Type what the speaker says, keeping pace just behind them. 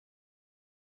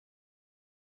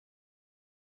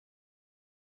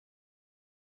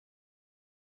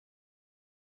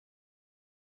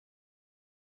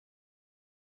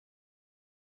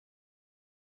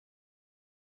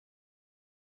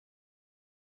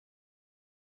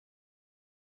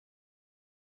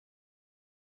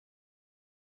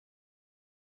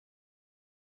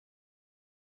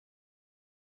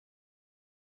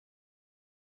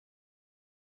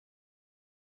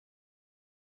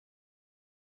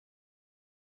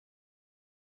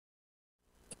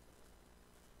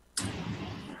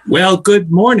Well,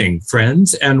 good morning,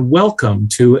 friends, and welcome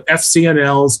to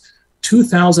FCNL's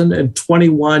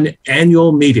 2021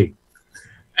 annual meeting.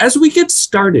 As we get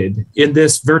started in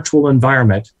this virtual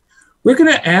environment, we're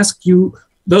going to ask you,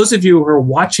 those of you who are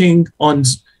watching on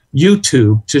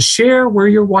YouTube, to share where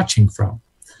you're watching from.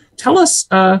 Tell us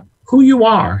who you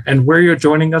are and where you're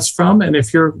joining us from. And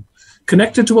if you're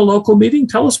connected to a local meeting,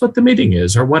 tell us what the meeting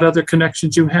is or what other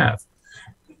connections you have.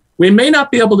 We may not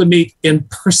be able to meet in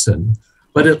person,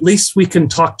 but at least we can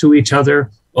talk to each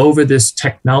other over this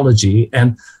technology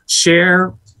and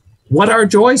share what our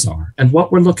joys are and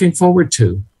what we're looking forward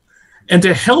to. And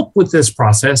to help with this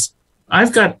process,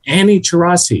 I've got Annie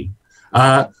Chirasi,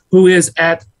 who is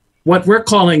at what we're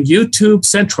calling YouTube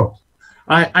Central.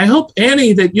 I hope,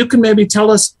 Annie, that you can maybe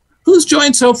tell us who's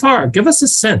joined so far. Give us a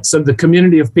sense of the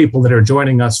community of people that are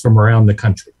joining us from around the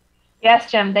country.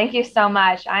 Yes, Jim, thank you so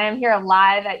much. I am here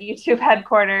live at YouTube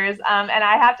headquarters, and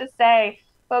I have to say,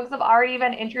 folks have already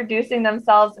been introducing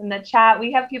themselves in the chat.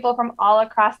 We have people from all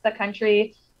across the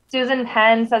country. Susan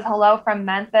Penn says hello from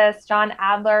Memphis. John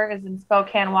Adler is in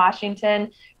Spokane, Washington.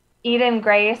 Eden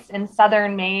Grace in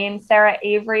Southern Maine. Sarah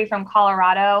Avery from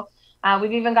Colorado.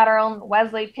 We've even got our own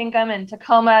Wesley Pinkham in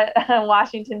Tacoma,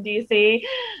 Washington, D.C.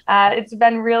 It's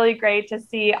been really great to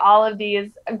see all of these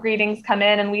greetings come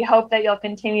in, and we hope that you'll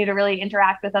continue to really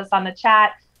interact with us on the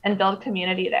chat and build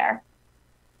community there.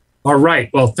 All right.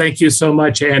 Well, thank you so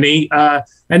much, Annie.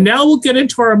 And now we'll get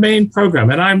into our main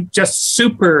program. And I'm just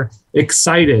super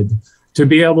excited to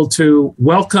be able to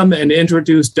welcome and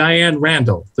introduce Diane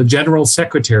Randall, the General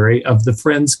Secretary of the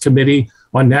Friends Committee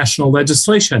on National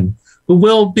Legislation, who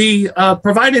will be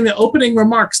providing the opening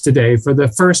remarks today for the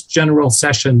first general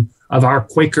session of our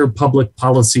Quaker Public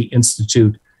Policy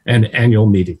Institute and annual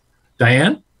meeting.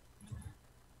 Diane?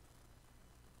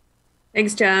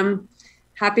 Thanks, Jim.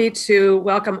 Happy to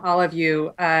welcome all of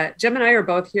you. Jim and I are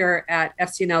both here at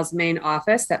FCNL's main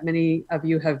office that many of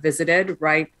you have visited,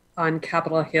 right on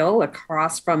Capitol Hill,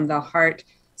 across from the Hart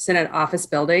Senate office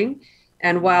building.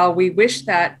 And while we wish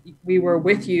that we were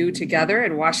with you together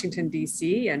in Washington,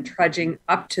 D.C. and trudging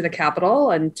up to the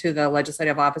Capitol and to the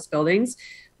legislative office buildings,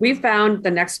 we found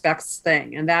the next best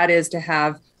thing, and that is to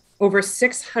have over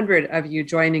 600 of you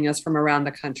joining us from around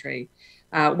the country,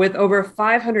 with over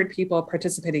 500 people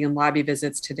participating in lobby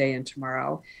visits today and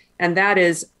tomorrow. And that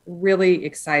is really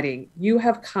exciting. You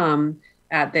have come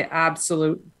at the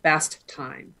absolute best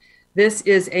time. This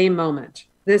is a moment.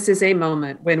 This is a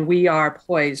moment when we are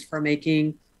poised for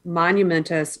making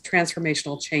monumentous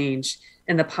transformational change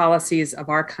in the policies of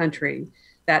our country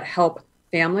that help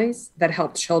families, that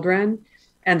help children,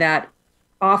 and that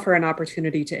offer an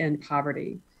opportunity to end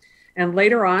poverty. And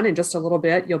later on, in just a little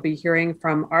bit, you'll be hearing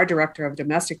from our Director of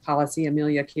Domestic Policy,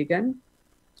 Amelia Kegan,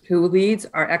 who leads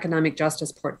our economic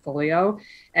justice portfolio.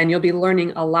 And you'll be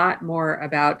learning a lot more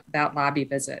about that lobby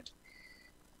visit.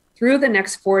 Through the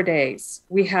next 4 days,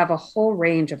 we have a whole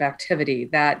range of activity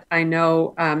that I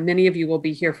know many of you will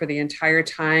be here for the entire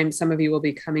time. Some of you will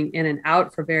be coming in and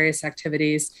out for various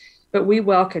activities, but we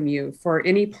welcome you for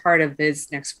any part of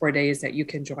these next 4 days that you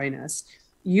can join us.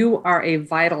 You are a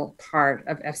vital part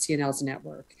of FCNL's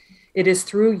network. It is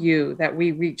through you that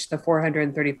we reach the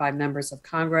 435 members of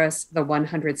Congress, the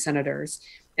 100 senators,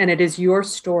 and it is your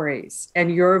stories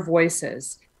and your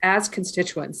voices as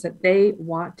constituents that they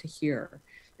want to hear.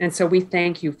 And so we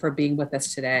thank you for being with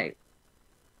us today.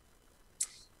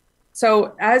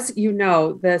 So as you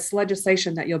know, this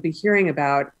legislation that you'll be hearing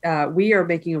about, we are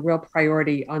making a real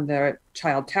priority on the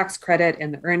child tax credit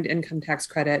and the earned income tax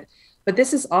credit. But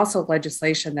this is also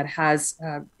legislation that has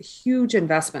huge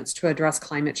investments to address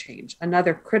climate change,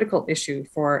 another critical issue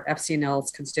for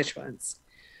FCNL's constituents.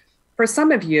 For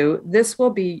some of you, this will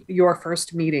be your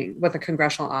first meeting with a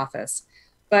congressional office.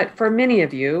 But for many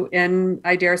of you, and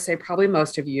I dare say probably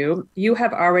most of you, you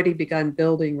have already begun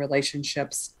building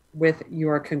relationships with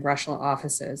your congressional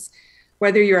offices.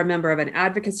 Whether you're a member of an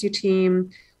advocacy team,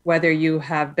 whether you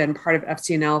have been part of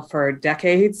FCNL for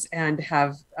decades and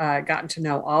have gotten to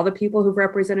know all the people who've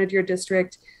represented your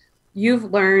district,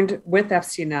 you've learned with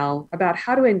FCNL about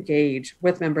how to engage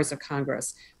with members of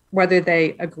Congress, whether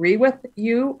they agree with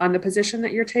you on the position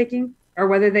that you're taking or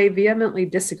whether they vehemently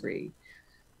disagree.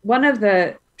 One of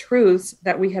the truths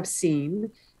that we have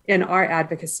seen in our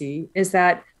advocacy is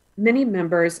that many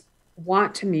members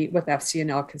want to meet with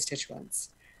FCNL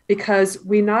constituents because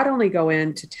we not only go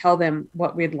in to tell them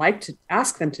what we'd like to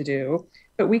ask them to do,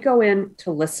 but we go in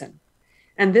to listen.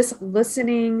 And this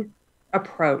listening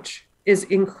approach is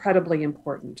incredibly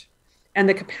important. And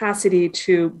the capacity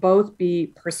to both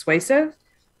be persuasive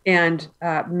and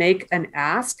make an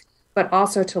ask, but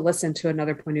also to listen to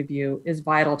another point of view is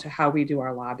vital to how we do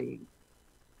our lobbying.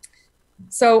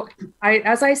 So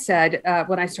as I said,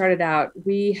 when I started out,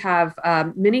 we have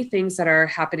many things that are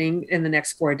happening in the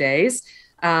next 4 days.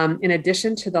 In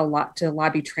addition to to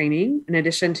lobby training, in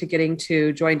addition to getting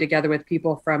to join together with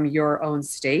people from your own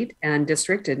state and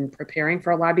district and preparing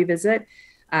for a lobby visit,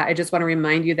 I just want to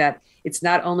remind you that it's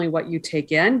not only what you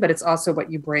take in, but it's also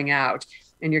what you bring out.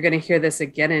 And you're going to hear this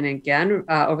again and again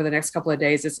over the next couple of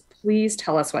days, is please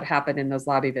tell us what happened in those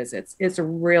lobby visits. It's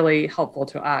really helpful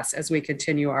to us as we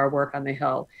continue our work on the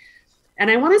Hill.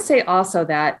 And I want to say also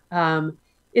that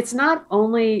it's not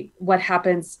only what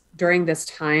happens during this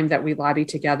time that we lobby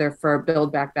together for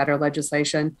Build Back Better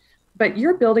legislation, but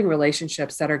you're building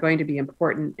relationships that are going to be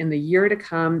important in the year to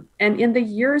come and in the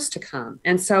years to come.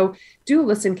 And so do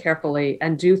listen carefully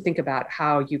and do think about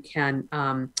how you can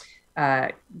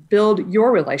build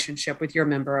your relationship with your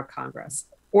member of Congress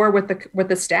or with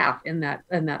the staff in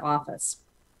that office.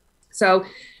 So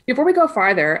before we go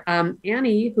farther,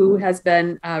 Annie, who has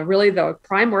been really the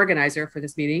prime organizer for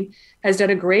this meeting, has done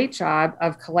a great job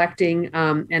of collecting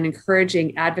and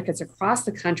encouraging advocates across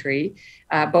the country,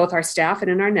 both our staff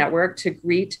and in our network, to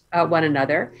greet one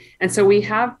another. And so we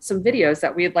have some videos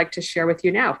that we'd like to share with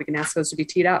you now, if we can ask those to be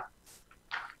teed up.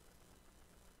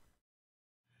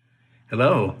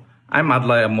 Hello, I'm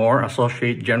Amelia Moore,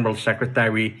 Associate General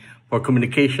Secretary for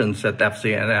Communications at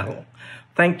FCNL.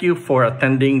 Thank you for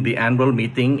attending the annual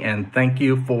meeting, and thank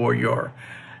you for your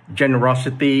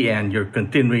generosity and your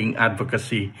continuing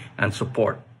advocacy and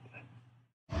support.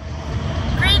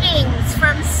 Greetings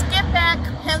from Skippack,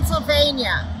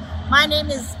 Pennsylvania. My name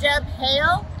is Deb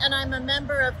Hale, and I'm a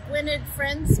member of Gwynedd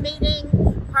Friends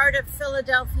Meeting, part of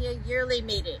Philadelphia Yearly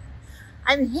Meeting.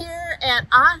 I'm here at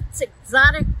Ott's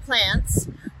Exotic Plants,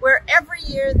 where every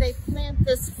year they plant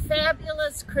this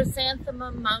fabulous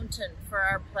chrysanthemum mountain for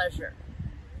our pleasure.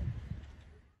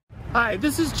 Hi,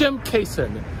 this is Jim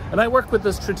Kaysen, and I work with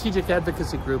the Strategic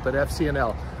Advocacy Group at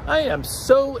FCNL. I am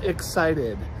so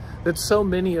excited that so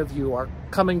many of you are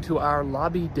coming to our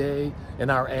lobby day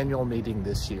and our annual meeting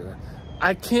this year.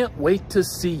 I can't wait to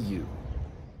see you.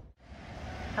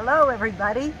 Hello,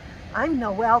 everybody. I'm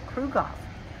Noelle Krugoff.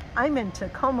 I'm in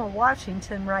Tacoma,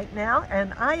 Washington right now,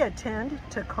 and I attend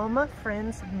Tacoma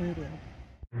Friends Meeting.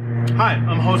 Hi,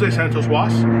 I'm Jose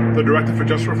Santos-Was, the Director for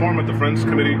Justice Reform at the Friends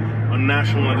Committee on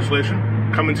National Legislation,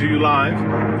 coming to you live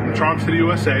from Charm City,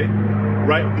 USA,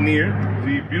 right near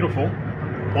the beautiful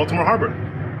Baltimore Harbor.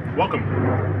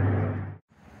 Welcome.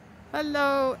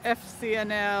 Hello,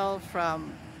 FCNL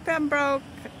from Pembroke,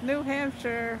 New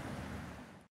Hampshire.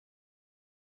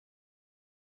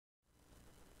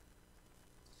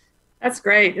 That's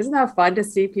great. Isn't that fun to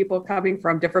see people coming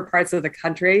from different parts of the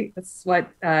country? That's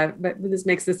what this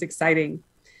makes this exciting.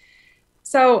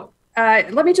 So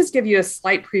let me just give you a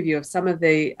slight preview of some of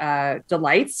the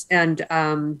delights and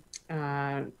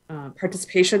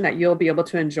participation that you'll be able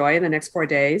to enjoy in the next 4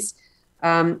 days.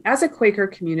 As a Quaker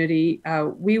community,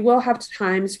 we will have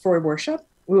times for worship.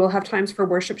 We will have times for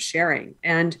worship sharing,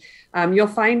 and you'll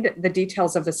find the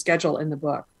details of the schedule in the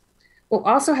book. We'll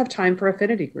also have time for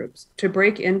affinity groups to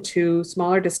break into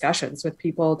smaller discussions with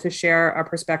people to share our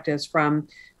perspectives from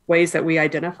ways that we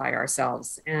identify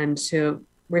ourselves and to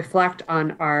reflect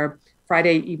on our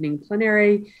Friday evening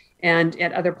plenary and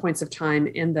at other points of time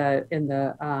in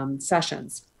the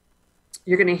sessions.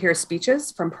 You're going to hear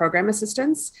speeches from program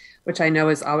assistants, which I know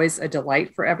is always a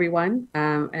delight for everyone.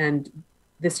 And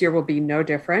this year will be no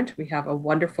different. We have a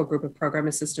wonderful group of program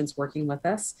assistants working with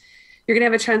us. You're going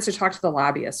to have a chance to talk to the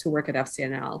lobbyists who work at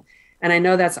FCNL. And I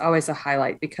know that's always a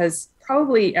highlight because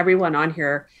probably everyone on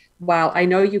here, while I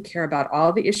know you care about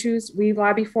all the issues we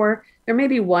lobby for, there may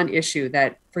be one issue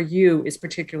that for you is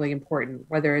particularly important,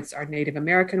 whether it's our Native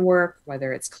American work,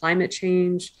 whether it's climate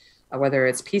change, whether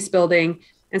it's peace building.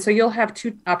 And so you'll have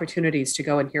 2 opportunities to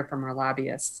go and hear from our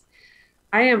lobbyists.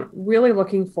 I am really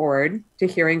looking forward to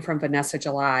hearing from Vanessa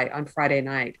July on Friday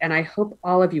night, and I hope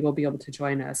all of you will be able to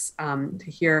join us to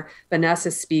hear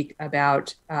Vanessa speak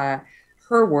about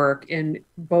her work in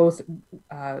both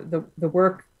the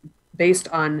work based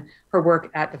on her work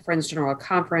at the Friends General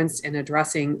Conference in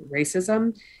addressing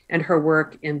racism, and her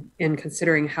work in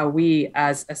considering how we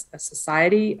as a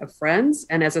society of friends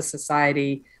and as a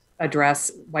society address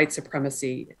white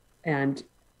supremacy and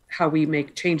how we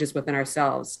make changes within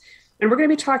ourselves. And we're going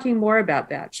to be talking more about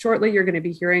that. Shortly, you're going to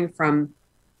be hearing from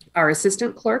our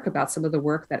assistant clerk about some of the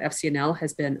work that FCNL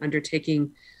has been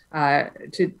undertaking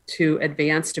to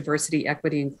advance diversity,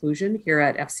 equity, inclusion here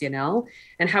at FCNL,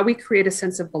 and how we create a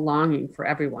sense of belonging for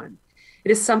everyone. It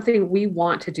is something we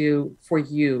want to do for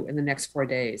you in the next 4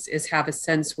 days, is have a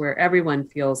sense where everyone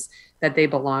feels that they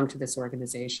belong to this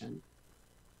organization.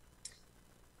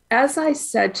 As I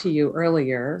said to you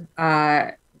earlier,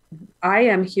 I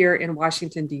am here in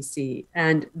Washington, D.C.,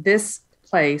 and this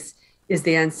place is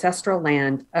the ancestral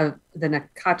land of the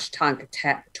Nacotchtank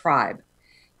tribe.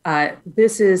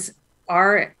 This is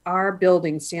our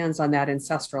building stands on that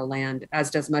ancestral land, as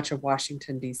does much of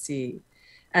Washington, D.C.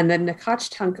 And the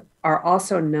Nacotchtank are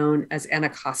also known as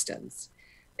Anacostans,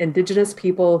 indigenous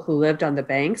people who lived on the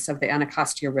banks of the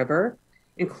Anacostia River,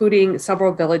 including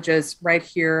several villages right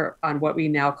here on what we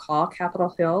now call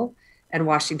Capitol Hill and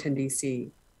Washington,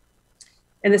 D.C.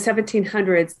 In the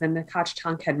 1700s, the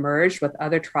Nacotchtank had merged with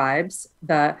other tribes,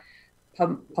 the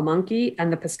Pamunkey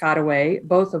and the Piscataway,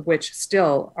 both of which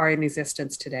still are in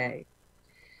existence today.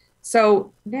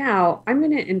 So now I'm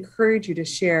going to encourage you to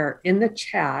share in the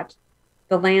chat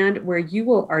the land where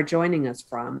you are joining us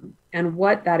from and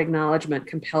what that acknowledgement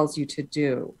compels you to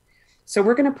do. So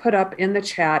we're going to put up in the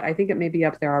chat, I think it may be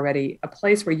up there already, a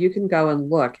place where you can go and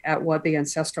look at what the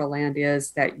ancestral land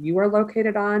is that you are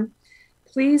located on.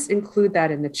 Please include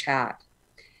that in the chat.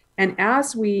 And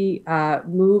as we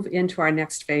move into our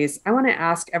next phase, I want to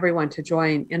ask everyone to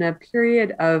join in a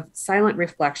period of silent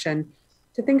reflection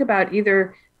to think about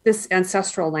either this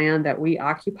ancestral land that we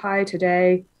occupy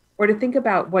today, or to think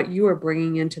about what you are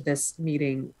bringing into this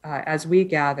meeting as we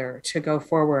gather to go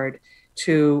forward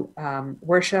to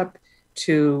worship,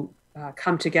 to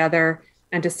come together,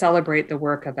 and to celebrate the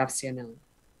work of FCNL.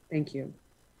 Thank you.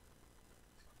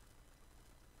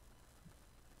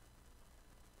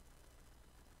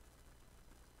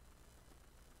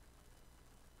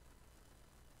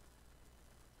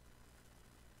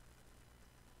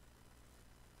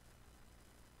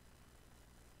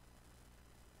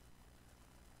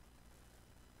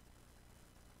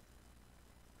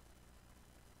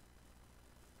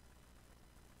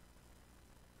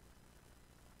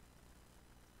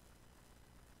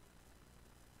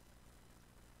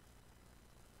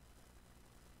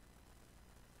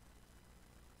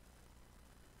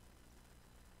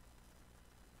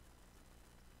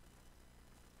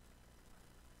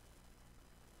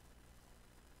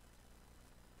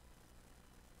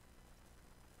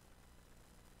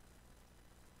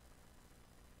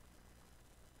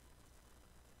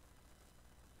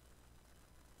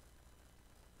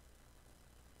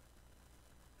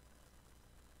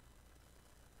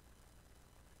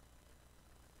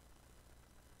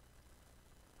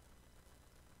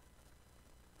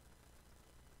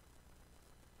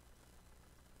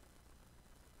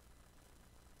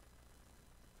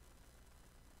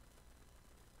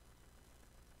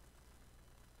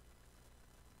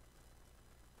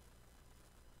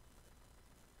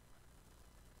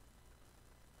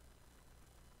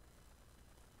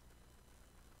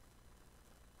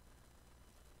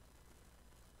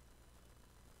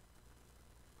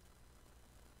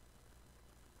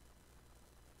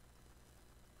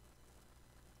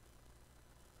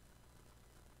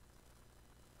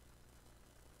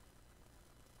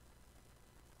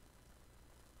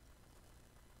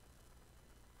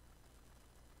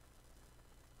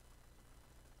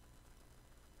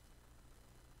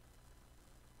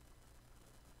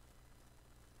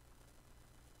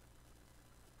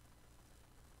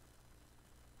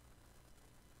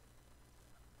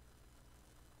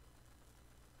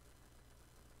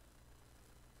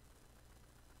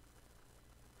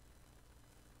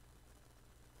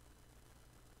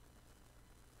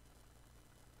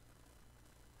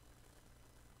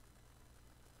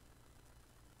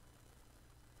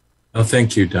 Well,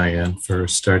 thank you, Diane, for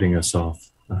starting us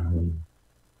off.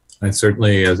 I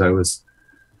certainly, as I was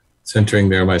centering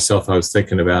there myself, I was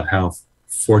thinking about how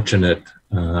fortunate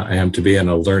I am to be in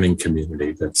a learning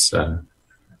community that's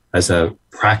as a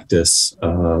practice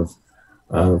of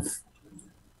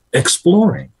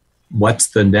exploring what's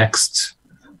the next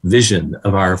vision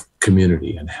of our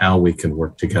community and how we can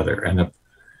work together,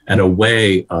 and a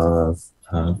way of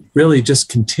really just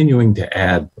continuing to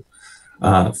add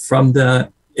from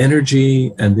the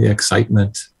energy and the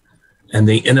excitement and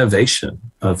the innovation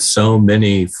of so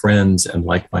many friends and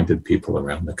like-minded people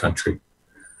around the country.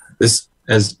 This,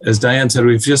 as Diane said,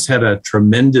 we've just had a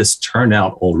tremendous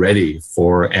turnout already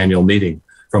for annual meeting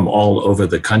from all over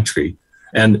the country.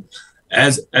 And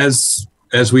as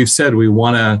we've said, we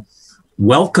want to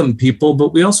welcome people,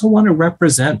 but we also want to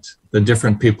represent the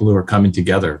different people who are coming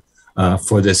together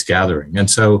for this gathering. And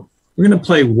so we're going to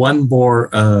play one more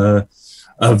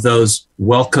of those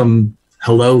welcome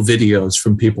hello videos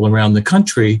from people around the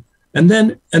country. And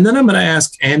then I'm going to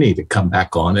ask Annie to come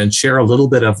back on and share a little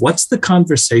bit of what's the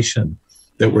conversation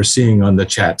that we're seeing on the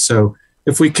chat. So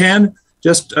if we can,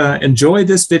 just enjoy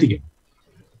this video.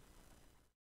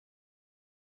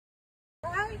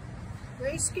 Hi,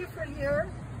 Grace Gifford here.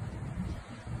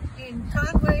 in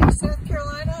Conway, South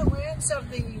Carolina, lands of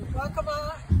the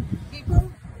Wakama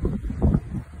people,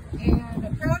 and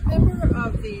a proud member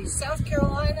of the South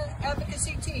Carolina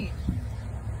advocacy team.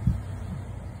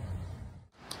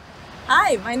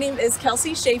 Hi, my name is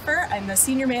Kelsey Schaefer. I'm the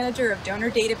Senior Manager of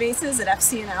Donor Databases at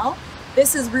FCNL.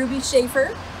 This is Ruby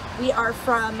Schaefer. We are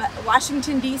from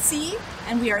Washington, D.C.,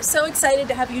 and we are so excited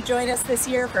to have you join us this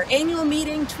year for Annual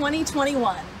Meeting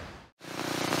 2021.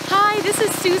 Hi, this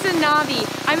is Susan Navi.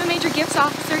 I'm a Major Gifts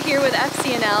Officer here with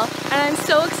FCNL, and I'm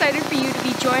so excited for you to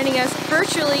be joining us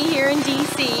virtually here in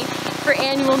D.C. for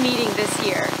Annual Meeting this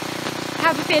year.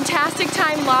 Have a fantastic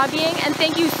time lobbying, and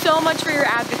thank you so much for your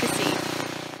advocacy.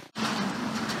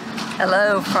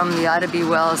 Hello from the Ida B.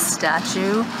 Wells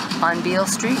statue on Beale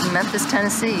Street in Memphis,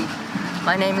 Tennessee.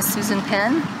 My name is Susan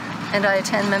Penn, and I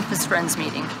attend Memphis Friends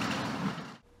Meeting.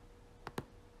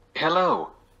 Hello,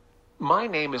 my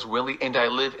name is Willie, and I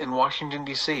live in Washington,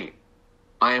 D.C.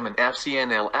 I am an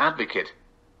FCNL advocate.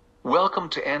 Welcome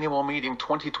to Annual Meeting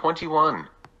 2021.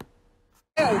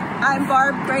 Hey, I'm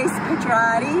Barb Grace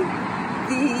Pedrati,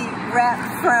 the rep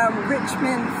from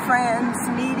Richmond Friends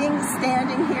Meeting,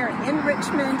 standing here in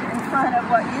Richmond in front of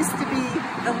what used to be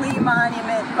the Lee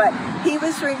Monument, but he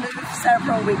was removed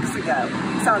several weeks ago,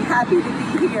 so I'm happy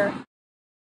to be here.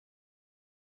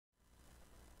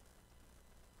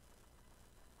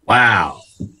 Wow,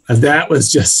 that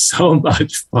was just so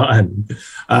much fun.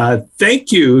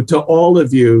 Thank you to all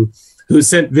of you who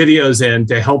sent videos in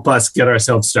to help us get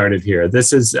ourselves started here.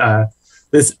 This is,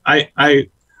 as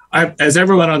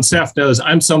everyone on staff knows,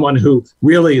 I'm someone who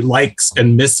really likes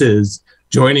and misses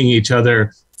joining each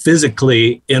other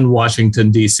physically in Washington,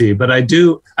 D.C. But I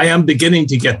am beginning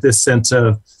to get this sense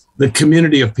of the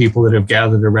community of people that have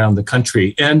gathered around the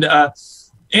country. And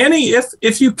Annie,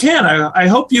 if you can, I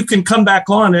hope you can come back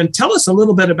on and tell us a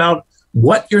little bit about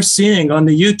what you're seeing on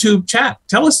the YouTube chat.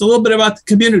 Tell us a little bit about the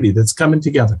community that's coming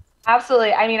together.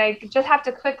 Absolutely. I mean, I just have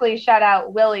to quickly shout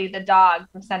out Willie, the dog,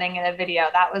 for sending in a video.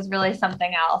 That was really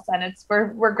something else. And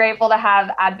we're grateful to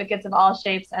have advocates of all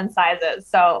shapes and sizes.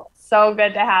 So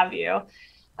good to have you.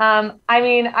 I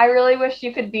mean, I really wish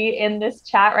you could be in this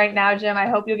chat right now, Jim. I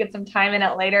hope you get some time in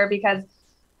it later, because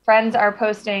friends are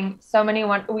posting so many.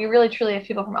 We really truly have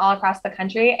people from all across the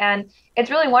country. And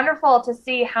it's really wonderful to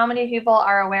see how many people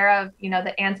are aware of,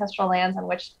 the ancestral lands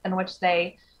in which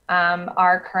they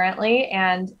are currently,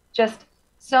 and just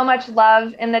so much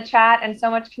love in the chat and so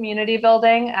much community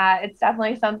building. It's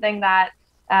definitely something that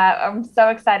I'm so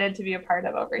excited to be a part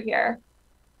of over here.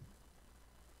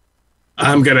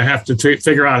 I'm going to have to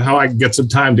figure out how I can get some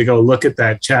time to go look at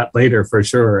that chat later for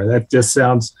sure. That just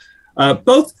sounds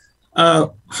both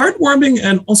heartwarming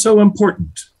and also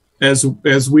important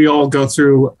as we all go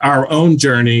through our own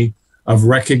journey of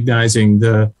recognizing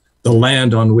the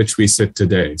land on which we sit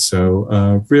today.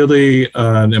 So really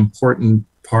an important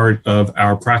part of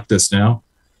our practice now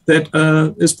that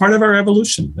is part of our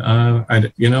evolution.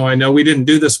 I know we didn't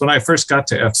do this when I first got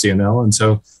to FCNL, and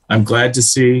so I'm glad to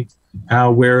see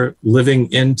how we're living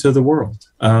into the world.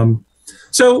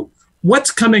 So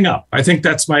what's coming up? I think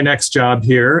that's my next job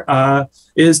here,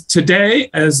 is today,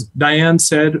 as Diane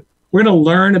said, we're going to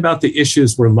learn about the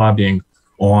issues we're lobbying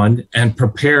on and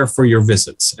prepare for your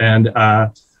visits. And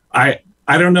I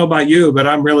don't know about you, but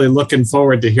I'm really looking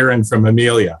forward to hearing from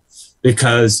Amelia,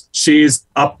 because she's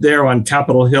up there on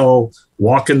Capitol Hill,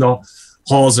 walking the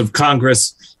halls of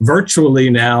Congress virtually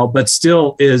now, but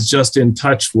still is just in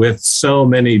touch with so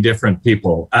many different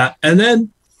people. And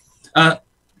then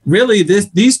really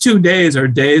these 2 days are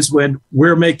days when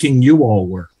we're making you all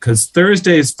work, because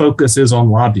Thursday's focus is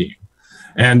on lobbying.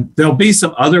 And there'll be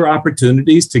some other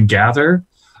opportunities to gather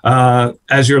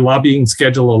as your lobbying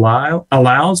schedule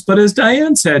allows. But as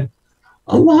Diane said,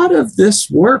 a lot of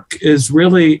this work is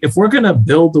really, if we're going to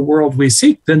build the world we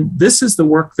seek, then this is the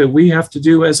work that we have to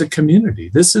do as a community.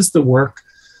 This is the work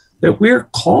that we're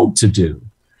called to do.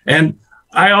 And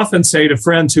I often say to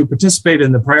friends who participate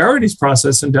in the priorities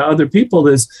process and to other people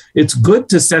is, it's good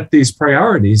to set these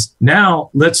priorities. Now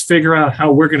let's figure out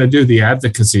how we're going to do the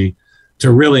advocacy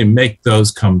to really make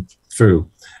those come through.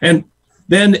 And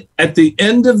then at the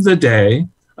end of the day,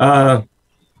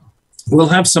 we'll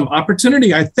have some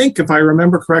opportunity, I think, if I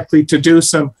remember correctly, to do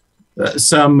some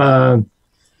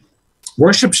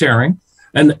worship sharing.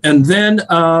 And then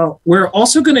we're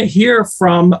also going to hear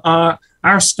from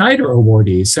our Snyder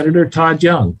awardee, Senator Todd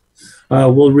Young.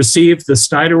 Will receive the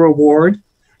Snyder Award,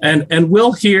 and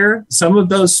we'll hear some of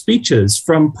those speeches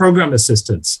from program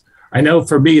assistants. I know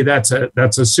for me, that's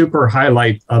a super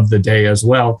highlight of the day as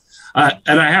well.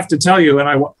 And I have to tell you,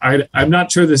 and I'm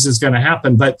not sure this is going to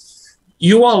happen, but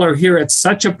you all are here at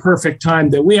such a perfect time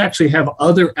that we actually have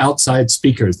other outside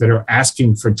speakers that are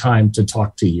asking for time to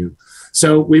talk to you.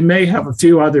 So we may have a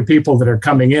few other people that are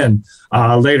coming in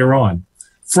later on.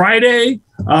 Friday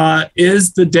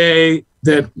is the day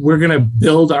that we're going to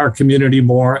build our community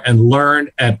more and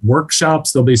learn at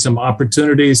workshops. There'll be some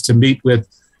opportunities to meet with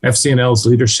FCNL's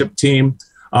leadership team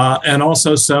and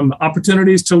also some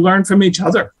opportunities to learn from each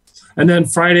other. And then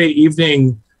Friday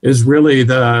evening is really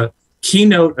the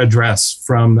keynote address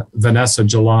from Vanessa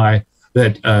July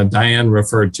that Diane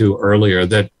referred to earlier,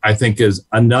 that I think is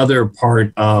another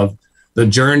part of the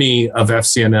journey of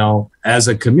FCNL as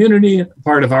a community,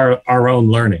 part of our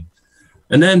own learning.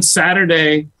 And then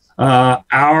Saturday,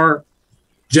 our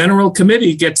general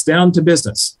committee gets down to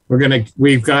business.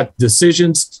 We've got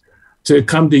decisions to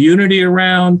come to unity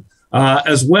around,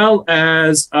 as well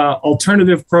as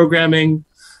alternative programming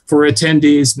for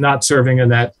attendees not serving in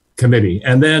that committee.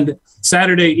 And then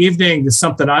Saturday evening is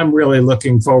something I'm really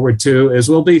looking forward to, is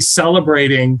we'll be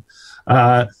celebrating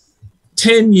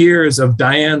 10 years of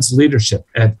Diane's leadership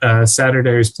at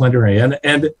Saturday's Plenary.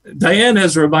 And Diane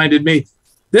has reminded me,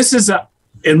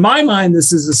 in my mind,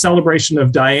 this is a celebration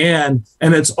of Diane,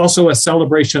 and it's also a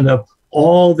celebration of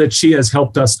all that she has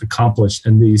helped us accomplish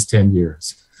in these 10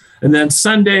 years. And then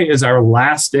Sunday is our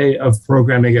last day of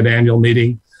programming at annual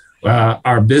meeting.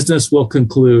 Our business will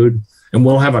conclude, and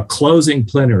we'll have a closing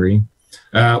plenary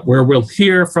where we'll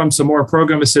hear from some more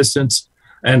program assistants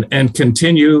and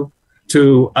continue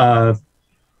to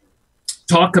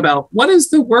talk about what is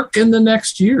the work in the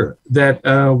next year that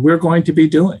we're going to be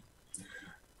doing.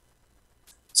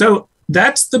 So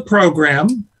that's the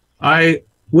program. I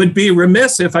would be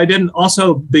remiss if I didn't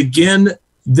also begin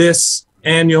this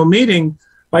annual meeting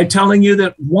by telling you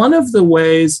that one of the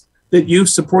ways that you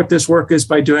support this work is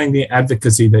by doing the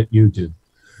advocacy that you do.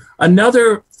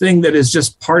 Another thing that is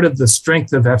just part of the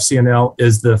strength of FCNL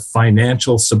is the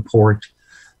financial support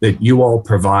that you all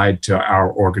provide to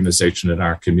our organization and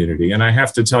our community. And I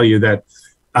have to tell you that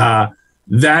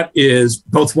that is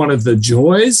both one of the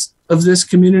joys of this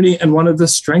community and one of the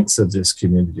strengths of this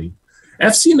community.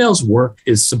 FCNL's work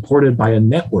is supported by a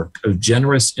network of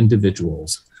generous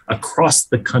individuals across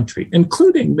the country,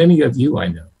 including many of you I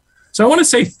know. So I want to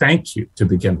say thank you to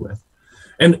begin with.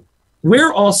 And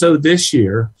we're also this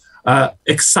year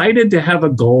excited to have a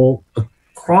goal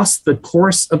across the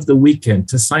course of the weekend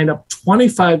to sign up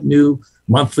 25 new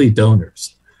monthly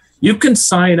donors. You can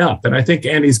sign up, and I think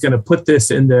Annie's going to put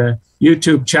this in the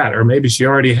YouTube chat, or maybe she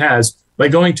already has, by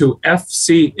going to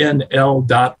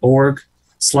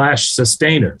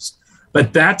fcnl.org/sustainers.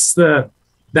 But that's the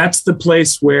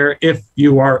place where, if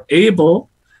you are able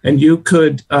and you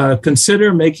could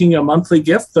consider making a monthly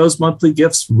gift, those monthly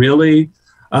gifts really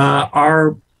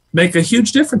make a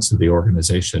huge difference to the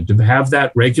organization. To have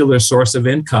that regular source of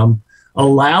income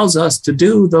allows us to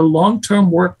do the long-term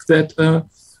work that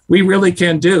we really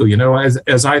can do. You know,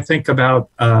 as I think about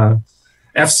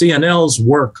FCNL's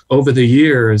work over the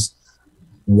years,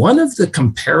 one of the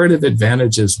comparative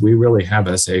advantages we really have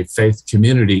as a faith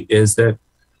community is that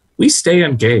we stay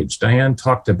engaged. Diane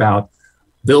talked about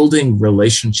building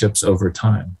relationships over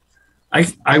time.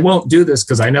 I won't do this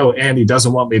because I know Andy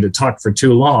doesn't want me to talk for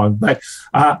too long, but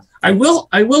I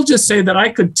will just say that I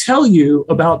could tell you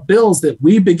about bills that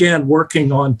we began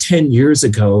working on 10 years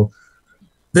ago,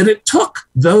 that it took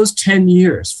those 10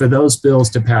 years for those bills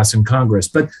to pass in Congress.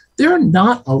 But there are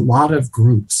not a lot of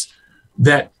groups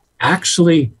that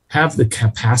actually have the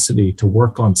capacity to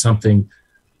work on something.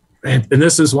 And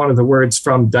this is one of the words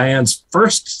from Diane's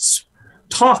first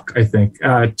talk, I think,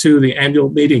 to the annual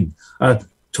meeting,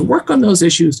 to work on those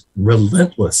issues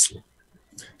relentlessly,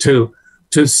 to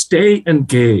stay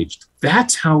engaged.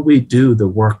 That's how we do the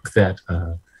work that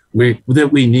we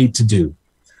need to do.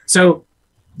 So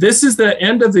this is the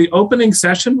end of the opening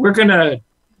session. We're going to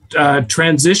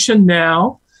transition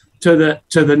now to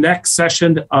the next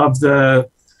session of the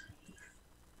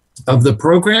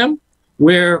program,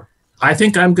 where I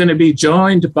think I'm going to be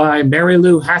joined by Mary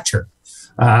Lou Hatcher,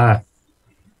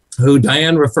 who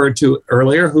Diane referred to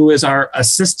earlier, who is our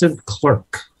assistant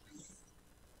clerk.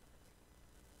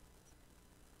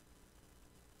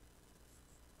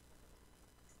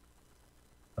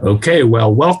 Okay,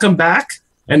 well, welcome back.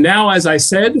 And now, as I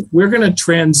said, we're going to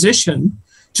transition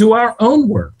to our own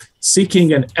work,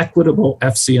 seeking an equitable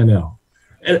FCNL.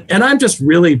 And I'm just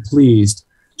really pleased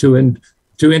to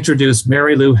introduce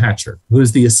Mary Lou Hatcher, who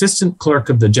is the assistant clerk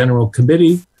of the General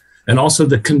Committee and also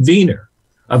the convener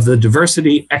of the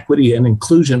Diversity, Equity, and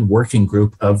Inclusion Working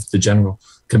Group of the General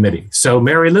Committee. So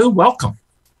Mary Lou, welcome.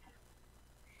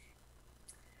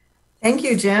 Thank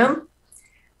you, Jim.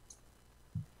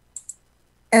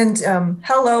 And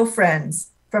hello,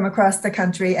 friends from across the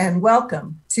country, and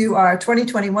welcome to our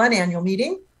 2021 annual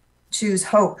meeting, Choose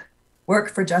Hope, Work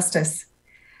for Justice.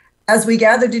 As we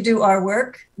gather to do our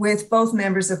work with both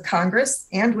members of Congress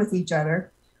and with each other,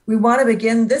 we want to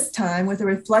begin this time with a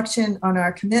reflection on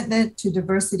our commitment to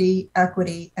diversity,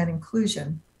 equity, and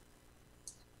inclusion.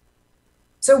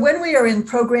 So when we are in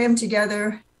program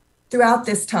together throughout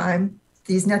this time,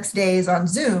 these next days on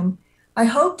Zoom, I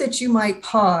hope that you might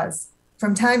pause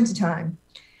from time to time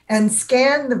and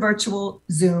scan the virtual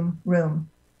Zoom room,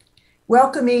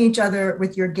 welcoming each other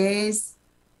with your gaze,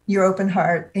 your open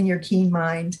heart, and your keen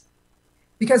mind.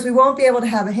 Because we won't be able to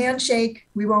have a handshake,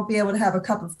 we won't be able to have a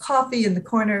cup of coffee in the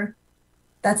corner.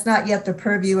 That's not yet the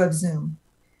purview of Zoom.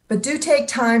 But do take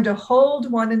time to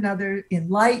hold one another in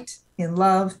light, in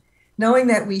love, knowing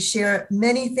that we share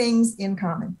many things in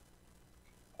common.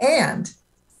 And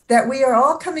that we are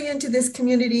all coming into this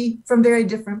community from very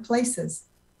different places.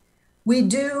 We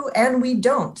do and we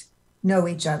don't know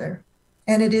each other.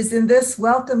 And it is in this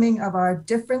welcoming of our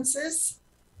differences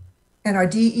and our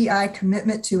DEI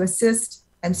commitment to assist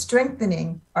and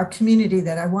strengthening our community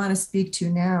that I want to speak to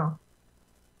now.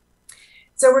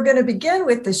 So we're going to begin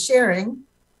with the sharing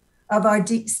of our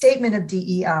statement of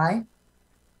DEI.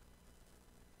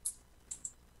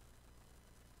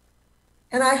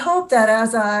 And I hope that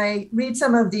as I read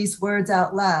some of these words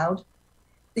out loud,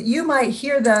 that you might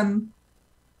hear them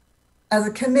as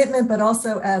a commitment, but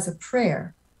also as a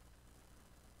prayer.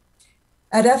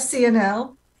 At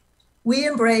FCNL, we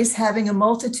embrace having a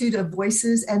multitude of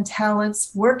voices and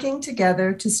talents working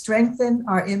together to strengthen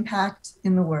our impact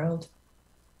in the world.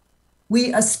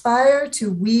 We aspire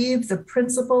to weave the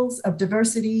principles of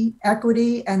diversity,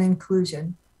 equity, and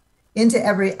inclusion into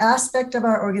every aspect of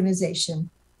our organization.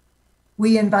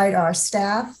 We invite our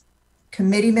staff,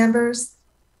 committee members,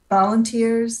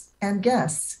 volunteers, and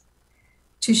guests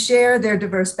to share their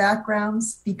diverse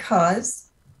backgrounds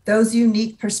because those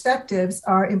unique perspectives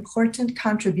are important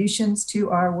contributions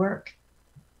to our work,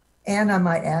 and I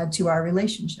might add, to our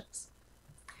relationships.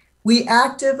 We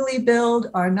actively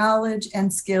build our knowledge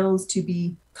and skills to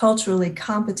be culturally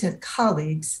competent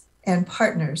colleagues and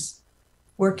partners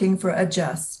working for a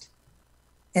just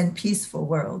and peaceful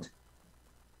world.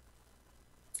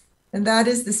 And that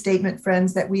is the statement,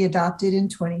 friends, that we adopted in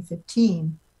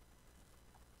 2015.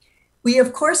 We,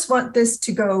 of course, want this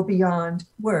to go beyond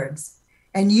words,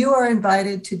 and you are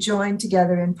invited to join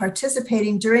together in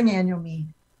participating during annual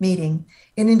meeting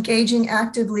in engaging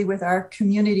actively with our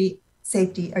community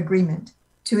safety agreement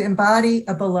to embody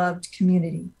a beloved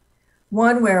community,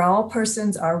 one where all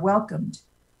persons are welcomed,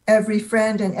 every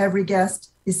friend and every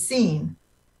guest is seen,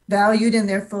 valued in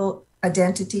their full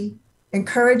identity,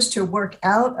 encouraged to work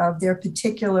out of their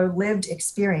particular lived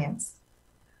experience,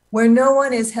 where no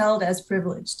one is held as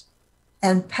privileged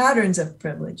and patterns of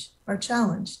privilege are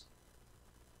challenged.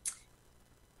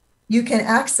 You can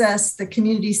access the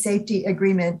community safety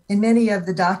agreement in many of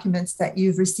the documents that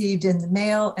you've received in the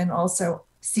mail and also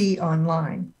see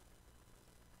online.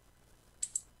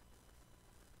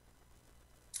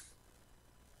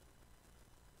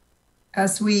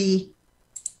 As we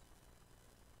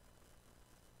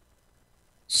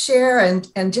share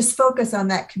and just focus on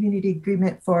that community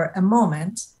agreement for a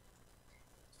moment,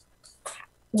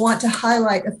 want to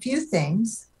highlight a few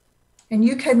things, and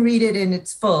you can read it in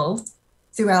its full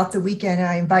throughout the weekend, and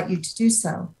I invite you to do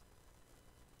so.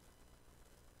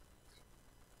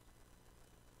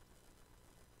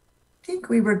 I think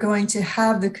we were going to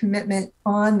have the commitment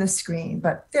on the screen,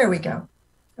 but there we go.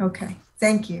 Okay,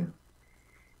 thank you.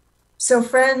 So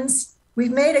friends,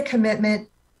 we've made a commitment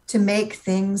to make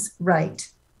things right.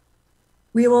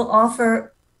 We will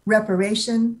offer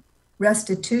reparation,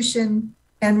 restitution,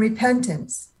 and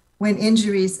repentance when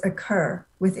injuries occur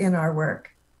within our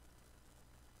work.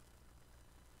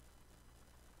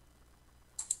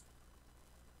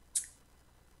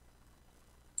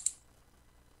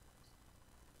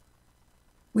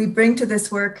 We bring to this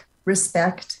work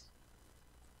respect.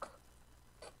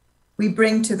 We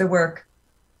bring to the work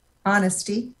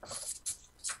honesty.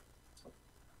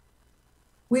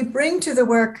 We bring to the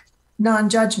work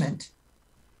non-judgment,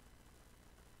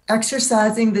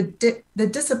 exercising the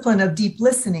discipline of deep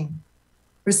listening,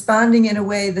 responding in a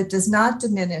way that does not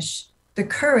diminish the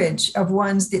courage of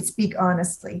ones that speak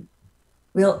honestly.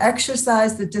 We'll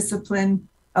exercise the discipline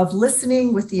of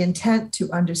listening with the intent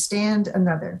to understand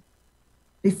another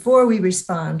before we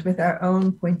respond with our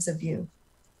own points of view.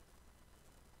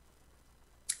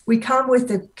 We come with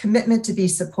the commitment to be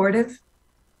supportive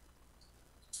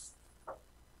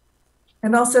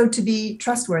and also to be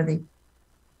trustworthy.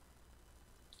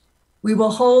 We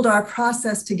will hold our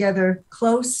process together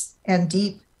close and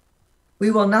deep.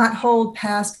 We will not hold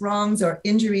past wrongs or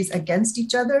injuries against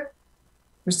each other,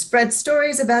 or spread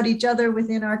stories about each other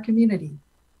within our community.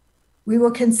 We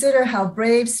will consider how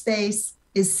brave space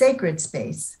is sacred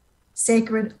space,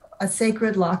 a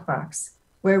sacred lockbox,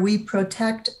 where we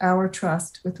protect our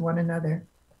trust with one another.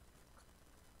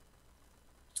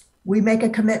 We make a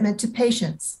commitment to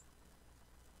patience.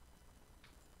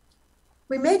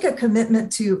 We make a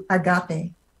commitment to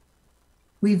agape.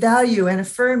 We value and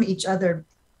affirm each other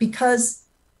because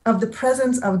of the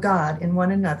presence of God in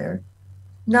one another,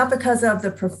 not because of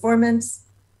the performance,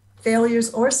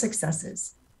 failures, or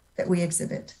successes that we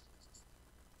exhibit.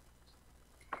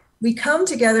 We come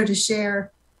together to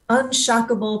share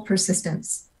unshockable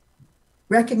persistence,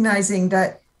 recognizing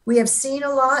that we have seen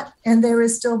a lot and there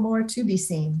is still more to be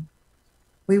seen.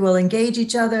 We will engage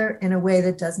each other in a way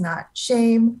that does not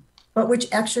shame, but which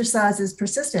exercises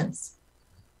persistence.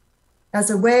 As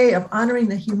a way of honoring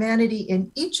the humanity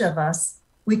in each of us,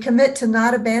 we commit to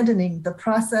not abandoning the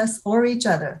process or each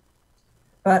other,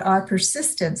 but our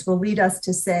persistence will lead us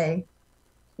to say,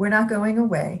 we're not going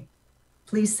away.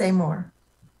 Please say more.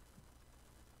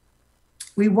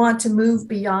 We want to move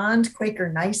beyond Quaker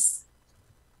nice.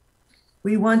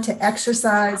 We want to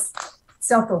exercise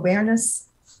self-awareness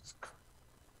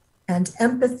and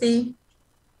empathy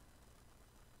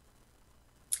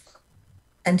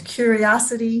and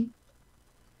curiosity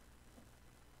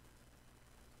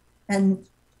and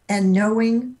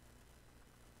knowing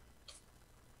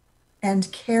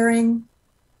and caring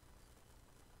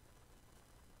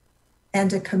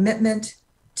and a commitment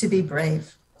to be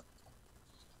brave.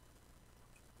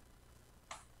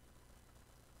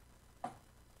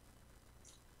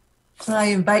 So I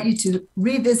invite you to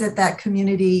revisit that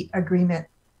community agreement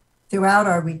throughout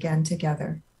our weekend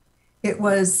together. It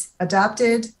was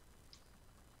adopted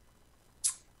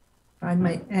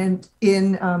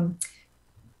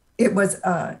it was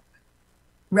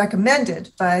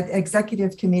recommended by the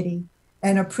executive committee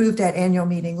and approved at annual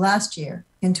meeting last year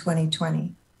in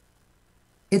 2020.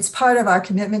 It's part of our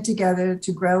commitment together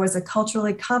to grow as a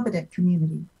culturally competent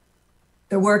community.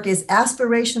 The work is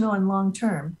aspirational and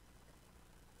long-term.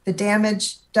 The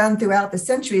damage done throughout the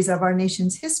centuries of our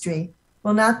nation's history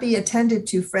will not be attended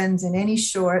to, friends, in any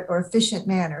short or efficient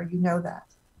manner, you know that.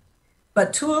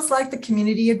 But tools like the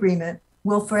community agreement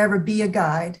will forever be a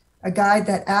guide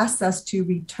that asks us to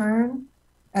return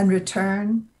and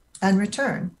return and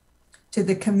return to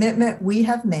the commitment we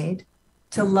have made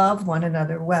to love one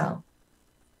another well.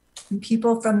 And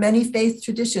people from many faith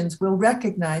traditions will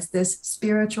recognize this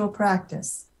spiritual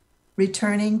practice,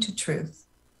 returning to truth,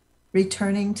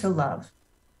 returning to love,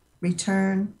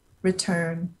 return,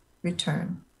 return,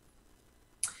 return.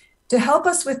 To help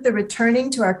us with the returning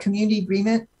to our community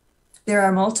agreement, there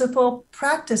are multiple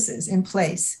practices in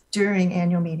place during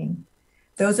annual meeting.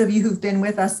 Those of you who've been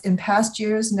with us in past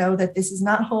years know that this is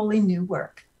not wholly new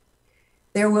work.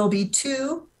 There will be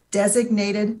 2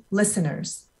 designated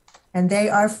listeners, and they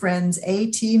are friends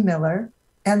A.T. Miller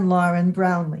and Lauren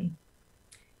Brownlee.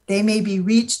 They may be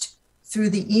reached through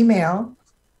the email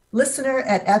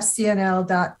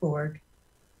listener@fcnl.org.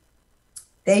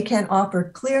 They can offer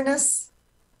clearness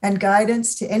and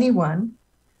guidance to anyone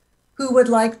who would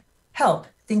like help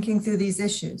thinking through these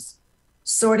issues,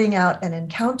 sorting out an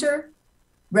encounter,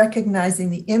 recognizing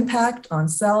the impact on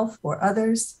self or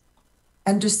others,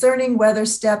 and discerning whether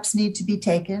steps need to be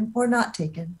taken or not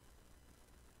taken.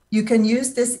 You can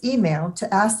use this email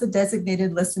to ask the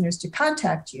designated listeners to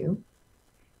contact you.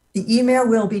 The email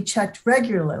will be checked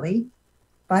regularly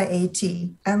by AT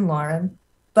and Lauren,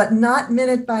 but not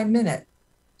minute by minute.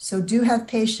 So do have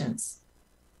patience.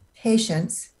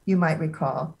 Patience, you might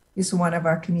recall, is one of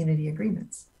our community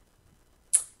agreements.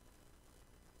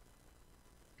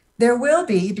 There will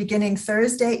be, beginning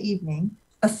Thursday evening,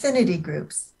 affinity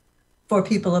groups for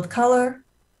people of color,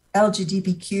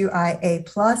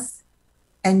 LGBTQIA+,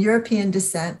 and European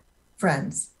descent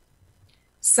friends.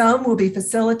 Some will be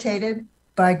facilitated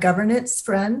by governance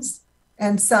friends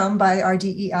and some by our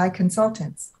DEI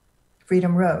consultants,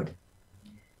 Freedom Road.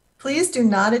 Please do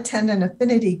not attend an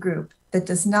affinity group that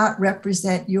does not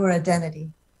represent your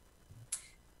identity.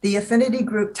 The affinity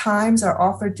group times are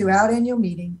offered throughout annual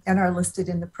meeting and are listed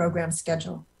in the program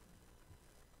schedule.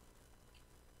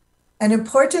 An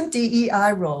important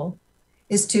DEI role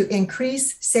is to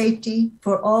increase safety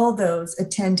for all those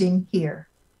attending here,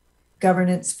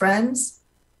 governance friends,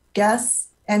 guests,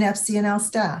 and FCNL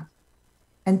staff.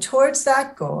 And towards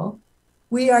that goal,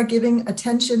 we are giving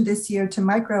attention this year to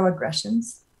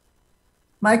microaggressions.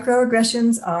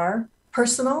 Microaggressions are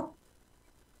personal,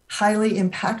 highly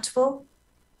impactful,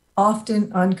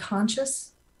 often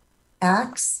unconscious,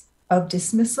 acts of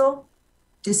dismissal,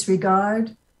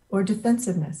 disregard, or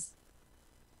defensiveness.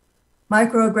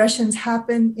 Microaggressions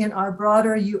happen in our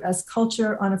broader US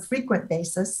culture on a frequent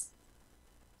basis.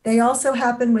 They also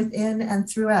happen within and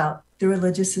throughout the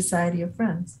Religious Society of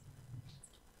Friends.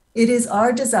 It is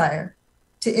our desire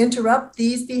to interrupt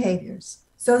these behaviors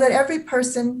so that every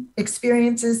person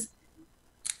experiences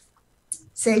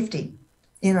safety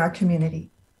in our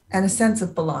community and a sense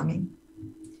of belonging.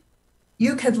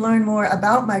 You can learn more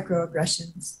about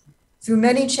microaggressions through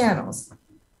many channels,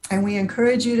 and we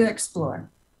encourage you to explore.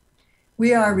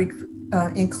 We are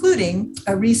including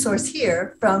a resource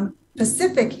here from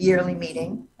Pacific Yearly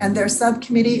Meeting and their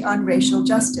Subcommittee on Racial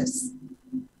Justice.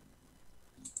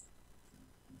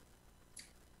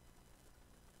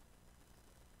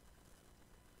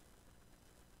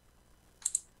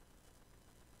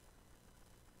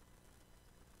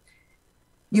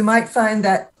 You might find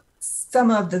that some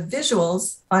of the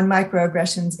visuals on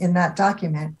microaggressions in that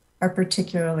document are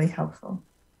particularly helpful.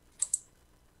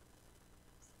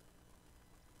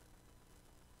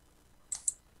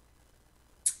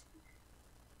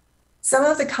 Some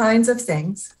of the kinds of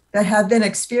things that have been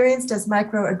experienced as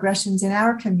microaggressions in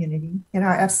our community, in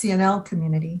our FCNL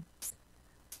community,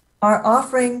 are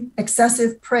offering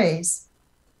excessive praise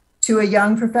to a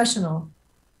young professional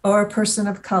or a person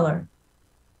of color,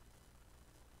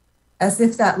 as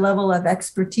if that level of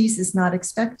expertise is not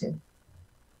expected.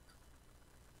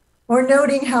 Or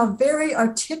noting how very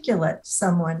articulate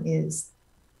someone is,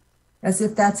 as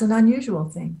if that's an unusual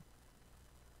thing.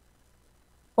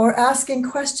 Or asking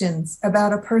questions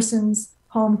about a person's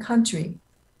home country,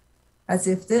 as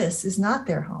if this is not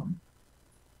their home.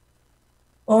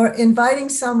 Or inviting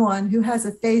someone who has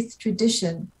a faith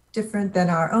tradition different than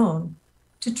our own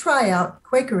to try out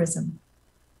Quakerism,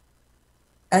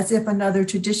 as if another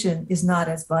tradition is not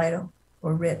as vital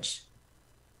or rich.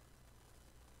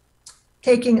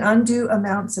 Taking undue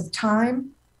amounts of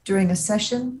time during a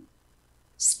session,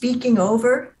 speaking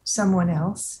over someone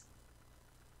else.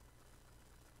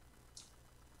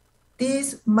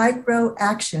 These micro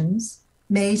actions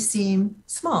may seem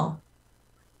small,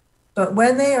 but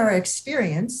when they are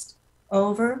experienced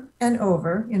over and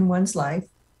over in one's life,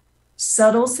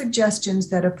 subtle suggestions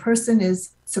that a person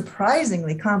is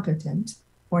surprisingly competent,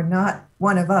 or not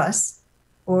one of us,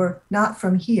 or not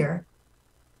from here,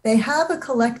 they have a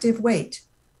collective weight,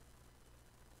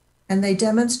 and they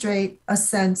demonstrate a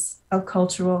sense of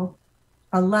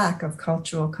a lack of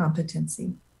cultural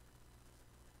competency.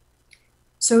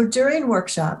 So during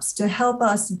workshops, to help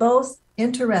us both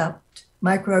interrupt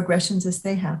microaggressions as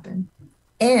they happen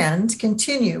and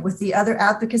continue with the other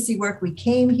advocacy work we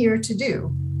came here to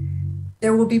do,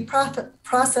 there will be process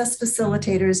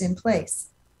facilitators in place.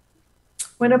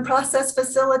 When a process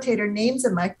facilitator names a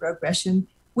microaggression,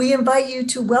 we invite you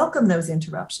to welcome those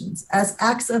interruptions as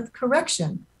acts of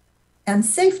correction and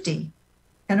safety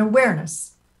and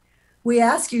awareness. We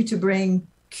ask you to bring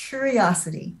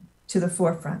curiosity to the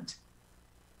forefront.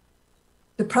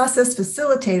 The process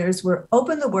facilitators will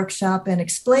open the workshop and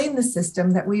explain the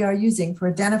system that we are using for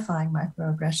identifying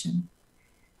microaggression.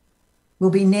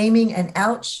 We'll be naming an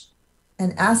ouch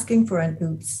and asking for an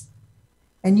oops.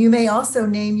 And you may also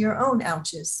name your own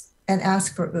ouches and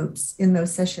ask for oops in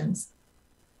those sessions.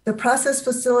 The process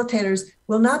facilitators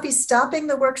will not be stopping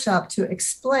the workshop to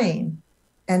explain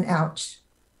an ouch.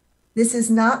 This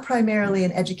is not primarily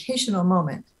an educational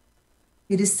moment.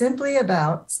 It is simply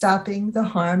about stopping the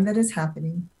harm that is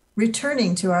happening,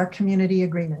 returning to our community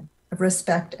agreement of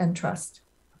respect and trust.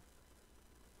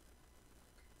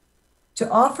 To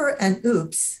offer an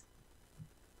oops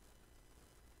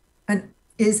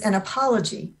is an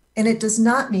apology, and it does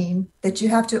not mean that you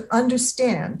have to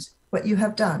understand what you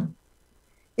have done.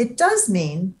 It does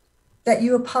mean that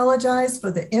you apologize for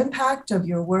the impact of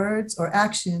your words or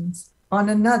actions on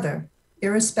another,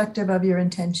 irrespective of your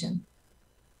intention.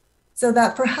 So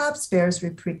that perhaps bears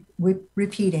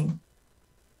repeating.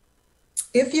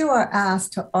 If you are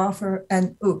asked to offer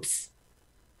an oops,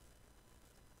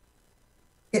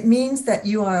 it means that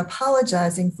you are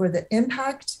apologizing for the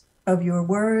impact of your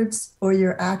words or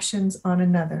your actions on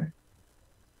another,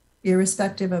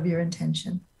 irrespective of your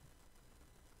intention.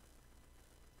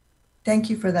 Thank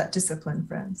you for that discipline,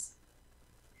 friends.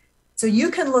 So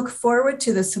you can look forward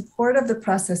to the support of the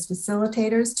process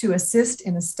facilitators to assist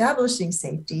in establishing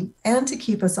safety and to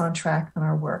keep us on track on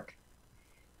our work.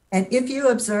 And if you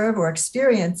observe or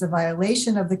experience a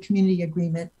violation of the community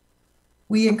agreement,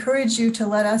 we encourage you to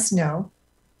let us know,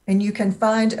 and you can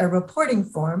find a reporting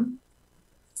form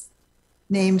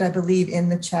named, I believe, in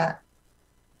the chat.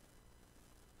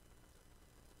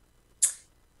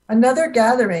 Another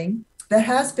gathering that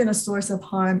has been a source of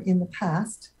harm in the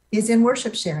past is in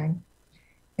worship sharing.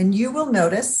 And you will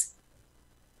notice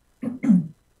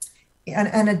an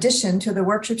addition to the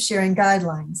worship sharing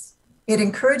guidelines. It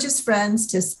encourages friends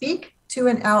to speak to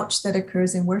an ouch that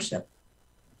occurs in worship.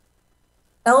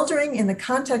 Eldering in the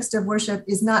context of worship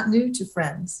is not new to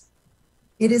friends.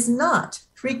 It is not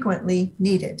frequently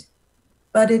needed,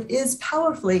 but it is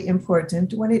powerfully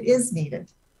important when it is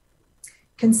needed.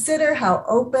 Consider how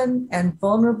open and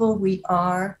vulnerable we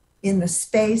are in the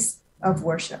space of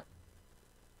worship.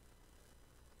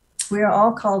 We are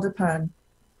all called upon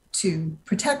to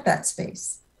protect that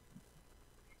space.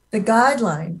 The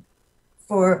guideline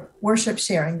for worship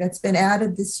sharing that's been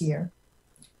added this year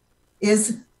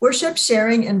is worship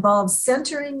sharing involves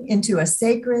centering into a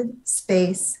sacred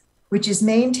space which is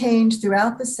maintained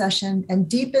throughout the session and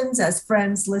deepens as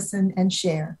friends listen and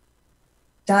share.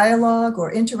 Dialogue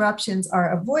or interruptions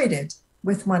are avoided,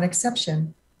 with one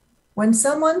exception. When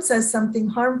someone says something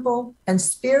harmful and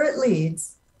Spirit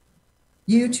leads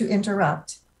you to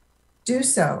interrupt, do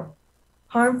so.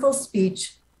 Harmful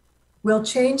speech will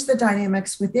change the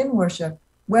dynamics within worship,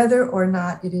 whether or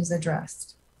not it is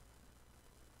addressed.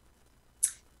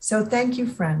 So thank you,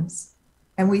 friends.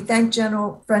 And we thank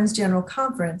Friends General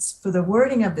Conference for the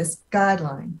wording of this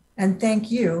guideline. And thank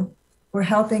you for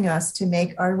helping us to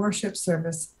make our worship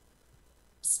service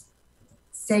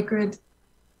sacred,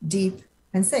 deep,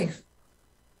 and safe.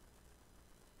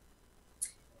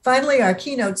 Finally, our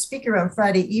keynote speaker on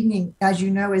Friday evening, as you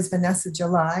know, is Vanessa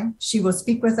July. She will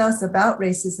speak with us about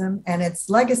racism and its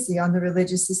legacy on the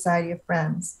Religious Society of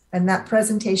Friends. And that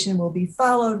presentation will be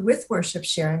followed with worship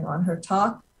sharing on her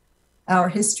talk, Our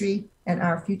History and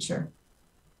Our Future.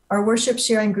 Our worship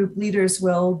sharing group leaders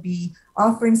will be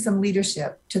offering some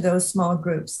leadership to those small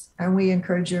groups, and we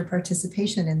encourage your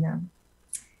participation in them.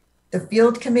 The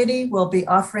field committee will be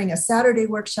offering a Saturday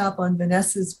workshop on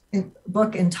Vanessa's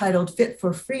book entitled Fit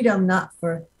for Freedom, Not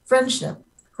for Friendship,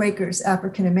 Quakers,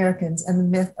 African Americans, and the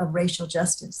Myth of Racial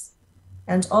Justice.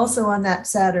 And also on that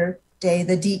Saturday,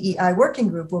 the DEI Working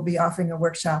Group will be offering a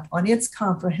workshop on its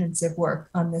comprehensive work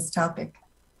on this topic.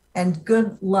 And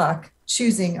good luck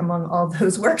choosing among all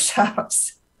those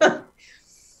workshops.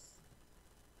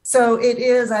 So it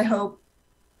is, I hope,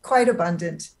 quite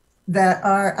abundant that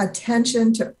our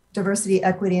attention to diversity,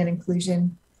 equity, and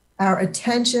inclusion, our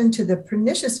attention to the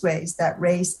pernicious ways that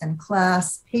race and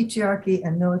class, patriarchy,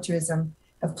 and militarism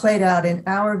have played out in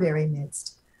our very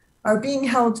midst, are being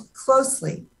held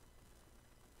closely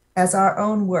as our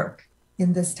own work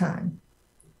in this time.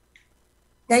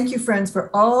 Thank you, friends, for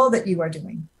all that you are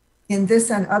doing in this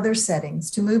and other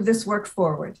settings to move this work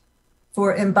forward,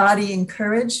 for embodying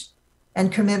courage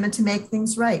and commitment to make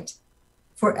things right,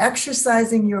 for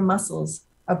exercising your muscles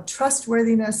of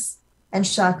trustworthiness and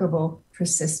shockable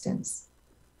persistence.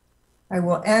 I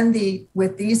will end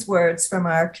with these words from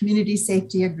our community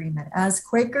safety agreement. As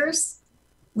Quakers,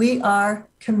 we are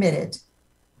committed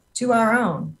to our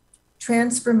own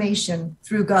transformation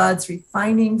through God's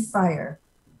refining fire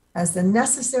as the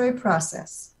necessary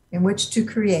process in which to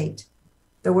create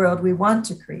the world we want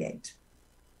to create,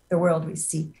 the world we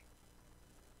seek.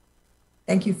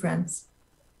 Thank you, friends.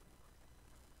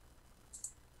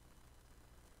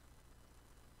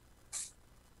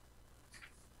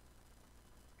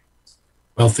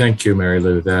 Well, thank you, Mary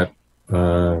Lou. That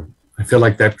I feel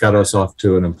like that got us off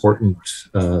to an important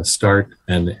start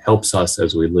and helps us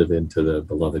as we live into the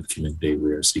beloved community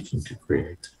we are seeking to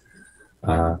create.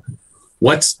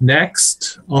 What's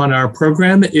next on our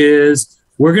program is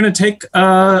we're going to take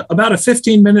about a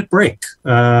 15-minute break.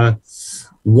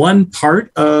 One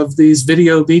part of these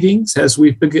video meetings, as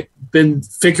we've been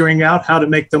figuring out how to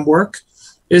make them work,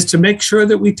 is to make sure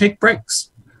that we take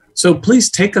breaks. So please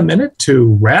take a minute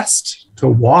to rest, to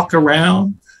walk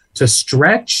around, to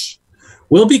stretch.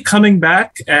 We'll be coming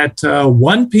back at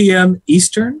 1 p.m.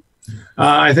 Eastern.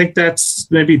 I think that's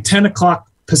maybe 10 o'clock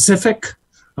Pacific.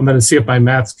 I'm going to see if my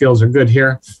math skills are good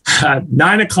here.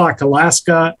 9 o'clock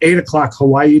Alaska, 8 o'clock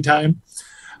Hawaii time.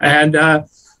 And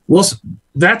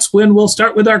that's when we'll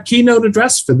start with our keynote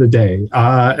address for the day.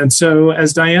 And so,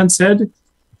 as Diane said,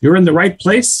 you're in the right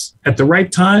place at the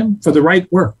right time for the right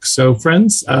work. So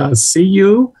friends, see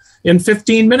you in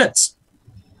 15 minutes.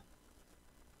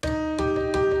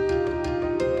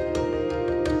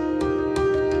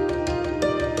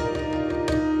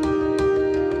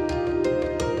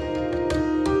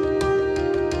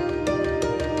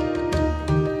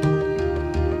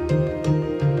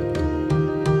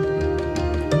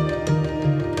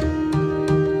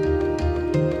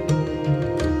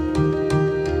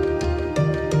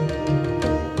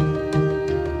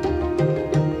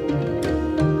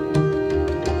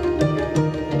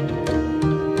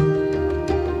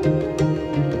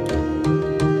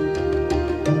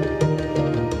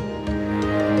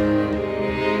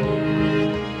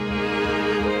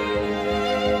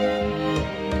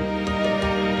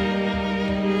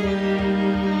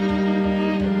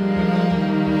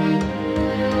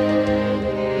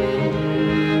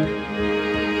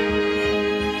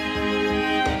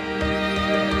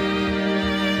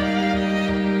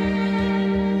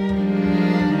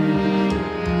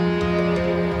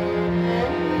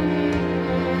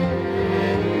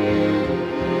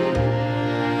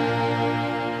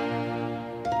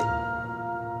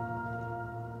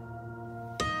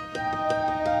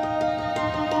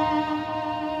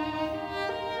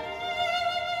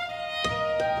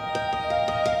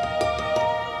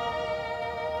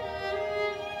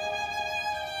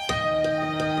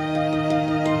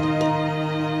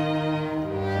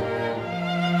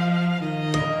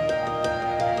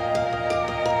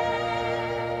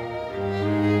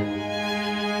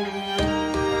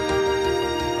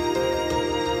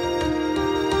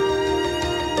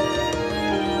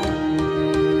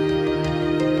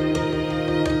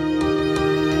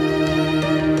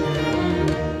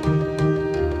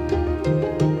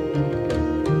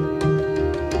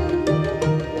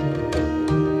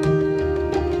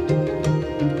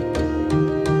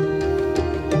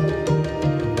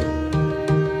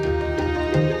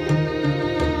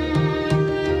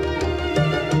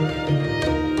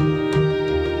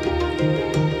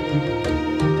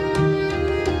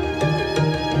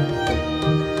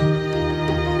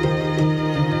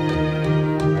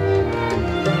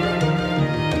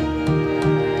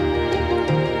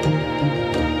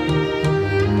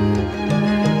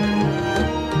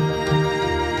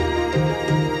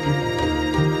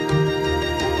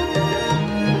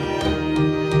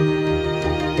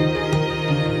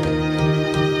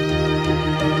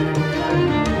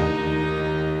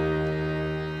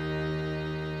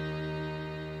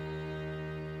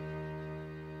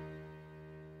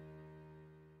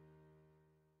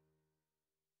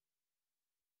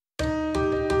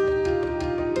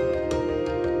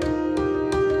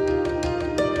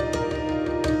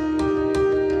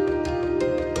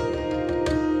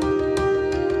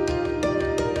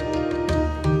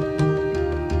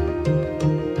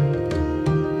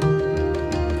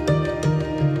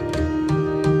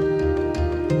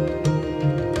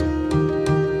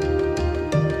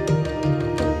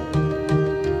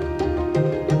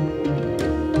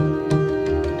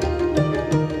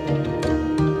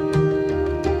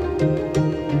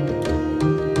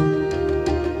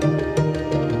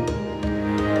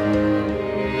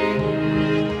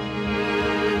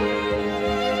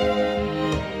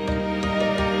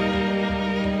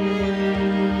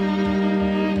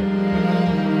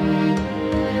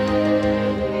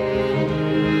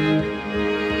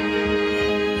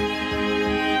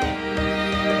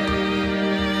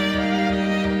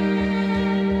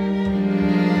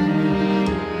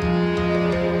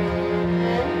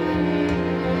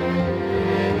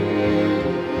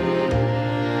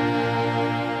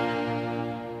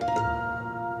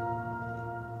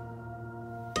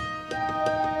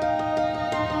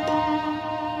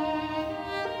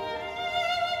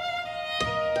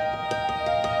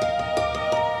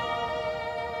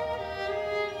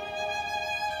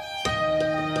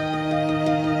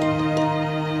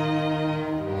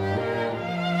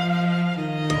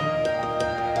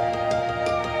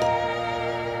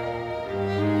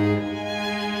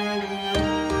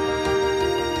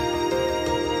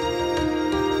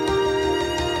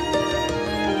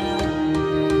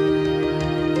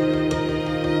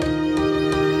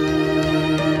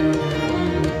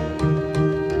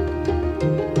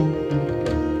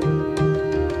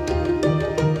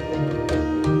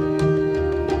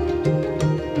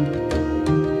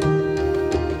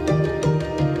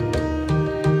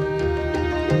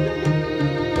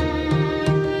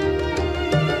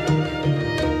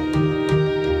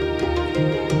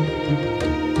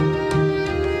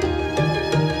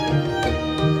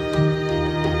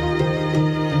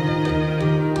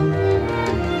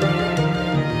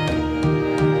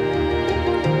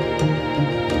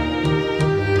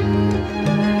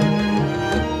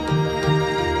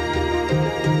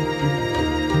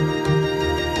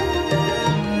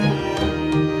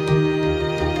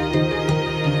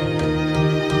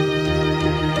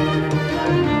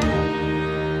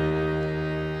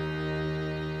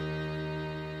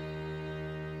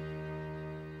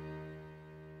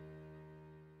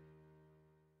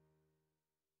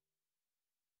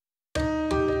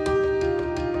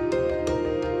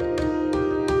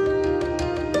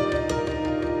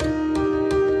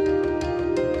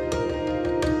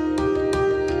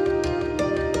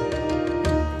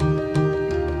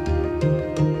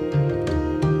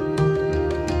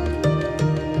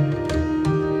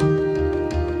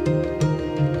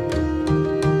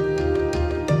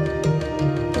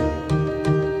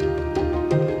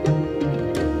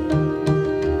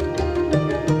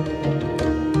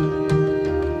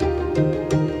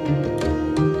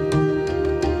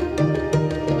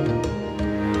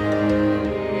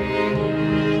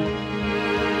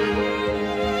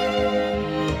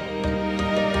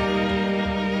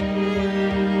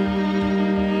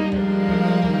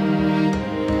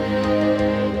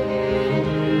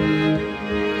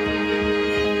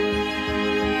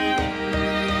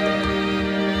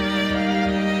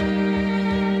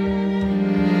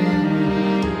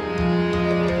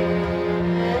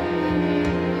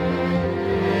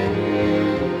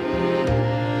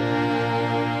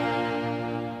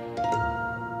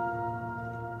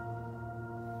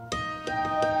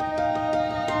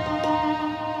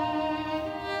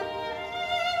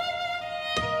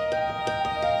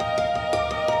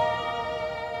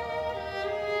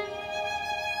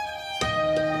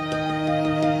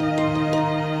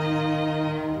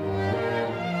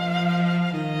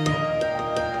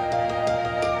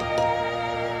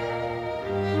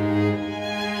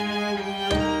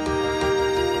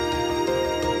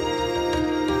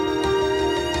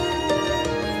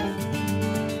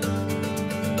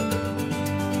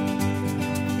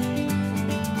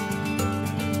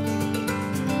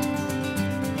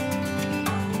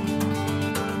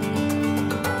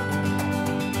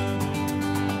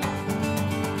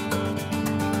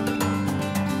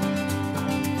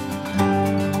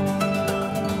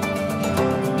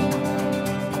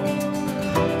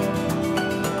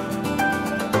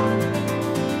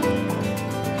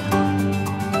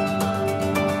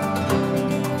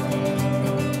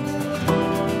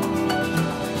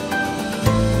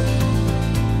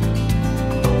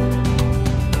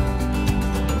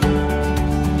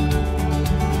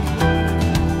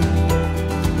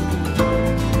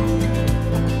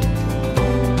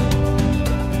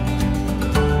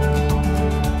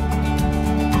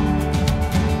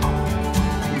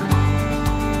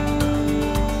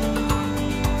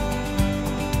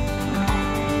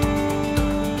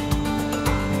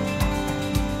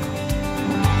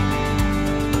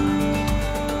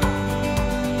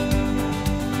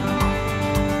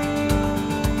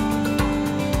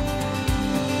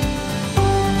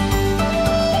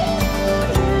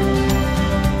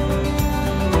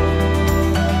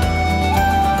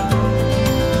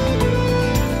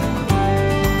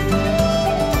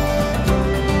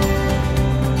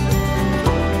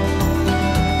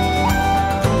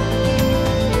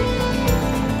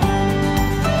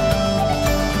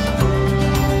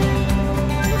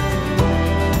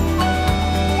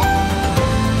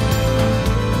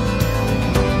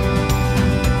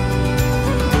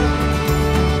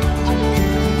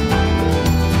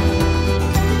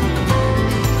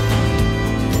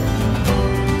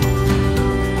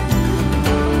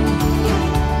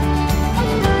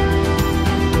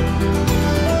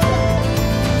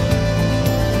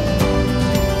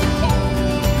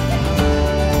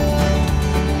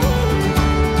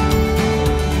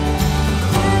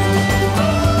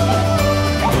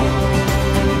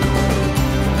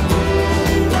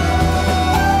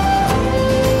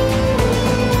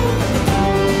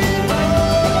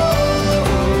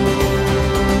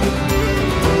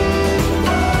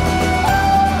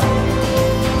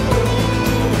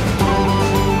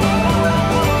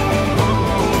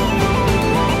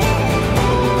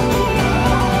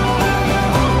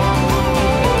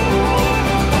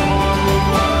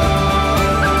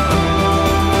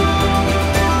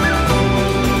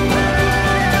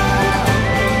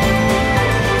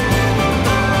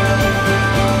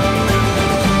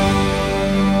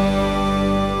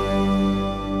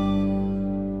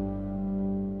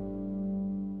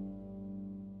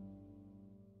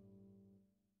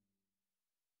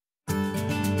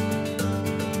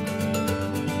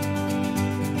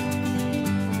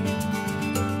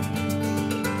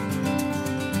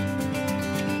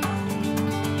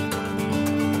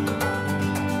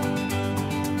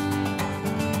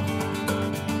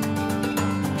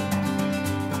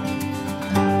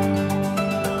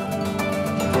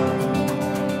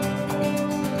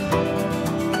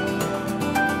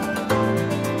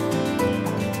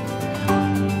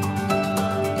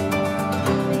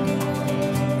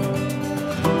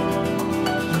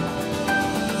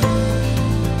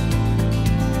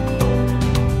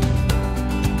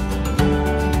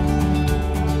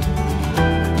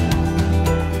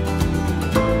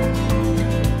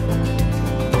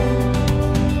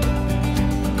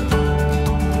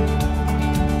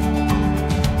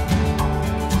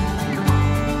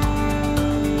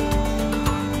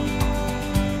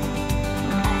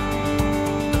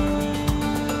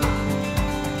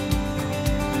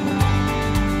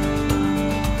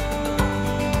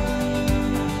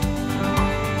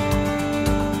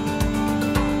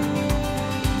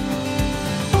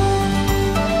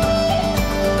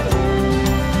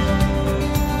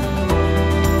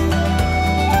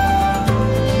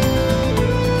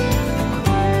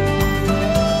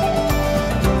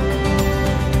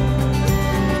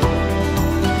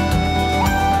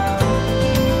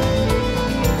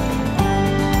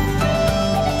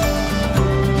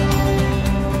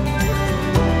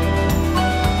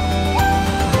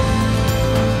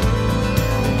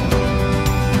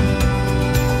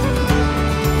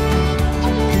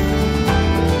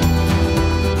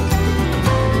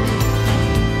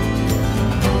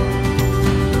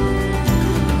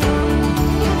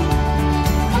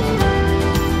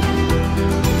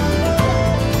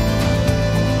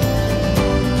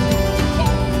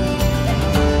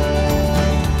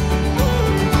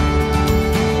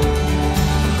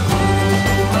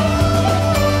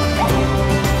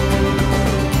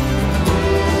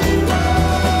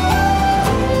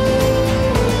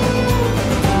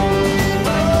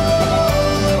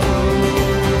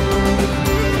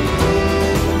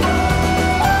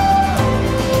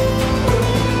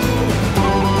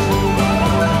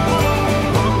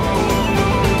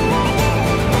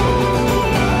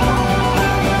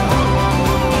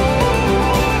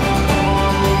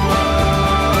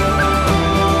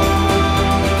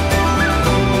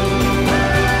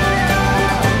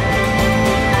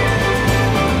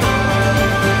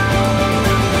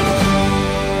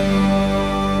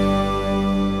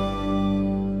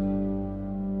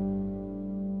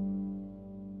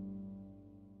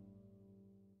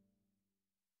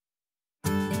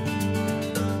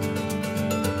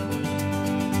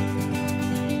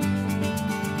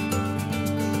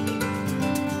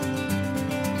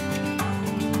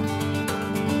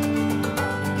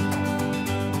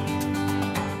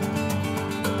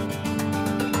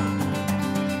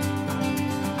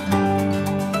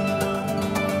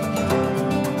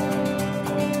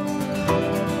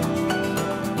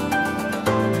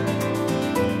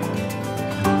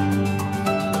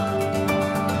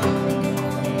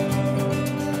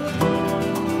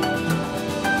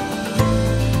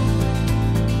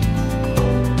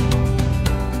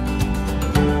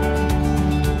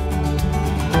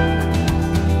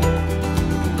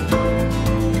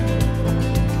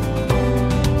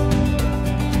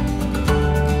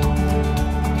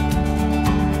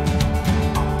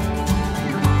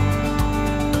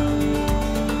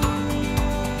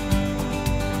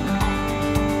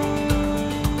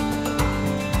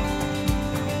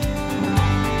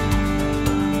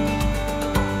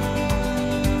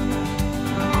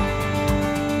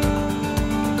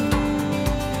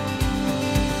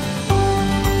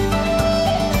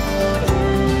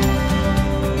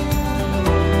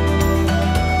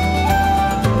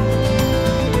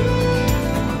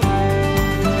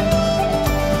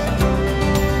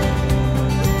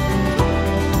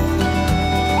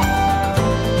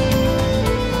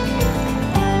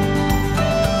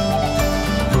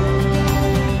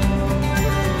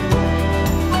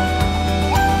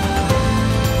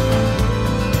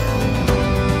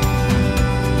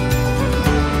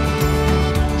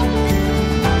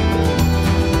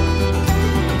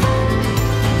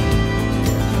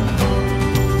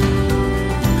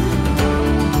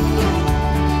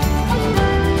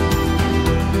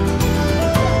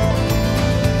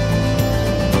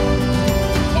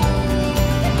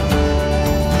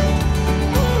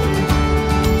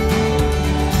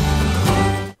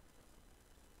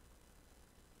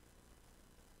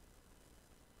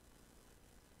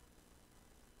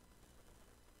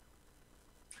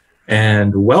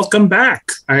 And welcome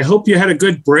back. I hope you had a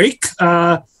good break.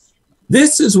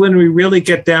 This is when we really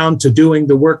get down to doing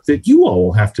the work that you all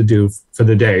will have to do for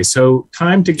the day. So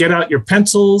time to get out your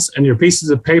pencils and your pieces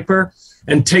of paper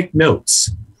and take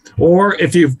notes. Or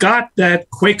if you've got that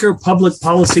Quaker Public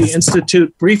Policy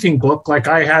Institute briefing book like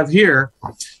I have here,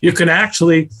 you can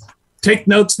actually take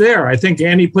notes there. I think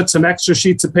Annie put some extra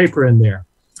sheets of paper in there.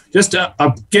 Just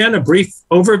again, a brief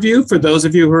overview for those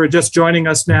of you who are just joining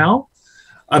us now.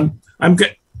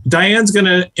 Diane's going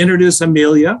to introduce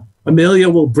Amelia. Amelia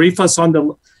will brief us on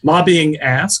the lobbying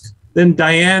ask. Then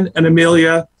Diane and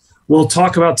Amelia will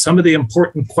talk about some of the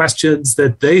important questions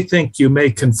that they think you may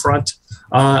confront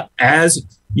as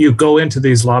you go into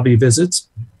these lobby visits.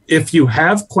 If you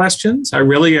have questions, I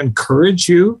really encourage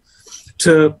you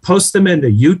to post them in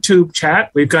the YouTube chat.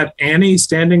 We've got Annie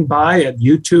standing by at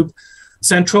YouTube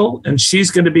Central, and she's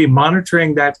going to be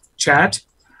monitoring that chat.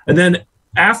 And then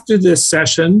after this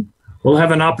session, we'll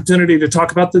have an opportunity to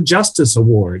talk about the Justice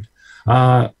Award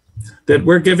that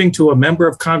we're giving to a member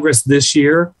of Congress this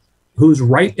year who's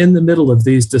right in the middle of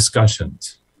these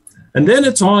discussions. And then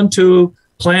it's on to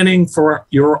planning for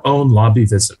your own lobby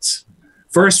visits.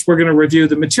 First, we're going to review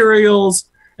the materials,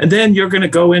 and then you're going to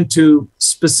go into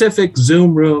specific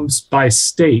Zoom rooms by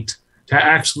state to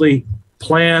actually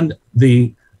plan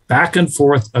the back and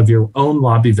forth of your own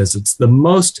lobby visits, the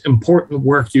most important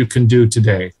work you can do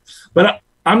today. But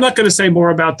I'm not going to say more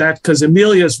about that because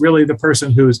Amelia is really the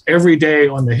person who's every day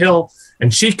on the Hill,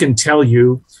 and she can tell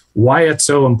you why it's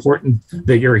so important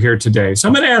that you're here today. So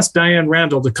I'm going to ask Diane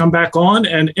Randall to come back on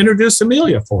and introduce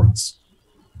Amelia for us.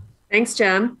 Thanks,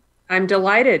 Jim. I'm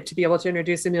delighted to be able to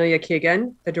introduce Amelia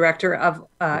Kegan, the director of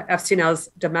FCNL's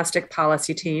domestic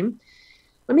policy team.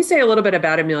 Let me say a little bit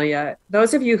about Amelia.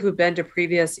 Those of you who've been to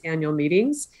previous annual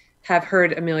meetings have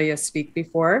heard Amelia speak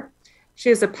before. She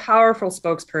is a powerful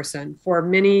spokesperson for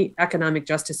many economic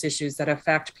justice issues that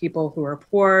affect people who are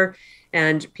poor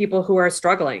and people who are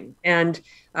struggling. And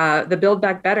the Build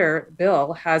Back Better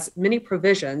bill has many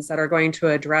provisions that are going to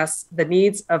address the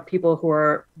needs of people who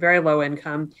are very low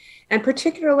income, and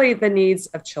particularly the needs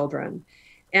of children.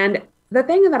 And the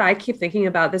thing that I keep thinking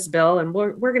about this bill, and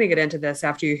we're going to get into this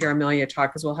after you hear Amelia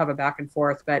talk, because we'll have a back and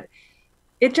forth, but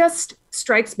it just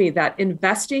strikes me that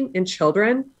investing in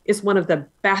children is one of the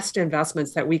best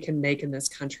investments that we can make in this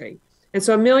country. And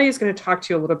so Amelia is going to talk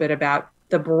to you a little bit about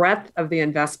the breadth of the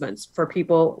investments for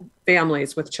people,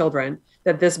 families with children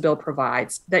that this bill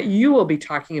provides, that you will be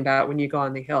talking about when you go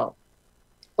on the Hill.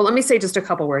 Well, let me say just a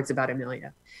couple words about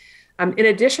Amelia. In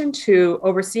addition to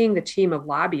overseeing the team of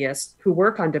lobbyists who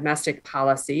work on domestic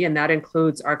policy, and that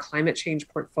includes our climate change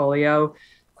portfolio,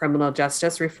 criminal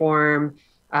justice reform,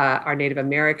 our Native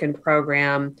American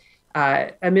program,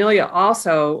 Amelia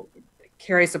also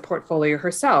carries a portfolio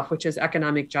herself, which is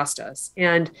economic justice.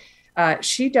 And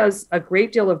she does a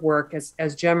great deal of work,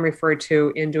 as Jim referred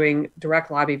to, in doing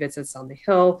direct lobby visits on the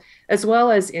Hill, as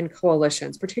well as in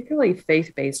coalitions, particularly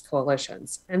faith-based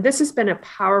coalitions. And this has been a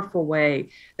powerful way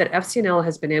that FCNL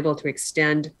has been able to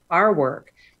extend our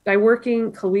work by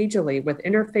working collegially with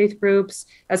interfaith groups,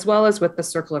 as well as with the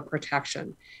Circle of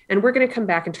Protection. And we're going to come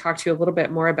back and talk to you a little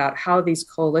bit more about how these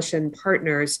coalition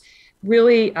partners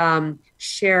really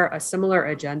share a similar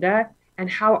agenda and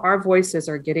how our voices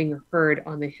are getting heard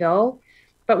on the Hill.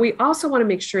 But we also want to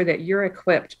make sure that you're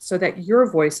equipped so that your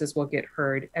voices will get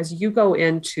heard as you go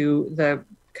into the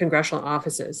congressional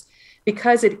offices,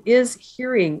 because it is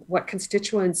hearing what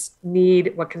constituents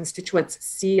need, what constituents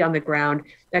see on the ground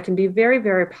that can be very,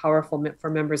 very powerful for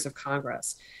members of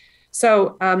Congress.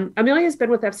 So Amelia has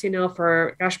been with FCNL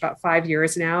for, about 5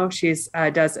 years now. She's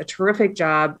does a terrific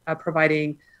job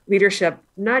providing leadership,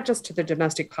 not just to the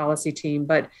domestic policy team,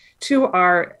 but to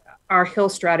our Hill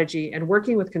strategy and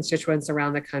working with constituents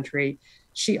around the country.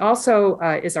 She also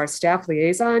is our staff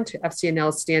liaison to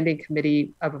FCNL's standing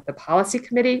committee of the policy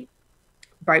committee.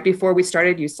 Right before we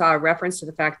started, you saw a reference to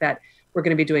the fact that we're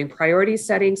going to be doing priority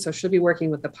setting. So she'll be working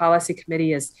with the policy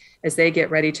committee as they get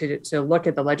ready to look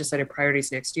at the legislative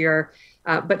priorities next year.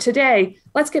 But today,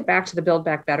 let's get back to the Build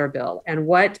Back Better bill and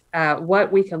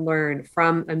what we can learn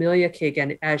from Amelia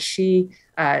Kegan as she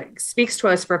speaks to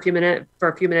us for a few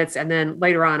minutes, and then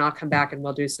later on, I'll come back and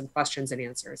we'll do some questions and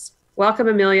answers. Welcome,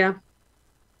 Amelia.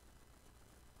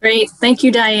 Great, thank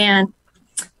you, Diane.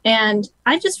 And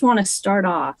I just want to start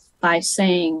off by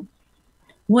saying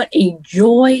what a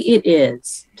joy it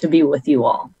is to be with you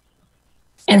all,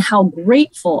 and how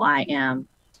grateful I am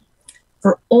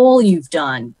for all you've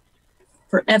done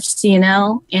for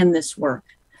FCNL and this work.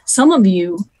 Some of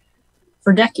you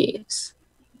for decades.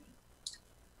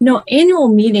 You know, annual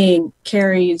meeting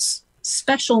carries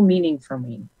special meaning for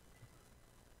me.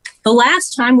 The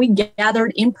last time we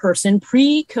gathered in person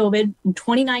pre-COVID in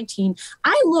 2019,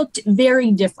 I looked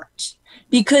very different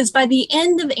because by the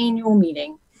end of the annual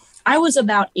meeting, I was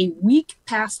about a week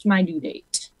past my due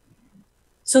date.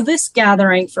 So this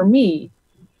gathering for me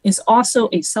is also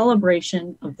a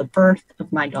celebration of the birth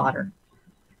of my daughter.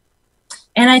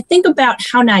 And I think about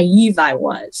how naive I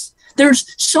was. There's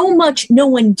so much no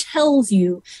one tells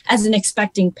you as an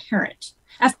expecting parent.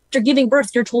 After giving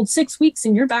birth, you're told 6 weeks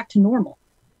and you're back to normal.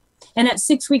 And at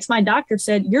 6 weeks, my doctor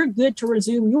said, you're good to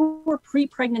resume your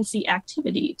pre-pregnancy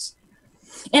activities.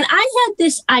 And I had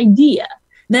this idea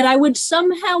that I would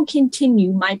somehow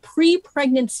continue my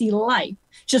pre-pregnancy life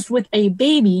just with a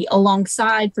baby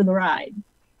alongside for the ride.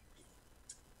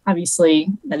 Obviously,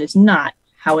 that is not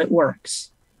how it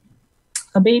works.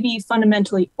 A baby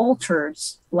fundamentally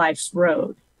alters life's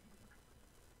road.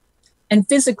 And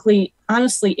physically,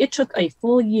 honestly, it took a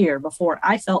full year before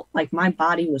I felt like my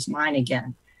body was mine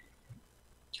again.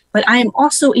 But I am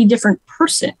also a different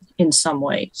person in some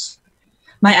ways.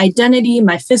 My identity,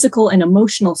 my physical and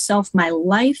emotional self, my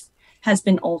life has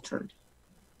been altered.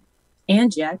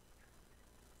 And yet,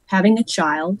 having a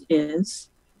child is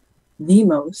the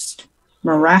most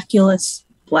miraculous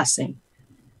blessing.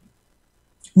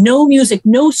 No music,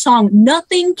 no song,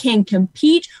 nothing can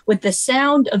compete with the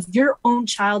sound of your own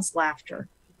child's laughter.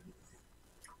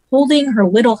 Holding her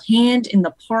little hand in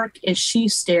the park as she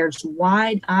stares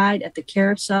wide-eyed at the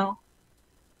carousel,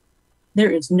 there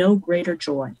is no greater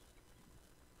joy.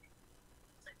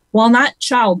 While not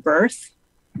childbirth,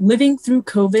 living through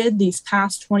COVID these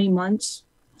past 20 months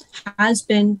has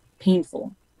been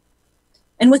painful.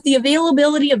 And with the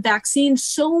availability of vaccines,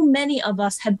 so many of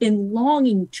us have been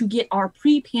longing to get our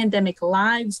pre-pandemic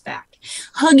lives back,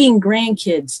 hugging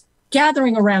grandkids,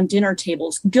 gathering around dinner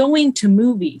tables, going to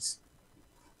movies,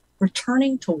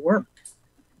 returning to work.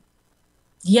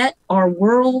 Yet our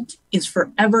world is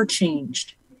forever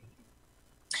changed.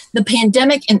 The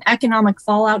pandemic and economic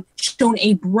fallout shone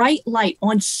a bright light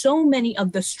on so many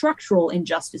of the structural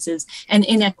injustices and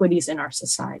inequities in our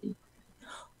society.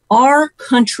 Our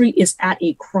country is at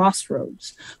a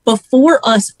crossroads. Before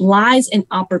us lies an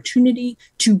opportunity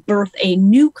to birth a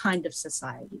new kind of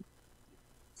society.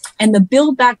 And the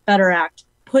Build Back Better Act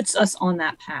puts us on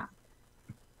that path.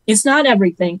 It's not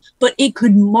everything, but it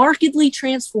could markedly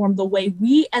transform the way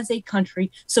we as a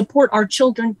country support our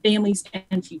children, families,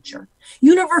 and future.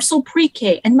 Universal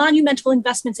pre-K and monumental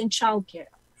investments in childcare.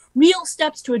 Real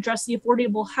steps to address the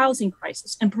affordable housing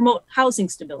crisis and promote housing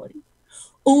stability.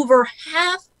 Over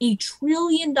 $500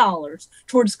 billion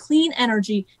towards clean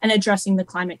energy and addressing the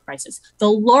climate crisis,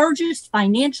 the largest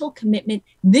financial commitment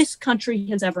this country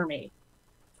has ever made.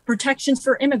 Protections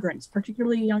for immigrants,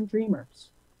 particularly young dreamers.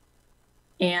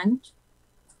 And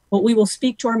what we will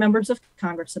speak to our members of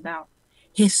Congress about,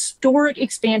 historic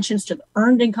expansions to the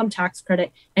Earned Income Tax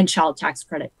Credit and Child Tax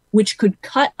Credit, which could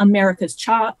cut America's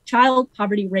child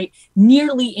poverty rate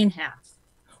nearly in half.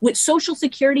 What Social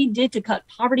Security did to cut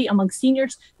poverty among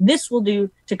seniors, this will do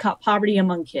to cut poverty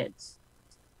among kids.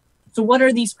 So what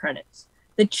are these credits?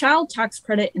 The Child Tax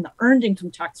Credit and the Earned Income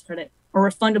Tax Credit are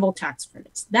refundable tax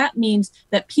credits. That means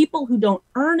that people who don't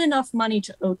earn enough money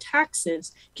to owe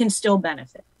taxes can still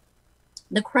benefit.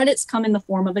 The credits come in the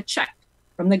form of a check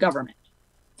from the government.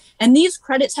 And these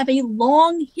credits have a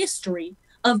long history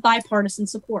of bipartisan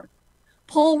support.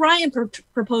 Paul Ryan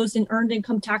proposed an Earned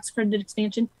Income Tax Credit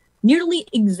expansion, nearly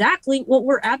exactly what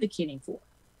we're advocating for.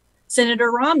 Senator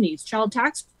Romney's Child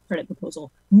Tax Credit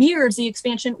proposal mirrors the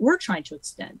expansion we're trying to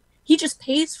extend. He just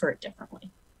pays for it differently.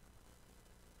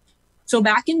 So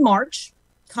back in March,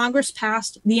 Congress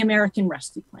passed the American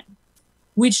Rescue Plan,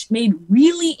 which made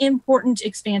really important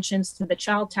expansions to the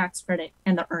Child Tax Credit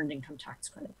and the Earned Income Tax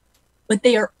Credit. But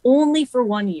they are only for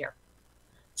 1 year.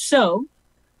 So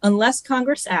unless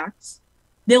Congress acts,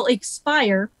 they'll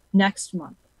expire next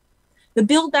month. The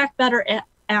Build Back Better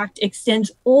Act extends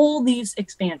all these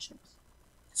expansions.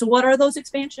 So what are those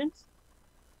expansions?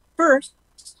 First,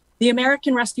 the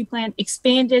American Rescue Plan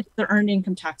expanded the Earned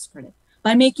Income Tax Credit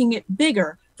by making it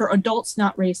bigger for adults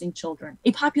not raising children,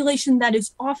 a population that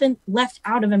is often left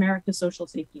out of America's social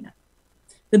safety net.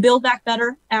 The Build Back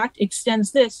Better Act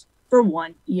extends this for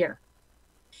 1 year.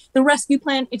 The Rescue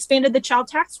Plan expanded the Child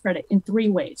Tax Credit in 3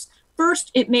 ways.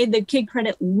 First, it made the kid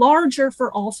credit larger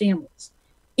for all families,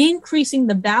 increasing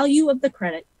the value of the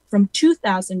credit from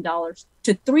 $2,000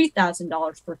 to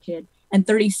 $3,000 per kid and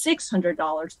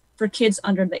 $3,600 for kids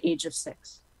under the age of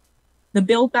 6. The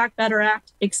Build Back Better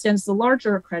Act extends the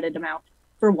larger credit amount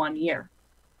for 1 year.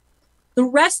 The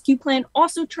Rescue Plan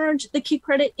also turned the kid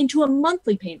credit into a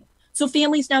monthly payment, so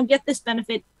families now get this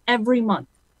benefit every month.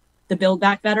 The Build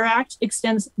Back Better Act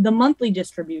extends the monthly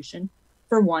distribution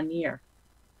for 1 year.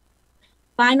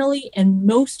 Finally, and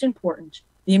most important,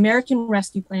 the American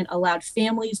Rescue Plan allowed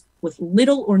families with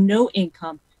little or no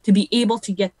income to be able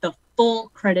to get the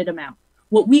full credit amount,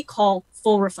 what we call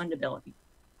full refundability.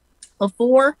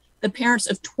 Before, the parents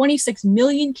of 26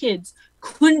 million kids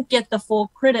couldn't get the full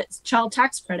child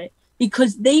tax credit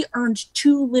because they earned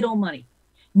too little money.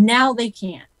 Now they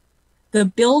can. The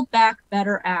Build Back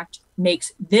Better Act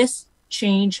makes this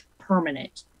change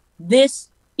permanent. This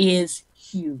is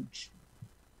huge.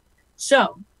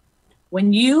 So,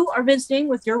 when you are visiting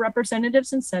with your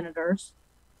representatives and senators,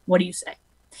 what do you say?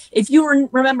 If you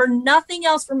remember nothing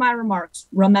else from my remarks,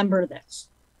 remember this.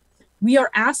 We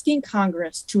are asking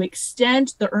Congress to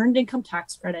extend the Earned Income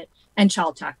Tax Credit and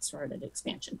Child Tax Credit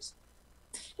expansions.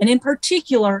 And in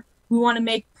particular, we want to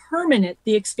make permanent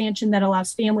the expansion that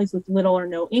allows families with little or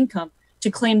no income to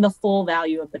claim the full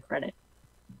value of the credit.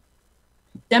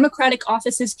 Democratic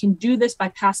offices can do this by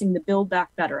passing the Build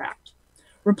Back Better Act.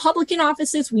 Republican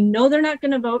offices, we know they're not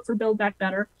going to vote for Build Back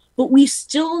Better, but we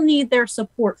still need their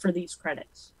support for these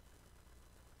credits.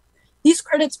 These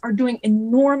credits are doing an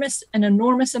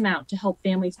enormous amount to help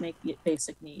families make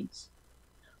basic needs.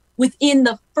 Within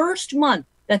the first month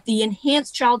that the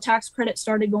enhanced child tax credit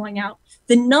started going out,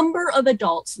 the number of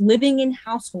adults living in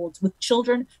households with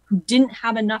children who didn't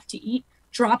have enough to eat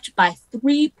dropped by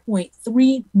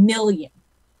 3.3 million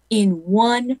in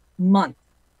 1 month.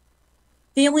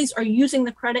 Families are using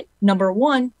the credit, number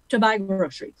one, to buy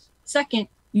groceries. Second,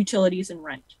 utilities and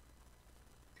rent.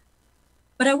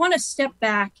 But I want to step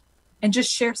back and just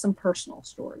share some personal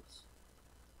stories.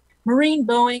 Maureen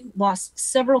Boeing lost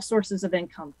several sources of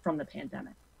income from the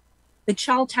pandemic. The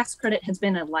child tax credit has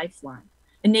been a lifeline,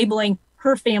 enabling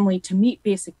her family to meet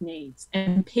basic needs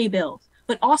and pay bills,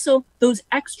 but also those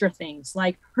extra things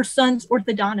like her son's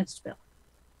orthodontist bill.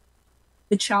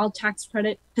 The child tax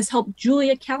credit has helped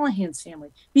Julia Callahan's family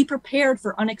be prepared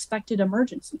for unexpected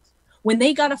emergencies. When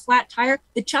they got a flat tire,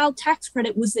 the child tax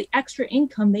credit was the extra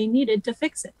income they needed to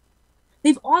fix it.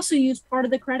 They've also used part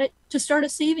of the credit to start a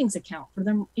savings account for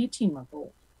their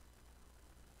 18-month-old.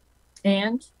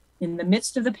 And in the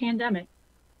midst of the pandemic,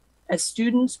 as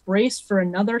students braced for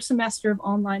another semester of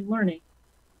online learning,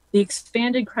 the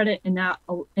expanded credit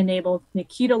enabled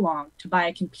Nikita Long to buy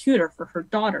a computer for her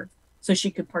daughter so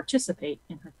she could participate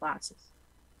in her classes.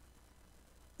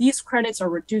 These credits are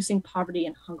reducing poverty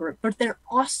and hunger, but they're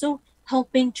also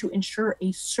helping to ensure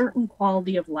a certain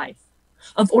quality of life,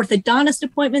 of orthodontist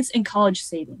appointments and college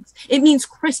savings. It means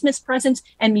Christmas presents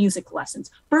and music lessons,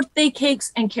 birthday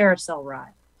cakes and carousel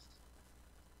rides.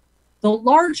 The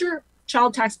larger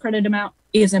child tax credit amount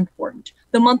is important.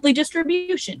 The monthly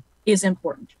distribution is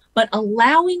important, but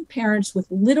allowing parents with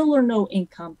little or no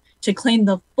income to claim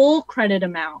the full credit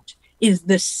amount is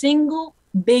the single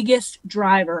biggest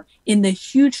driver in the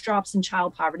huge drops in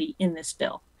child poverty in this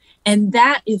bill. And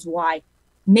that is why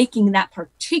making that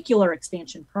particular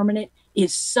expansion permanent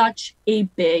is such a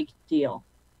big deal.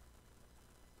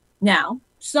 Now,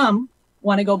 some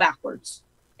want to go backwards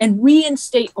and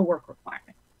reinstate a work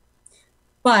requirement.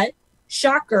 But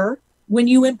shocker, when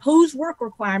you impose work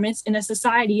requirements in a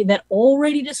society that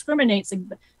already discriminates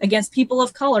against people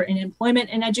of color in employment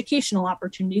and educational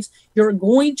opportunities, you're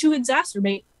going to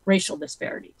exacerbate racial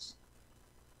disparities.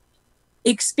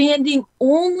 Expanding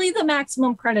only the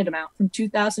maximum credit amount from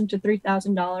 $2,000 to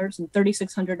 $3,000 and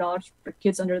 $3,600 for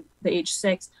kids under the age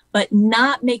 6, but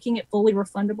not making it fully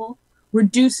refundable,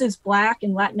 reduces Black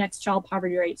and Latinx child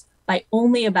poverty rates by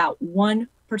only about 1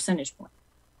 percentage point.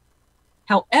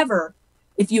 However,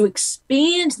 if you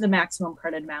expand the maximum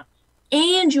credit amount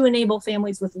and you enable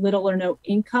families with little or no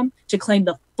income to claim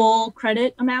the full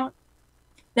credit amount,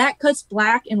 that cuts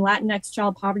Black and Latinx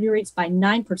child poverty rates by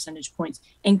 9 percentage points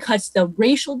and cuts the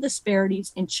racial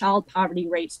disparities in child poverty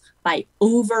rates by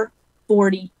over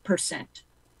 40%.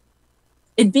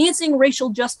 Advancing racial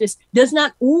justice does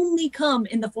not only come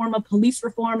in the form of police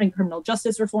reform and criminal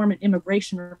justice reform and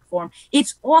immigration reform.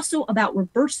 It's also about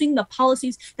reversing the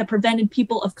policies that prevented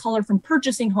people of color from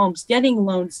purchasing homes, getting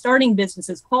loans, starting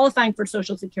businesses, qualifying for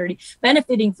Social Security,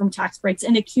 benefiting from tax breaks,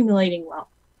 and accumulating wealth.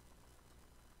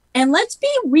 And let's be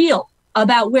real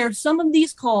about where some of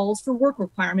these calls for work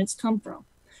requirements come from.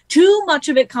 Too much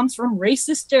of it comes from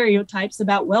racist stereotypes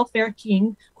about welfare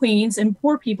queens and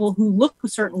poor people who look a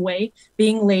certain way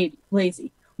being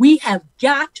lazy. We have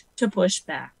got to push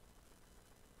back.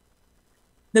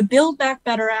 The Build Back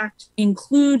Better Act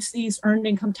includes these earned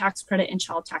income tax credit and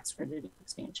child tax credit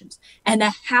expansions. And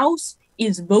the House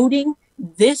is voting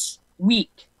this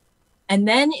week. And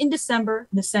then in December,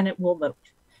 the Senate will vote.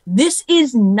 This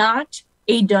is not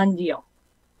a done deal.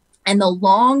 And the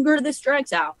longer this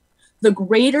drags out, the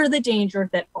greater the danger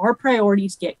that our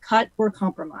priorities get cut or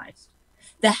compromised.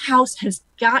 The House has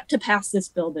got to pass this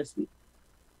bill this week.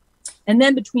 And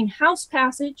then between House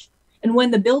passage and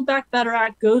when the Build Back Better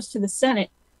Act goes to the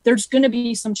Senate, there's going to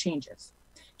be some changes.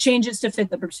 Changes to fit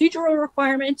the procedural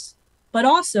requirements, but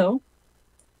also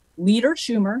Leader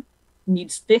Schumer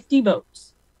needs 50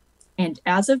 votes. And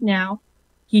as of now,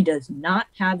 he does not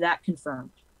have that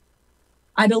confirmed.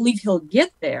 I believe he'll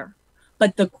get there,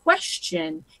 but the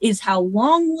question is how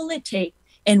long will it take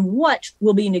and what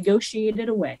will be negotiated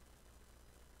away?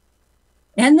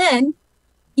 And then,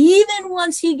 even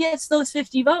once he gets those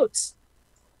 50 votes,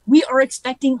 we are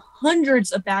expecting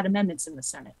hundreds of bad amendments in the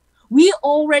Senate. We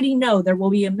already know there will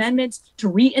be amendments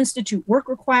to reinstitute work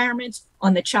requirements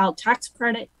on the child tax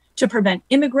credit, to prevent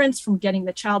immigrants from getting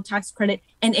the child tax credit,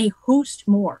 and a host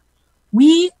more.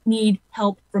 We need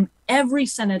help from every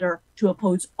senator to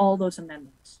oppose all those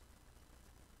amendments.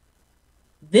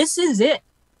 This is it.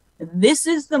 This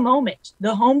is the moment,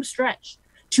 the home stretch,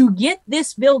 to get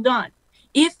this bill done.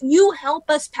 If you help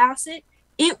us pass it,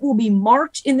 it will be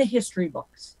marked in the history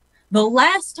books. The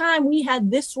last time we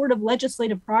had this sort of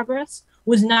legislative progress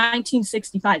was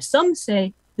 1965. Some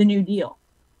say the New Deal.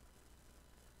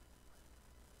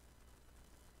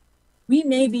 We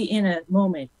may be in a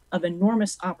moment of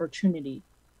enormous opportunity,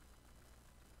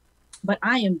 but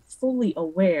I am fully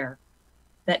aware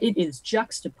that it is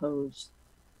juxtaposed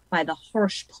by the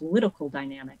harsh political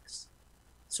dynamics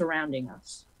surrounding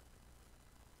us.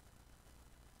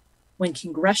 When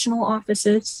congressional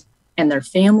offices and their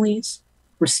families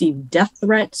receive death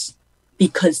threats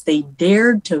because they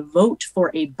dared to vote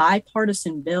for a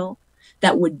bipartisan bill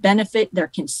that would benefit their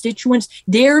constituents,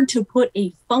 dared to put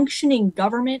a functioning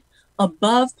government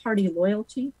above party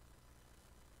loyalty,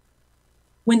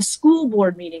 when school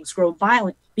board meetings grow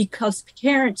violent because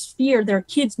parents fear their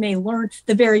kids may learn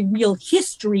the very real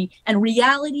history and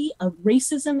reality of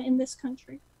racism in this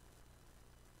country,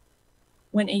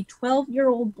 when a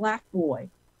 12-year-old Black boy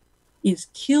is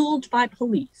killed by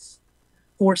police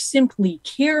for simply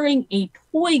carrying a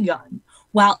toy gun,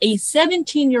 while a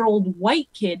 17-year-old white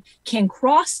kid can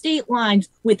cross state lines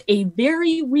with a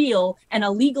very real and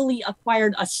illegally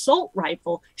acquired assault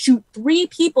rifle, shoot 3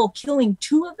 people, killing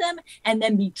 2 of them, and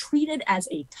then be treated as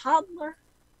a toddler.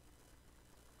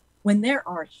 When there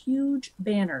are huge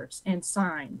banners and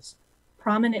signs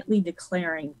prominently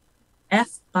declaring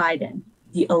F. Biden,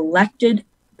 the elected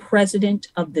president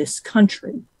of this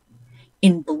country,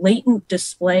 in blatant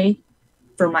display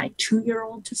for my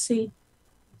 2-year-old to see,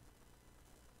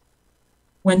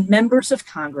 when members of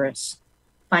Congress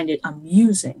find it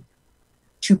amusing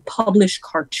to publish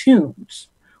cartoons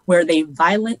where they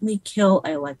violently kill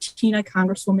a Latina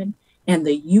congresswoman and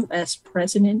the US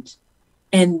president,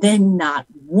 and then not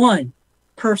one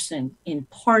person in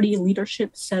party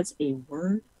leadership says a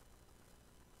word,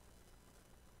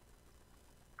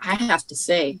 I have to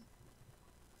say,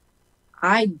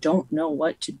 I don't know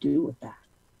what to do with that.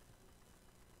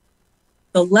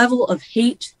 The level of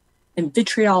hate and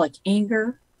vitriolic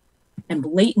anger and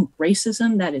blatant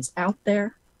racism that is out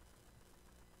there,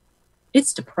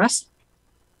 it's depressing.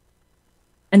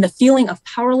 And the feeling of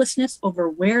powerlessness over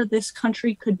where this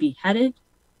country could be headed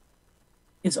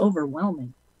is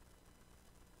overwhelming.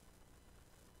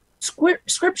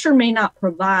 Scripture may not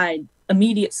provide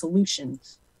immediate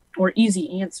solutions or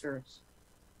easy answers,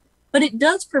 but it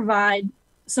does provide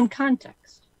some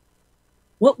context.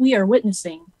 What we are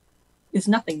witnessing is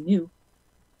nothing new.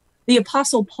 The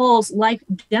Apostle Paul's life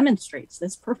demonstrates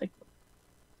this perfectly.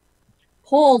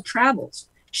 Paul travels,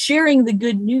 sharing the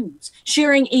good news,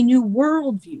 sharing a new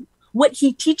worldview. What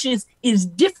he teaches is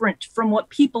different from what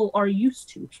people are used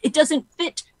to. It doesn't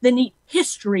fit the neat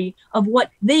history of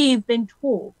what they've been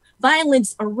told.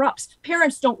 Violence erupts.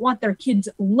 Parents don't want their kids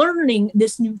learning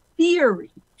this new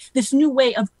theory, this new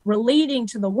way of relating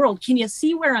to the world. Can you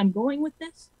see where I'm going with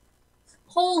this?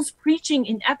 Paul's preaching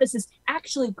in Ephesus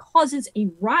actually causes a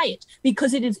riot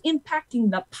because it is impacting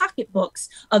the pocketbooks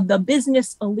of the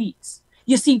business elites.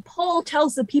 You see, Paul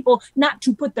tells the people not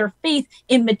to put their faith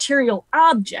in material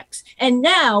objects. And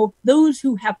now those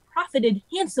who have profited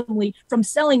handsomely from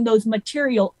selling those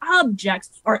material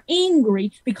objects are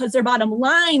angry because their bottom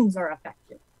lines are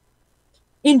affected.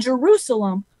 In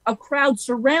Jerusalem, a crowd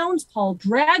surrounds Paul,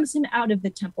 drags him out of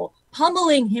the temple,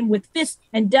 pummeling him with fists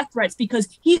and death threats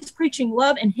because he's preaching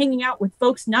love and hanging out with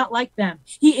folks not like them.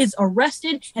 He is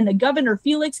arrested, and the governor,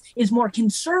 Felix, is more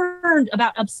concerned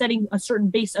about upsetting a certain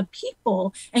base of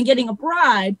people and getting a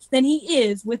bribe than he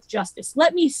is with justice.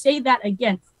 Let me say that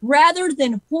again. rather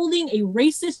than holding a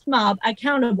racist mob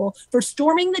accountable for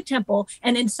storming the temple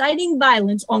and inciting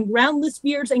violence on groundless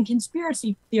fears and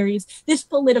conspiracy theories, this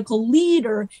political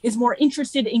leader is more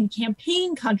interested in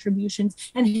campaign contributions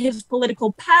and his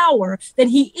political power than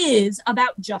he is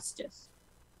about justice.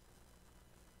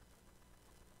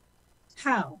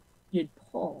 How did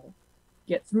Paul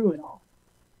get through it all?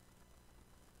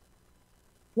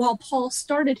 While Paul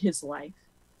started his life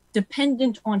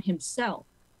dependent on himself,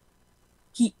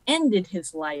 he ended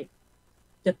his life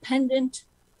dependent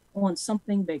on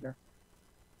something bigger.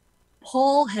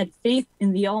 Paul had faith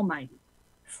in the Almighty.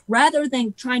 Rather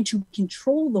than trying to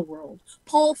control the world,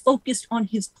 Paul focused on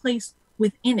his place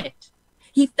within it.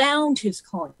 He found his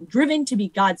calling, driven to be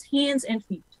God's hands and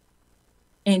feet.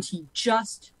 And he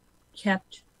just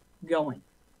kept going.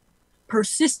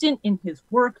 Persistent in his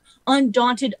work,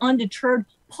 undaunted, undeterred,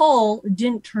 Paul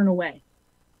didn't turn away.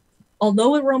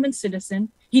 Although a Roman citizen,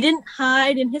 he didn't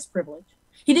hide in his privilege.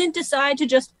 He didn't decide to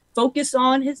just focus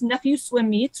on his nephew's swim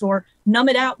meets or numb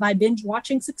it out by binge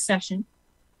watching Succession.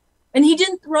 And he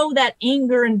didn't throw that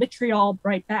anger and vitriol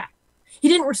right back. He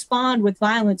didn't respond with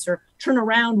violence or turn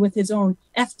around with his own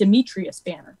F. Demetrius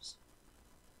banners.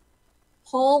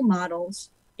 Paul models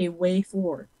a way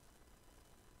forward.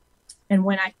 And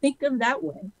when I think of that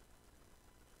way,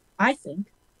 I think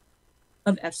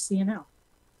of FCNL.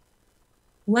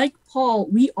 Like Paul,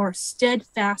 we are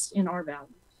steadfast in our values,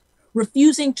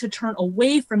 refusing to turn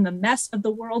away from the mess of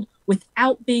the world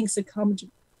without being succumbed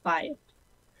by it.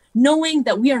 Knowing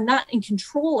that we are not in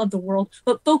control of the world,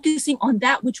 but focusing on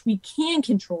that which we can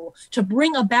control to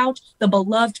bring about the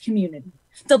beloved community.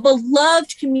 The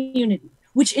beloved community,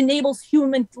 which enables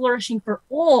human flourishing for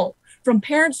all, from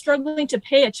parents struggling to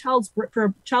pay for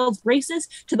a child's braces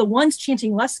to the ones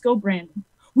chanting, "Let's go, Brandon."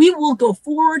 We will go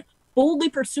forward, boldly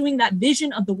pursuing that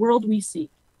vision of the world we seek,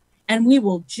 and we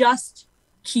will just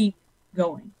keep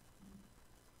going.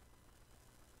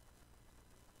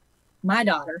 My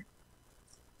daughter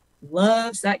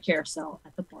loves that carousel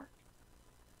at the park.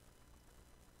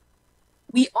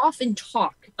 We often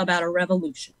talk about a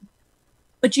revolution,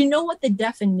 but you know what the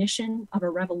definition of a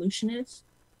revolution is?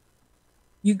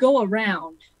 You go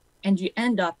around and you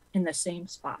end up in the same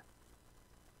spot.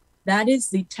 That is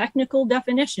the technical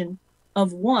definition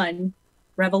of one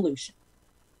revolution.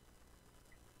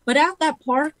 But at that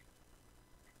park,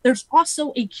 there's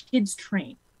also a kids'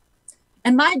 train.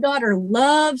 And my daughter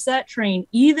loves that train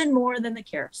even more than the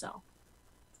carousel.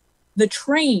 The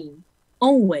train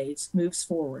always moves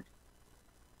forward.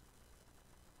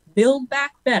 Build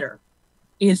Back Better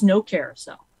is no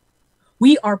carousel.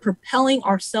 We are propelling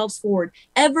ourselves forward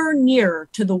ever nearer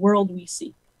to the world we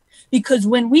seek. Because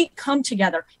when we come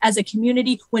together as a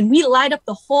community, when we light up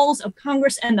the halls of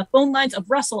Congress and the phone lines of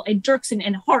Russell and Dirksen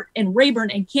and Hart and Rayburn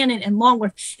and Cannon and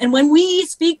Longworth, and when we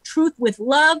speak truth with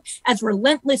love as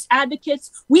relentless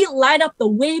advocates, we light up the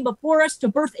way before us to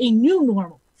birth a new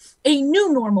normal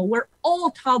where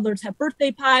all toddlers have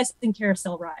birthday pies and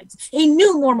carousel rides, a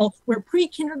new normal where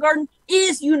pre-kindergarten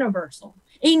is universal,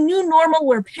 a new normal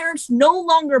where parents no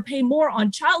longer pay more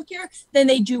on childcare than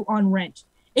they do on rent,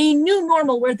 a new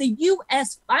normal where the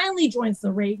U.S. finally joins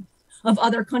the ranks of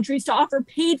other countries to offer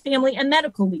paid family and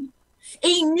medical leave,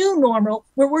 a new normal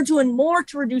where we're doing more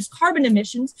to reduce carbon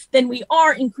emissions than we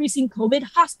are increasing COVID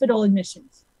hospital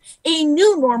admissions, a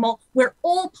new normal where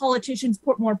all politicians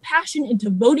put more passion into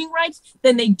voting rights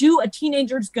than they do a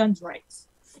teenager's guns rights,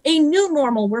 a new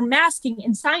normal where masking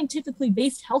and scientifically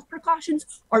based health precautions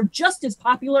are just as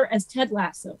popular as Ted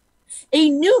Lasso, a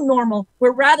new normal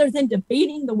where rather than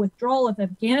debating the withdrawal of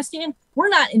Afghanistan, we're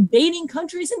not invading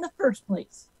countries in the first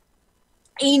place.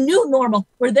 A new normal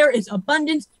where there is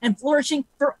abundance and flourishing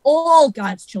for all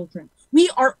God's children. We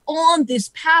are on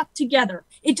this path together.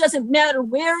 It doesn't matter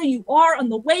where you are on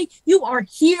the way. You are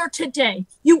here today.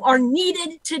 You are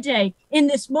needed today. In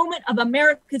this moment of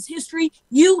America's history,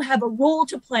 you have a role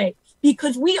to play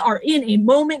because we are in a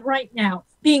moment right now,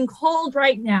 being called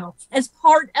right now as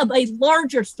part of a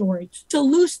larger story to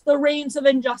loose the reins of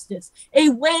injustice. A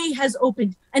way has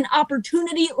opened. An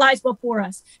opportunity lies before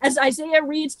us. As Isaiah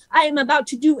reads, I am about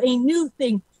to do a new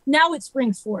thing. Now it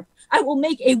springs forth. I will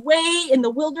make a way in the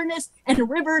wilderness and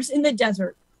rivers in the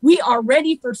desert. We are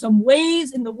ready for some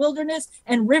ways in the wilderness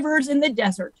and rivers in the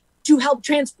desert to help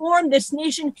transform this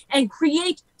nation and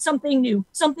create something new,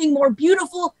 something more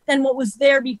beautiful than what was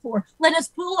there before. Let us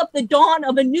pull up the dawn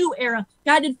of a new era,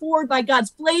 guided forward by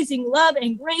God's blazing love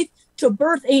and grace to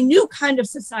birth a new kind of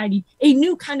society, a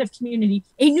new kind of community,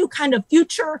 a new kind of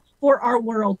future for our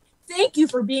world. Thank you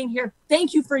for being here.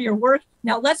 Thank you for your work.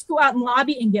 Now let's go out and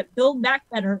lobby and get Build Back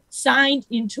Better signed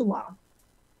into law.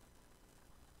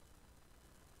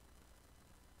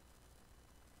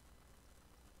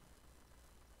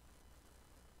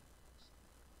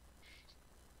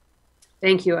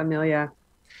 Thank you, Amelia.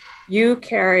 You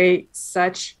carry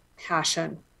such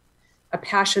passion, a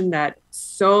passion that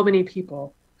so many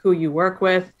people who you work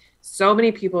with, so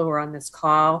many people who are on this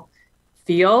call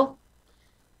feel.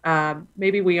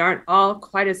 Maybe we aren't all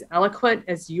quite as eloquent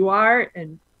as you are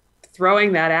in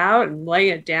throwing that out and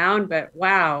laying it down, but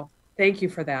wow, thank you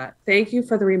for that. Thank you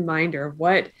for the reminder of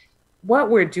what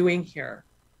we're doing here.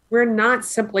 We're not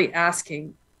simply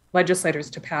asking legislators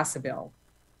to pass a bill.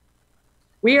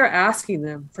 We are asking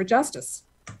them for justice.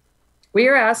 We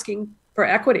are asking for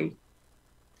equity.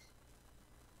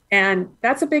 And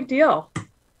that's a big deal.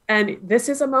 And this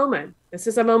is a moment. This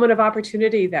is a moment of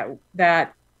opportunity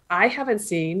that I haven't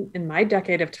seen in my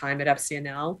decade of time at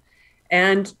FCNL.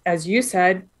 And as you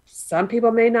said, some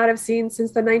people may not have seen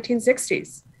since the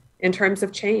 1960s in terms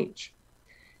of change.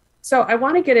 So I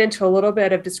want to get into a little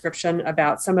bit of description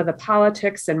about some of the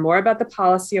politics and more about the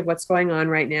policy of what's going on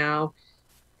right now,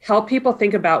 help people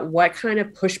think about what kind of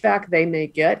pushback they may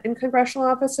get in congressional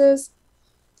offices,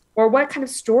 or what kind of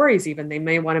stories even they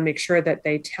may want to make sure that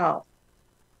they tell.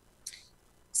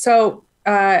 So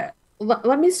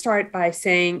let me start by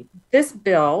saying this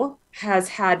bill has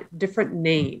had different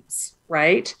names,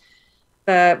 right?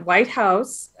 The White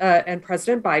House and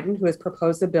President Biden, who has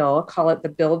proposed the bill, call it the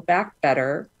Build Back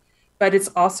Better, but it's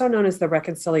also known as the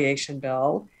Reconciliation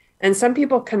Bill. And some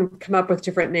people can come up with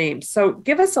different names. So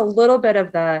give us a little bit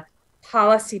of the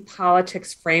policy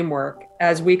politics framework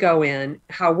as we go in,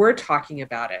 how we're talking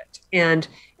about it. And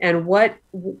what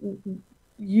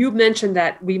you mentioned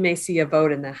that we may see a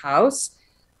vote in the House.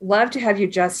 Love to have you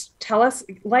just tell us,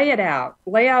 lay out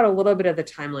a little bit of the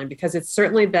timeline, because it's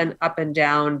certainly been up and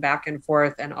down, back and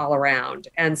forth, and all around.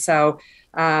 And so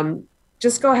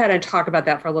just go ahead and talk about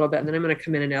that for a little bit, and then I'm going to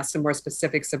come in and ask some more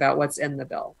specifics about what's in the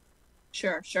bill.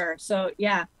 Sure. So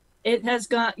yeah, it has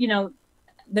got,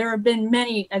 there have been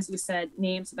many, as you said,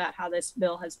 names about how this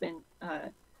bill has been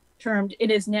termed.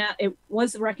 It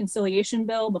was the reconciliation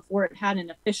bill before it had an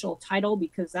official title,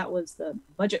 because that was the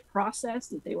budget process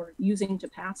that they were using to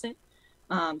pass it.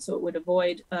 So it would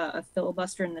avoid a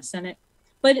filibuster in the Senate.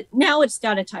 But now it's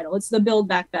got a title. It's the Build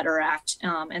Back Better Act.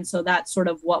 And so that's sort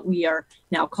of what we are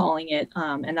now calling it.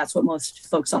 And that's what most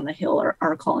folks on the Hill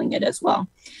are calling it as well.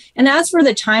 And as for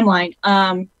the timeline,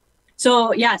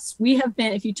 so yes, we have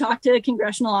been, if you talk to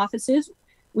congressional offices,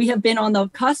 we have been on the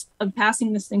cusp of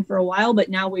passing this thing for a while, but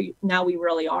now we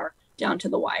really are down to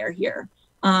the wire here.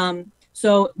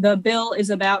 So the bill is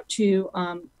about to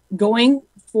going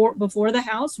before the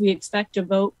House. We expect to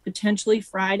vote potentially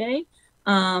Friday.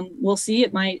 We'll see.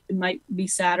 It might be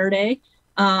Saturday,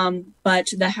 but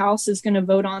the House is going to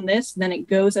vote on this. Then it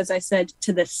goes, as I said,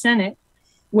 to the Senate,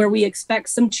 where we expect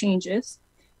some changes,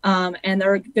 and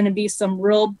there are going to be some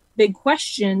real big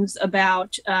questions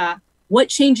about what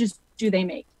changes do they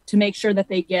make to make sure that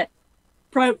they get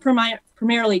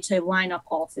primarily to line up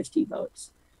all 50 votes.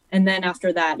 And then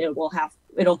after that,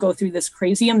 it'll go through this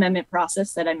crazy amendment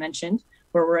process that I mentioned,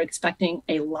 where we're expecting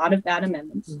a lot of bad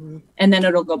amendments, and then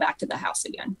it'll go back to the House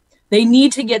again. They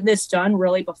need to get this done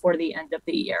really before the end of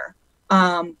the year,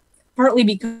 partly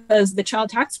because the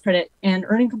child tax credit and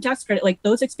earned income tax credit, like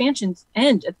those expansions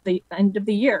end at the end of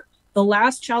the year. The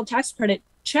last child tax credit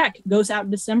check goes out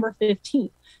December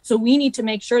 15th. So we need to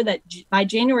make sure that by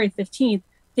January 15th,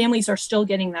 families are still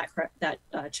getting that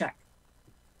check.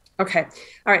 Okay.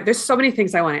 All right. There's so many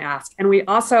things I want to ask. And we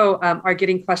also are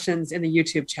getting questions in the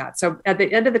YouTube chat. So at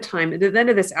the end of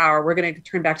this hour, we're going to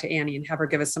turn back to Annie and have her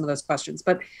give us some of those questions.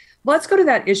 But let's go to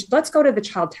that issue. Let's go to the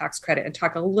child tax credit and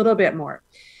talk a little bit more.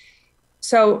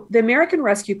 So the American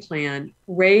Rescue Plan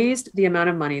raised the amount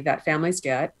of money that families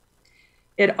get.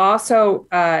 It also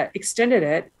extended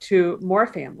it to more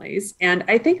families. And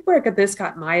I think where this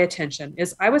got my attention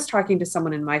is I was talking to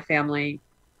someone in my family,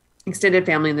 extended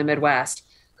family in the Midwest,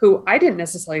 who I didn't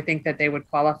necessarily think that they would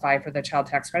qualify for the child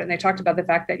tax credit. And they talked about the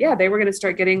fact that, yeah, they were going to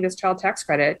start getting this child tax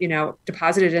credit,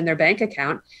 deposited in their bank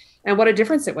account, and what a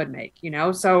difference it would make,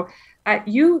 So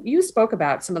you spoke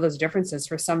about some of those differences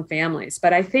for some families,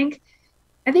 but I think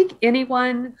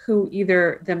anyone who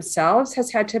either themselves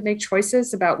has had to make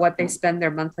choices about what they spend their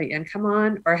monthly income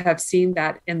on, or have seen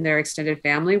that in their extended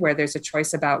family, where there's a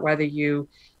choice about whether you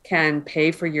can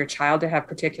pay for your child to have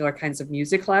particular kinds of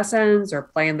music lessons or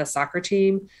play in the soccer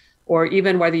team, or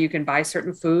even whether you can buy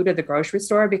certain food at the grocery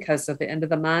store because of the end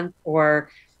of the month, or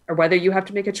whether you have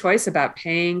to make a choice about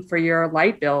paying for your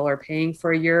light bill or paying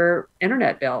for your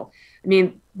internet bill. I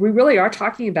mean, we really are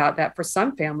talking about that for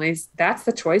some families. That's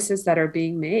the choices that are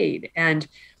being made. And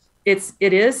it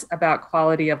is about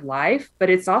quality of life, but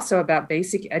it's also about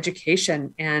basic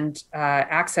education and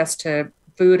access to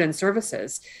food and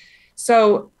services.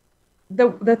 So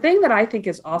the thing that I think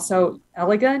is also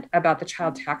elegant about the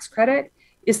child tax credit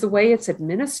is the way it's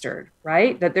administered,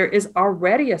 right? That there is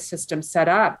already a system set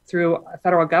up through a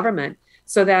federal government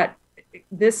so that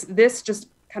this just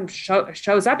kind of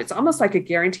shows up. It's almost like a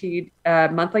guaranteed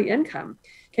monthly income.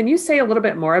 Can you say a little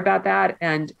bit more about that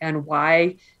and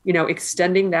why,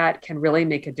 extending that can really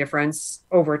make a difference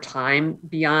over time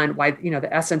beyond why, the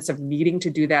essence of needing to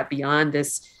do that beyond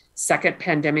this second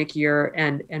pandemic year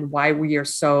and why we are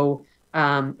so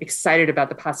excited about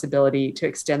the possibility to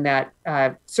extend that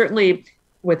certainly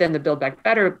within the Build Back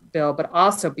Better bill, but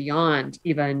also beyond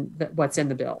even what's in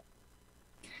the bill?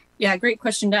 Yeah, great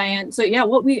question, Diane. So yeah,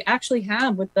 what we actually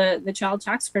have with the child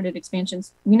tax credit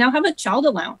expansions, we now have a child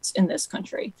allowance in this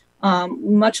country,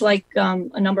 much like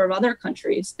a number of other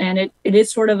countries. And it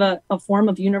is sort of a form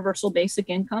of universal basic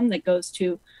income that goes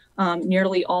to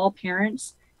nearly all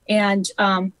parents. And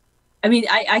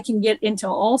I can get into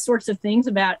all sorts of things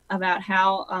about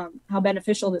how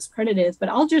beneficial this credit is, but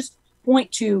I'll just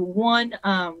point to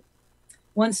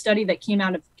one study that came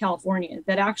out of California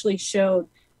that actually showed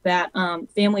that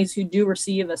families who do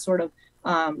receive a sort of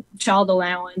child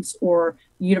allowance or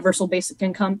universal basic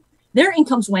income, their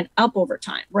incomes went up over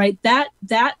time, right? That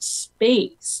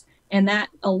space and that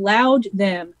allowed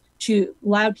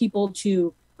people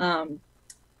to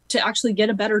actually get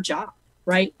a better job,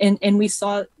 right? And we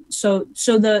saw so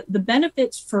the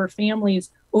benefits for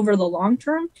families over the long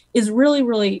term is really,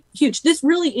 really huge. This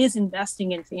really is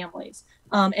investing in families.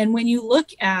 And when you look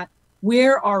at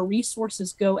where our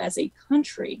resources go as a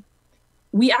country,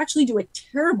 we actually do a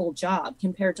terrible job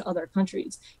compared to other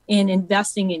countries in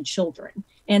investing in children.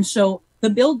 And so the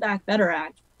Build Back Better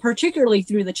Act, particularly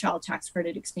through the child tax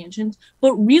credit expansions,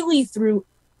 but really through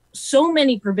so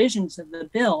many provisions of the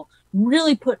bill,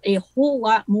 really put a whole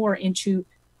lot more into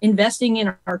investing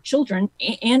in our children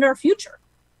and our future.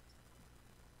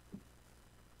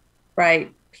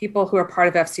 Right. People who are part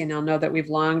of FCNL know that we've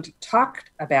long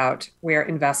talked about where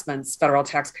investments federal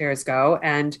taxpayers go.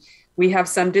 And we have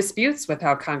some disputes with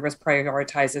how Congress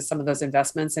prioritizes some of those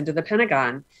investments into the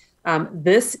Pentagon.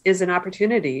 This is an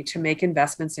opportunity to make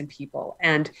investments in people.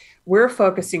 And we're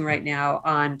focusing right now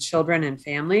on children and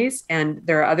families. And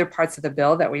there are other parts of the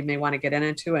bill that we may want to get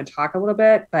into and talk a little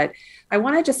bit. But I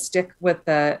want to just stick with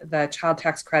the child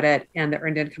tax credit and the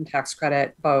earned income tax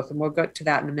credit, both. And we'll go to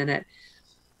that in a minute.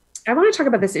 I want to talk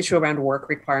about this issue around work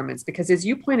requirements, because as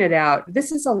you pointed out,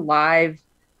 this is a live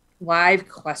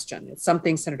question. It's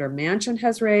something Senator Manchin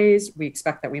has raised. We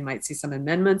expect that we might see some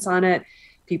amendments on it.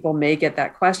 People may get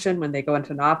that question when they go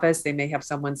into an office. They may have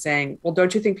someone saying, well,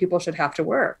 don't you think people should have to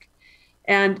work?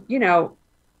 And,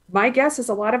 my guess is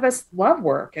a lot of us love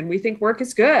work and we think work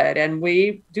is good. And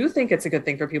we do think it's a good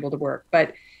thing for people to work.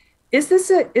 But is this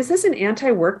an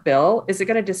anti-work bill? Is it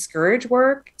going to discourage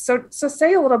work? So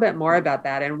say a little bit more about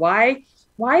that, and why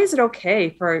is it okay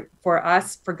for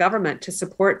government to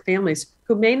support families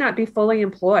who may not be fully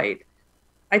employed?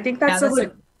 I think that's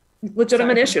a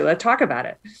legitimate issue. Let's talk about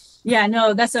it. Yeah,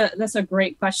 no, that's a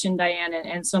great question, Diane,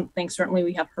 and something certainly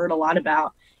we have heard a lot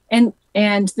about. And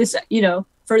this,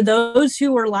 for those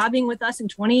who were lobbying with us in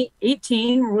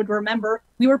 2018 would remember,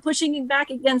 we were pushing back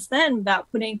against them about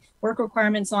putting work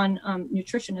requirements on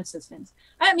nutrition assistants.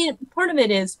 I mean, part of it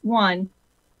is, one,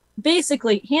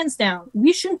 basically, hands down,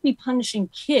 we shouldn't be punishing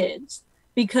kids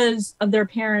because of their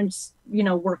parents'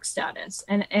 work status.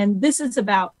 And this is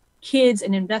about kids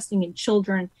and investing in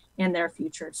children and their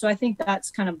future. So I think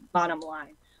that's kind of bottom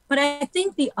line. But I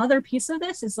think the other piece of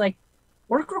this is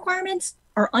work requirements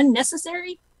are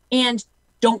unnecessary and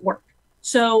don't work.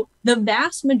 So the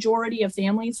vast majority of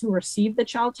families who receive the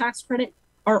child tax credit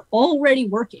are already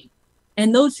working.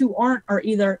 And those who aren't are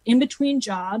either in between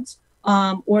jobs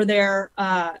or they're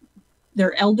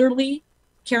elderly,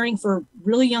 caring for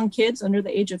really young kids under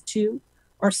the age of 2,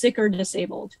 or sick or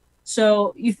disabled.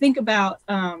 So you think about,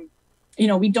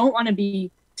 we don't want to be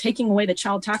taking away the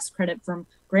child tax credit from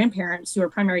grandparents who are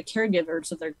primary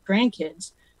caregivers of their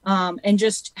grandkids, and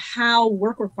just how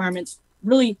work requirements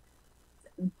really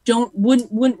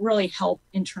wouldn't really help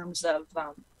in terms of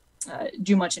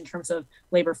do much in terms of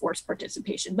labor force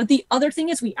participation. But the other thing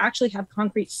is we actually have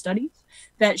concrete studies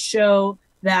that show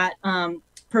that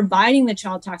providing the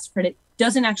child tax credit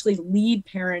doesn't actually lead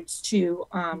parents to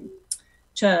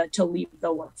leave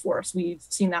the workforce. We've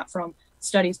seen that from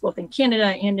studies both in Canada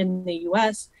and in the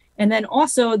US. And then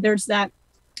also there's that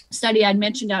study I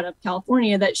mentioned out of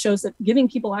California that shows that giving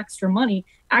people extra money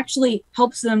actually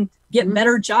helps them get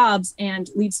better jobs and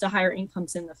leads to higher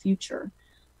incomes in the future.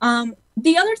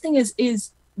 The other thing is,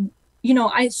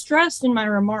 I stressed in my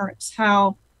remarks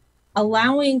how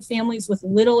allowing families with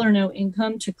little or no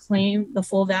income to claim the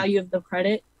full value of the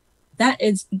credit, that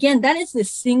is the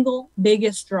single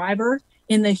biggest driver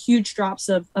in the huge drops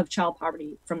of child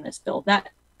poverty from this bill. That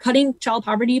cutting child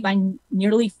poverty by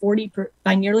nearly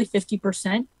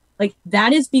 50%, like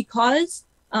that is because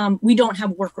we don't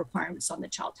have work requirements on the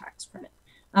child tax credit.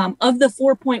 Of the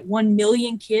 4.1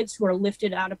 million kids who are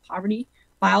lifted out of poverty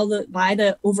by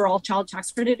the overall child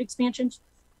tax credit expansions,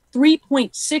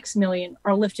 3.6 million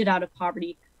are lifted out of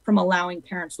poverty from allowing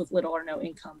parents with little or no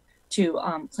income to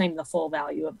claim the full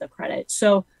value of the credit.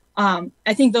 So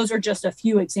I think those are just a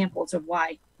few examples of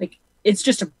why, like, it's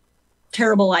just a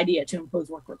terrible idea to impose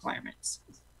work requirements.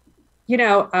 You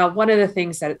know, one of the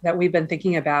things that we've been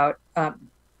thinking about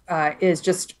is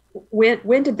just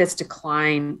when did this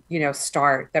decline,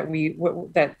 start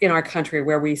that in our country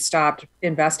where we stopped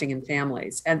investing in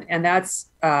families, and that's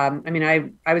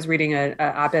I was reading a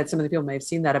op-ed, some of the people may have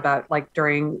seen that, about like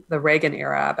during the Reagan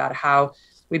era, about how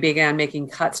we began making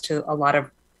cuts to a lot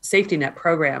of safety net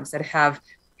programs that have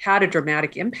had a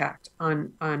dramatic impact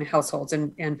on households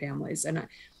and families. And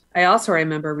I also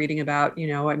remember reading about,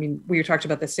 we talked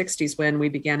about the 60s when we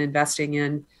began investing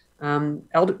in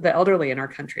the elderly in our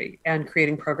country and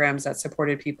creating programs that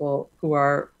supported people who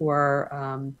are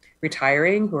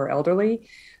retiring, who are elderly.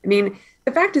 I mean,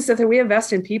 the fact is that if we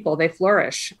invest in people, they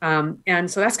flourish.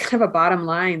 And so that's kind of a bottom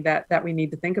line that we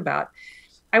need to think about.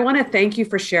 I want to thank you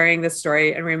for sharing this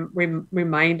story and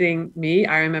reminding me.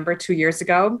 I remember 2 years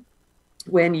ago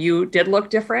when you did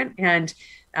look different, and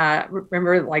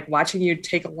remember like watching you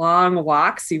take long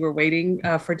walks. You were waiting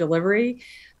for delivery.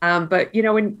 But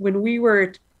when we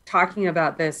were talking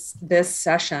about this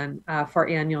session for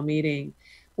annual meeting,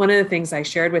 one of the things I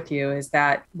shared with you is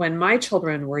that when my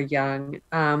children were young,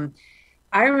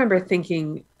 I remember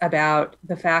thinking about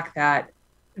the fact that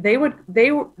we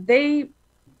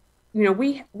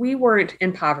weren't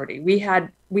in poverty. We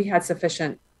had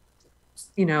sufficient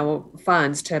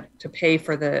funds to pay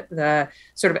for the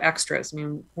sort of extras. I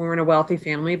mean, we were in a wealthy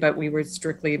family, but we were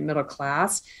strictly middle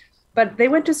class. But they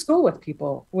went to school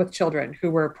with children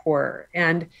who were poor.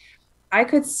 And I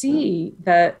could see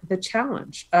the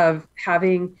challenge of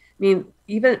having,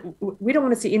 even we don't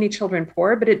want to see any children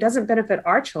poor, but it doesn't benefit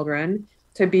our children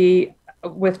to be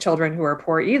with children who are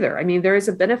poor either. I mean, there is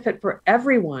a benefit for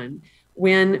everyone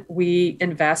when we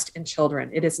invest in children.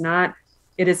 It is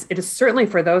certainly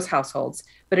for those households,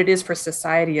 but it is for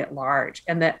society at large.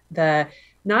 And that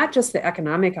not just the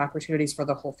economic opportunities for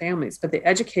the whole families, but the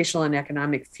educational and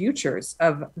economic futures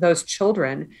of those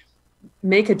children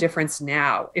make a difference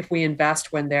now if we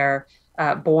invest when they're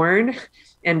born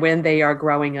and when they are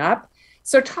growing up.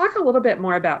 So talk a little bit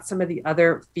more about some of the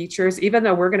other features, even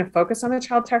though we're going to focus on the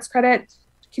child tax credit.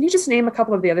 Can you just name a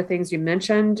couple of the other things you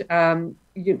mentioned?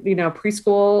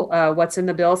 Preschool, what's in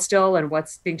the bill still and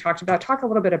what's being talked about? Talk a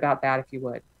little bit about that, if you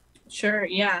would. Sure.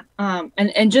 Yeah.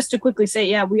 And just to quickly say,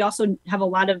 yeah, we also have a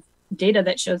lot of data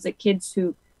that shows that kids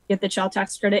who get the child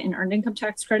tax credit and earned income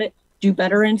tax credit do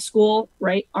better in school,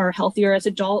 right? Are healthier as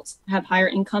adults, have higher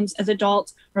incomes as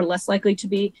adults, are less likely to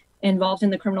be involved in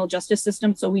the criminal justice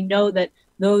system. So we know that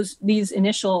these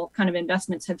initial kind of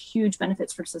investments have huge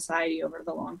benefits for society over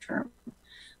the long term.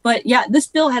 But yeah, this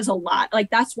bill has a lot. Like,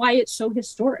 that's why it's so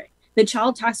historic. The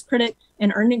child tax credit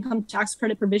and earned income tax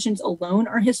credit provisions alone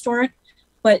are historic.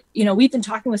 But, we've been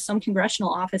talking with some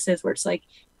congressional offices where it's like,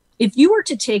 if you were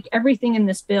to take everything in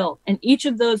this bill and each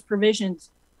of those provisions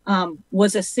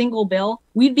was a single bill,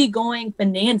 we'd be going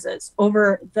bonanzas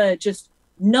over the just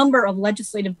number of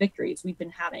legislative victories we've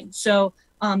been having. So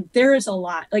there is a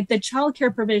lot. Like, the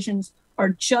childcare provisions are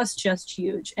just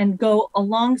huge and go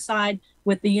alongside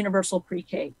with the universal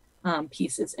pre-K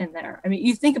pieces in there. I mean,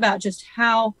 you think about just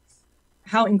how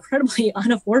incredibly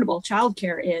unaffordable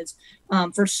childcare is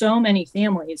for so many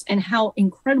families, and how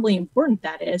incredibly important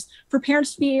that is for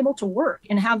parents to be able to work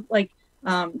and have like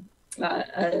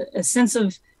a sense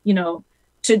of,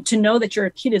 to know that your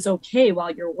kid is okay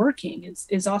while you're working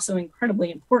is also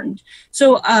incredibly important.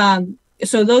 So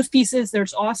those pieces,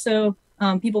 there's also,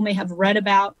 people may have read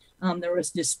about, there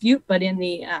was dispute, but in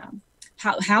the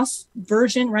House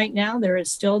version right now, there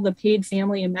is still the paid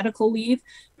family and medical leave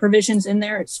provisions in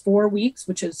there. It's 4 weeks,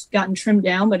 which has gotten trimmed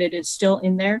down, but it is still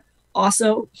in there.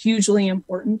 Also hugely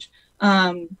important.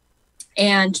 And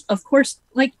of course,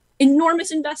 like, enormous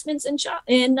investments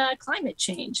in climate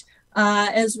change,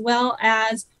 as well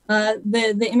as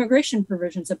the immigration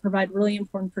provisions that provide really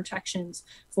important protections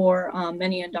for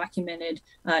many undocumented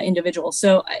individuals.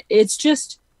 So it's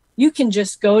just, you can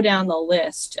just go down the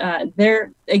list.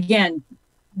 There again,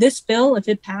 this bill, if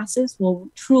it passes, will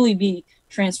truly be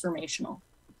transformational.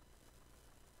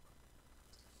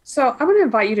 So I'm going to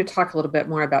invite you to talk a little bit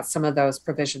more about some of those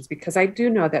provisions, because I do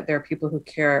know that there are people who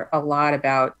care a lot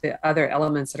about the other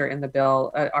elements that are in the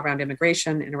bill around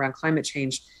immigration and around climate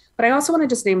change. But I also want to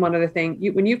just name one other thing.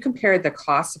 When you compared the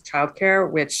cost of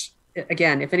childcare, which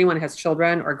again, if anyone has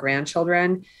children or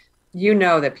grandchildren, you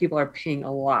know that people are paying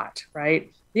a lot,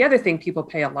 right? The other thing people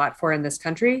pay a lot for in this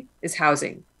country is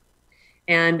housing.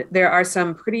 And there are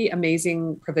some pretty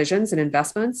amazing provisions and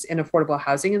investments in affordable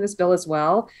housing in this bill as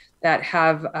well that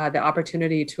have the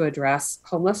opportunity to address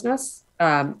homelessness,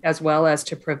 as well as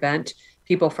to prevent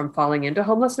people from falling into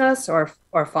homelessness or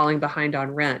falling behind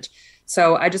on rent.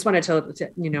 So I just wanted to,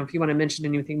 if you want to mention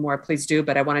anything more, please do.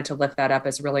 But I wanted to lift that up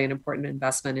as really an important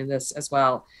investment in this as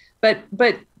well. But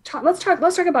let's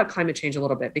talk about climate change a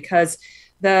little bit, because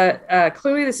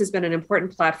clearly this has been an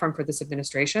important platform for this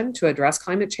administration to address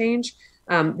climate change.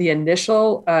 The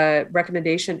initial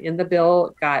recommendation in the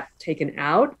bill got taken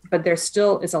out, but there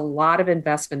still is a lot of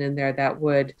investment in there that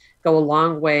would go a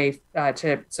long way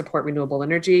to support renewable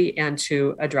energy and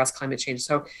to address climate change.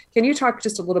 So can you talk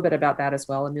just a little bit about that as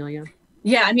well, Amelia?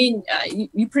 Yeah, I mean,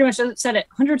 you pretty much said it.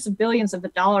 Hundreds of billions of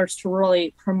dollars to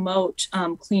really promote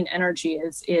clean energy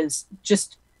is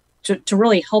just to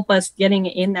really help us getting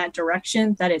in that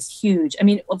direction. That is huge. I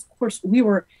mean, of course, we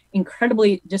were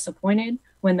incredibly disappointed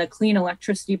when the Clean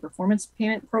Electricity Performance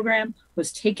Payment Program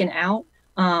was taken out.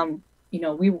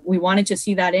 We wanted to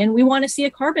see that in. We want to see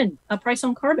a price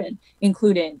on carbon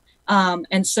included.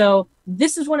 And so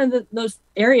this is one of those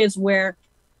areas where,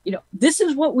 this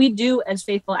is what we do as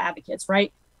faithful advocates,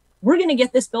 right? We're going to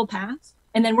get this bill passed,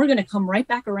 and then we're going to come right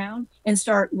back around and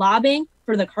start lobbying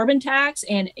for the carbon tax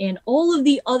and all of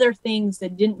the other things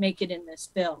that didn't make it in this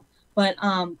bill. But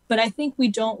I think we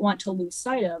don't want to lose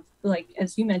sight of, like,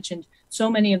 as you mentioned, so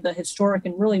many of the historic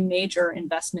and really major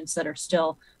investments that are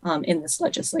still in this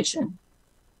legislation.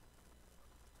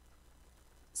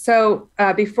 So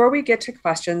before we get to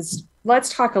questions,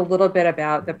 let's talk a little bit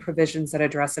about the provisions that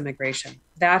address immigration.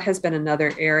 That has been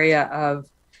another area of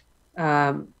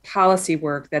policy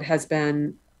work that has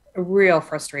been a real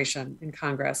frustration in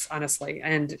Congress, honestly.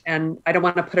 And I don't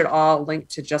want to put it all linked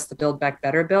to just the Build Back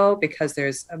Better bill, because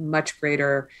there's a much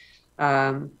greater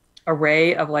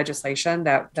array of legislation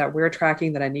that we're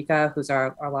tracking, that Anika, who's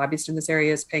our lobbyist in this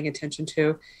area, is paying attention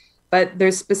to. But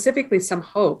there's specifically some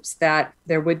hopes that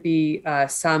there would be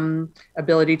some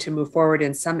ability to move forward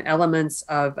in some elements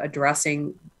of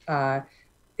addressing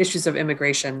issues of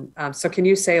immigration. So can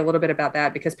you say a little bit about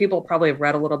that? Because people probably have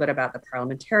read a little bit about the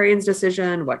parliamentarians'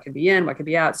 decision, what can be in, what can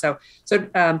be out. So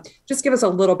just give us a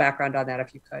little background on that,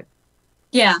 if you could.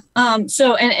 Yeah.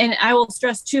 So I will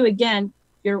stress too, again,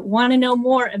 if you want to know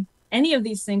more of any of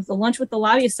these things, the Lunch with the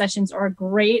Lobbyist sessions are a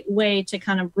great way to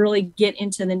kind of really get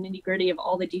into the nitty gritty of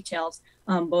all the details,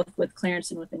 both with Clarence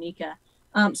and with Anika.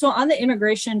 So on the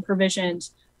immigration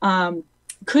provisions,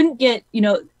 couldn't get,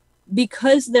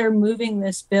 because they're moving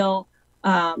this bill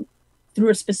through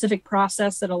a specific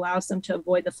process that allows them to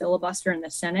avoid the filibuster in the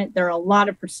Senate, there are a lot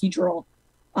of procedural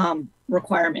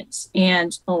requirements,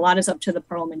 and a lot is up to the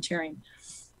parliamentarian.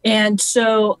 And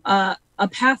so a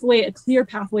clear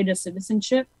pathway to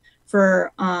citizenship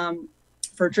for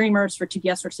Dreamers, for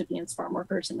TPS recipients, farm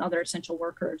workers, and other essential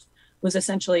workers was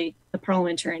essentially, the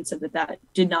parliamentarian said that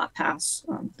did not pass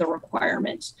the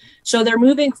requirements. So they're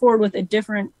moving forward with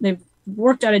they've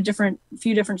worked out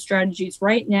few different strategies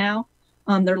right now.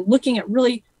 They're looking at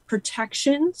really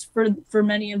protections for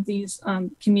many of these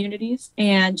communities,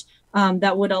 and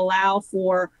that would allow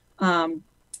for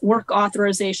work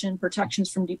authorization, protections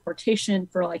from deportation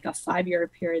for like a 5-year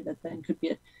period that then could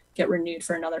get renewed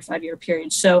for another 5-year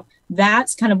period. So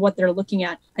that's kind of what they're looking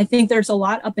at. I think there's a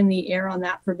lot up in the air on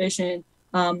that provision,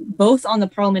 both on the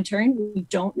parliamentarian. We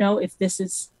don't know if this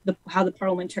is how the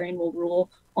parliamentarian will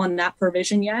rule on that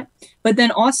provision yet, but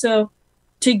then also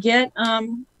to get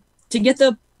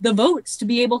the votes to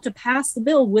be able to pass the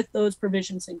bill with those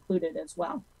provisions included as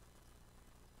well.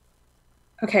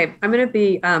 Okay, I'm going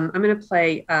to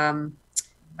play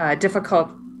a difficult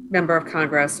member of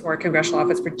Congress or congressional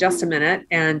office for just a minute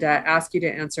and ask you to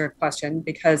answer a question,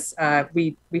 because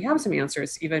we have some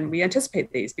answers. Even we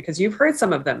anticipate these because you've heard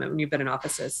some of them when you've been in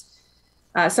offices.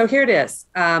 So here it is.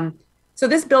 So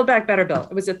this Build Back Better bill,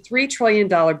 it was a $3 trillion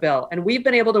bill, and we've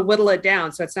been able to whittle it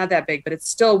down. So it's not that big, but it's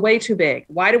still way too big.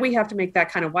 Why do we have to make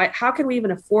that kind of, how can we even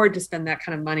afford to spend that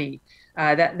kind of money?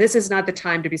 That this is not the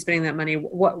time to be spending that money.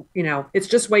 It's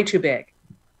just way too big.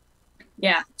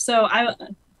 Yeah. So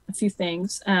a few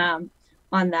things on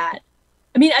that.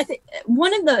 I mean, I think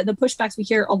one of the pushbacks we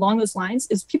hear along those lines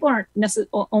is people aren't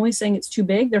necessarily only saying it's too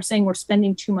big. They're saying we're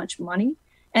spending too much money,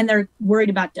 and they're worried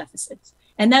about deficits.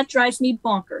 And that drives me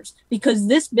bonkers because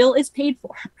this bill is paid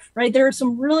for, right? There are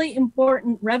some really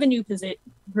important revenue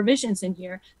provisions in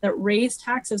here that raise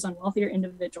taxes on wealthier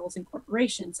individuals and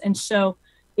corporations. And so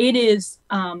it is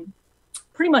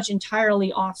pretty much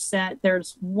entirely offset.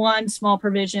 There's one small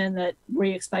provision that we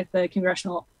expect the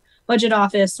Congressional Budget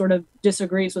Office sort of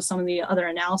disagrees with some of the other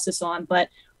analysis on, but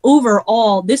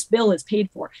overall, this bill is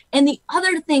paid for. And the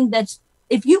other thing that's,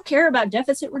 if you care about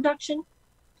deficit reduction,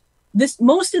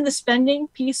 most of the spending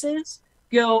pieces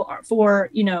go for,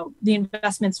 the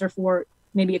investments are for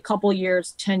maybe a couple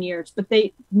years, 10 years, but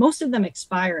most of them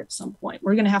expire at some point.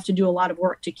 We're going to have to do a lot of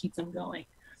work to keep them going.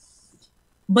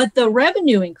 But the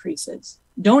revenue increases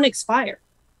don't expire.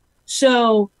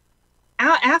 So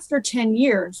after 10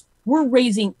 years, we're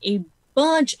raising a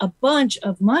bunch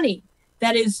of money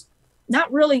that is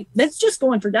not really, that's just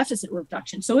going for deficit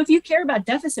reduction. So if you care about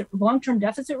long-term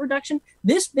deficit reduction,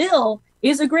 this bill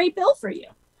is a great bill for you.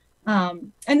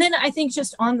 And then I think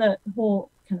just on the whole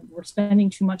kind of we're spending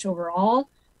too much overall,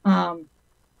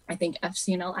 I think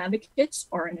FCNL advocates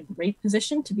are in a great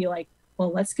position to be like,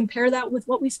 well, let's compare that with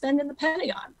what we spend in the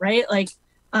Pentagon, right?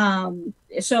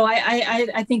 So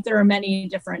I think there are many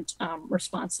different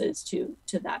responses to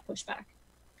that pushback.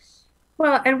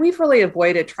 Well, and we've really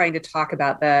avoided trying to talk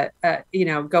about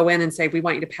go in and say, we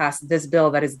want you to pass this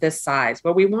bill that is this size.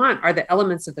 What we want are the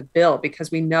elements of the bill because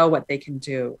we know what they can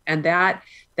do. And that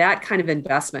kind of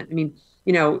investment,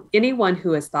 anyone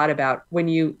who has thought about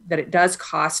that it does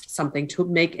cost something to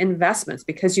make investments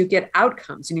because you get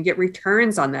outcomes and you get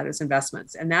returns on that as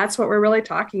investments. And that's what we're really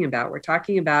talking about. We're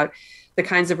talking about the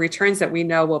kinds of returns that we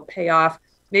know will pay off.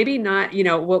 Maybe not,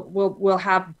 we'll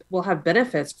have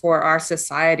benefits for our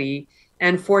society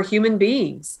and for human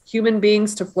beings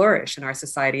to flourish in our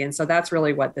society. And so that's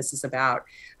really what this is about,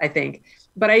 I think.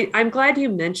 But I'm glad you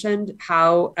mentioned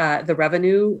how the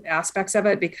revenue aspects of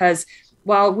it, because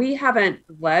while we haven't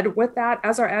led with that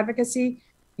as our advocacy,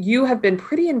 you have been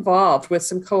pretty involved with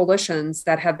some coalitions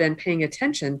that have been paying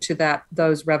attention to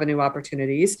those revenue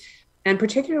opportunities. And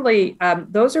particularly,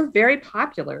 those are very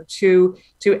popular to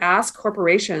ask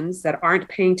corporations that aren't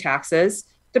paying taxes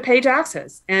to pay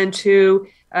taxes and to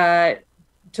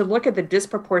look at the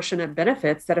disproportionate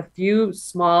benefits that a few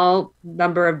small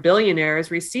number of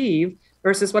billionaires receive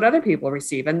versus what other people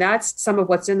receive. And that's some of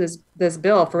what's in this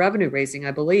bill for revenue raising,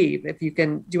 I believe. If you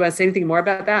can, do you want to say anything more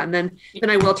about that? And then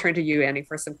I will turn to you, Annie,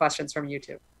 for some questions from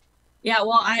YouTube. Yeah,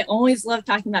 well, I always love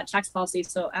talking about tax policy.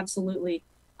 So absolutely.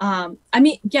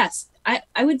 Yes,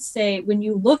 I would say when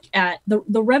you look at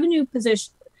the revenue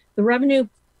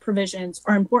provisions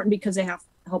are important because they have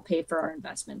help pay for our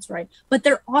investments, right? But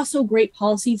they're also great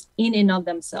policies in and of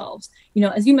themselves.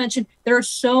 As you mentioned, there are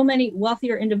so many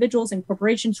wealthier individuals and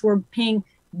corporations who are paying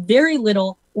very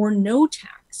little or no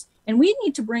tax. And we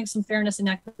need to bring some fairness and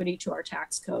equity to our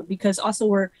tax code because also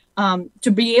we're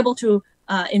to be able to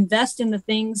invest in the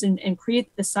things and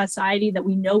create the society that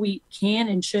we know we can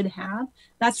and should have,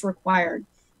 that's required.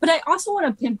 But I also want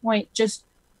to pinpoint just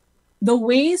the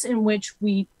ways in which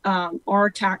our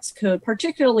tax code,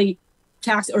 particularly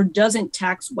doesn't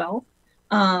tax wealth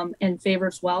and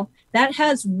favors wealth, that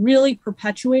has really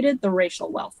perpetuated the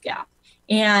racial wealth gap.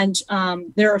 And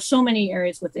there are so many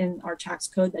areas within our tax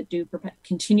code that do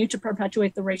continue to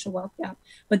perpetuate the racial wealth gap.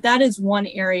 But that is one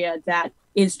area that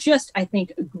is just, I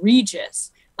think,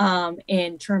 egregious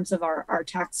in terms of our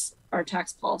tax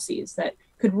policies that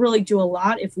could really do a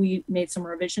lot if we made some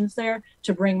revisions there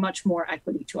to bring much more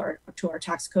equity to our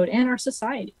tax code and our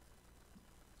society.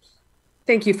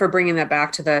 Thank you for bringing that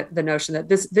back to the notion that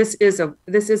this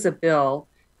is a bill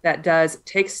that does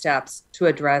take steps to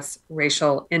address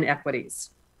racial inequities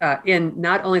in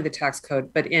not only the tax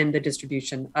code, but in the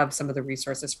distribution of some of the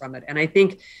resources from it. And I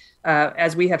think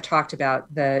as we have talked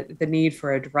about the need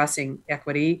for addressing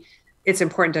equity, it's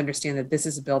important to understand that this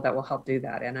is a bill that will help do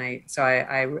that. And I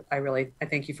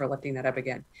thank you for lifting that up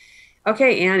again.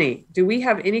 Okay, Annie, do we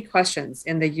have any questions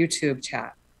in the YouTube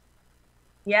chat?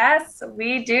 Yes,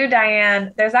 we do,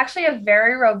 Diane. There's actually a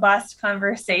very robust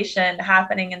conversation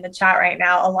happening in the chat right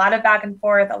now. A lot of back and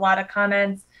forth, a lot of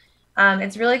comments.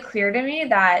 It's really clear to me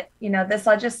that, this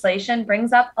legislation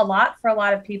brings up a lot for a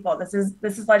lot of people. This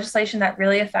is legislation that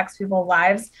really affects people's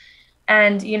lives.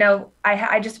 And,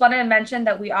 I just wanted to mention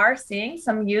that we are seeing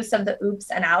some use of the oops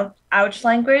and ouch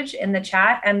language in the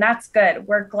chat, and that's good.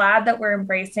 We're glad that we're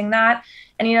embracing that.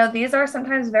 And, these are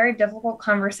sometimes very difficult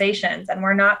conversations, and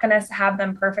we're not going to have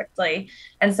them perfectly.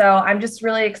 And so I'm just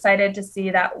really excited to see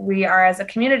that we are, as a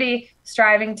community,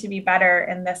 striving to be better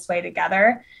in this way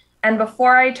together. And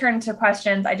before I turn to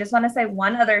questions, I just want to say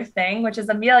one other thing, which is,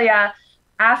 Amelia,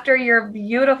 after your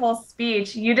beautiful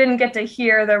speech, you didn't get to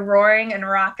hear the roaring and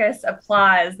raucous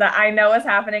applause that I know is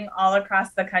happening all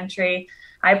across the country.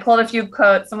 I pulled a few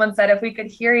quotes. Someone said, if we could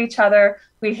hear each other,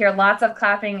 we'd hear lots of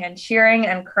clapping and cheering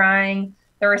and crying.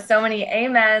 There were so many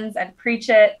amens and preach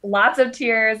it, lots of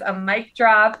tears, a mic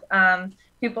drop,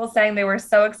 people saying they were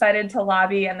so excited to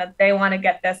lobby and that they want to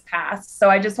get this passed. So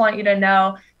I just want you to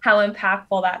know how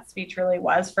impactful that speech really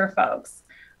was for folks.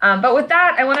 But with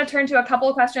that, I want to turn to a couple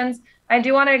of questions. I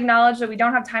do want to acknowledge that we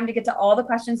don't have time to get to all the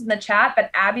questions in the chat,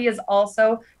 but Abby has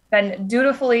also been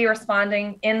dutifully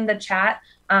responding in the chat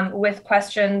with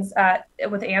questions,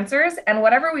 with answers. And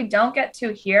whatever we don't get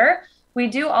to here, we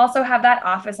do also have that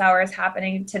office hours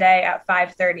happening today at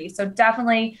 5:30. So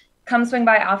definitely come swing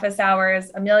by office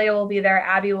hours. Amelia will be there.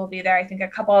 Abby will be there. I think a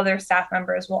couple other staff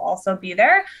members will also be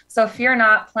there. So fear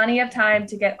not, plenty of time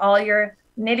to get all your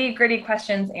nitty gritty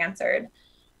questions answered.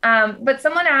 But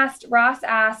someone asked, Ross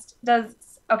asked,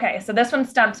 okay, so this one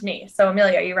stumped me. So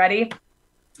Amelia, are you ready?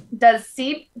 Does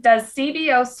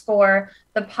CBO score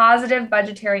the positive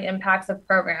budgetary impacts of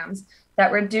programs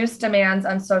that reduce demands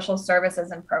on social services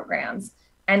and programs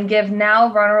and give now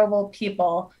vulnerable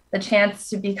people the chance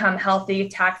to become healthy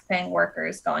tax-paying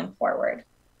workers going forward?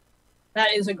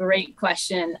 That is a great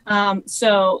question.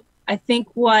 So I think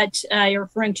what you're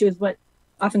referring to is what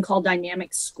often called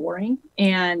dynamic scoring.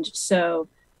 And so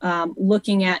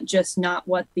looking at just not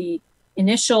what the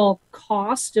initial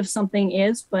cost of something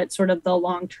is, but sort of the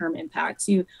long-term impacts.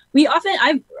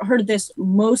 I've heard this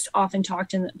most often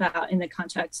talked about in the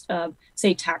context of,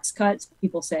 say, tax cuts.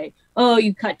 People say, oh,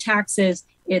 you cut taxes,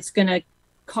 it's going to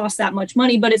cost that much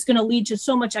money, but it's going to lead to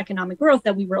so much economic growth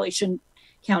that we really shouldn't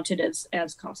count it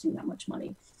as costing that much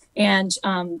money. And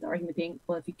the argument being,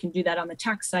 well, if you can do that on the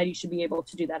tax side, you should be able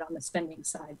to do that on the spending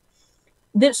side.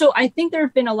 So I think there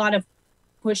have been a lot of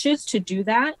pushes to do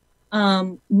that.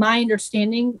 My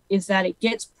understanding is that it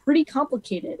gets pretty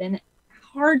complicated and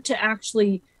hard to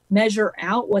actually measure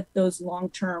out what those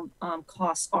long-term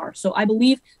costs are. So I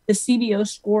believe the CBO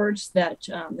scores that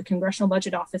the Congressional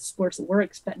Budget Office scores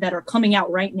that are coming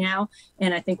out right now,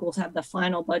 and I think we'll have the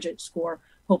final budget score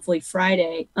hopefully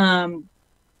Friday,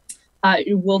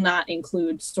 it will not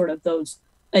include sort of those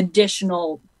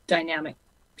additional dynamic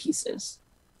pieces.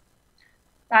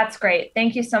 That's great.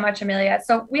 Thank you so much, Amelia.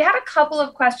 So we had a couple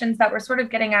of questions that were sort of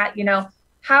getting at,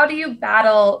 how do you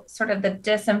battle sort of the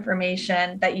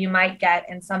disinformation that you might get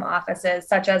in some offices,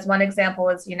 such as one example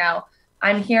is,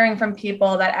 I'm hearing from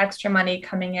people that extra money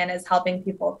coming in is helping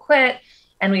people quit.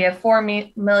 And we have 4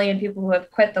 million people who have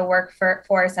quit the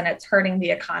workforce and it's hurting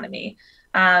the economy,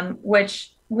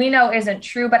 which we know isn't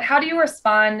true. But how do you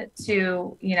respond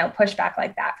to, pushback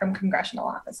like that from congressional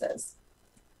offices?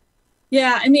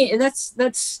 Yeah, I mean,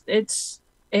 it's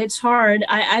hard.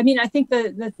 I mean, I think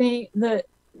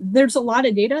there's a lot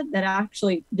of data that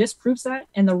actually disproves that.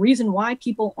 And the reason why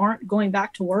people aren't going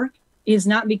back to work is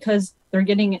not because they're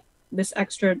getting this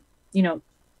extra,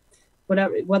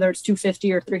 whether it's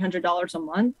 $250 or $300 a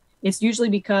month. It's usually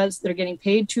because they're getting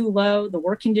paid too low. The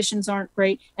work conditions aren't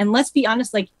great. And let's be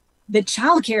honest, like the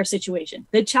childcare situation.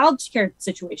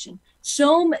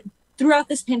 Throughout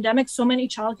this pandemic, so many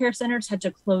childcare centers had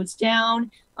to close down.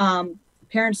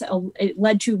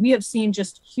 We have seen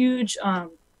just huge, a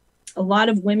lot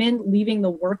of women leaving the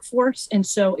workforce. And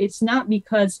so it's not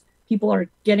because people are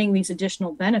getting these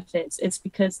additional benefits. It's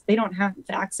because they don't have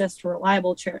access to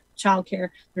reliable childcare.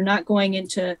 They're not going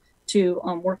into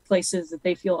workplaces that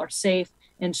they feel are safe.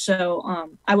 And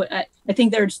so I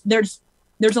think there's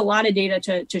a lot of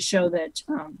data to show that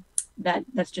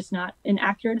that's just not an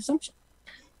accurate assumption.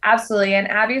 Absolutely. And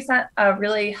Abby sent a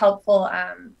really helpful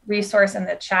resource in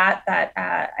the chat that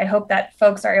I hope that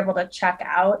folks are able to check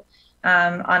out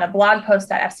on a blog post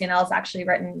that FCNL has actually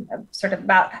written sort of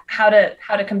about how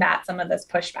to combat some of this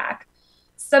pushback.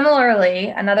 Similarly,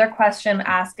 another question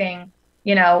asking,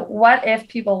 what if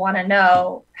people want to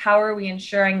know, how are we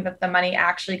ensuring that the money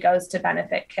actually goes to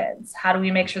benefit kids? How do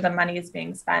we make sure the money is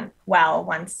being spent well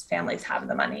once families have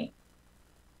the money?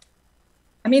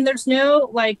 I mean, there's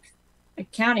no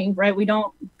accounting, right? We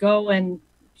don't go and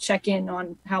check in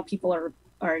on how people are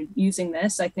using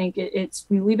this. I think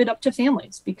we leave it up to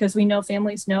families because we know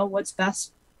families know what's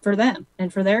best for them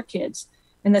and for their kids.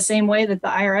 In the same way that the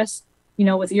IRS,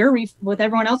 with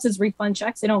everyone else's refund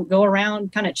checks, they don't go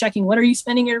around kind of checking, what are you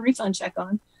spending your refund check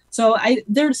on? So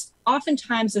there's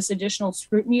oftentimes this additional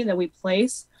scrutiny that we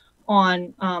place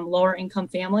on lower income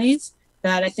families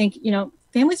that I think,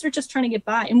 families are just trying to get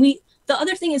by. And the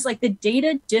other thing is the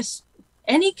data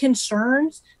any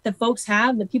concerns that folks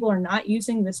have that people are not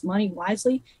using this money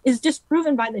wisely is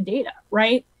disproven by the data,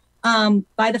 right?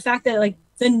 By the fact that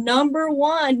the number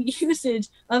one usage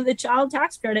of the child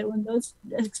tax credit when those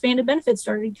expanded benefits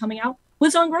started coming out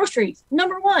was on groceries,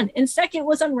 number one. And second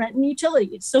was on rent and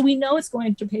utilities. So we know it's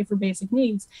going to pay for basic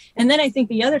needs. And then I think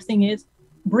the other thing is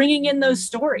bringing in those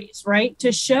stories, right?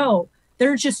 To show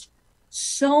there's just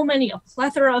so many, a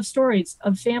plethora of stories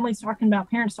of families talking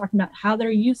about, parents talking about how they're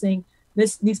using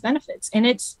these benefits. And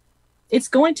it's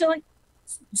going to like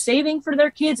saving for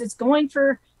their kids. It's going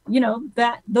for,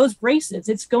 those braces.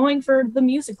 It's going for the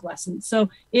music lessons. So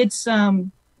it's,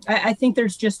 I think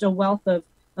there's just a wealth of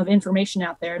information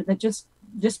out there that just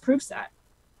proves that.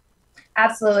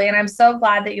 Absolutely. And I'm so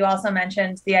glad that you also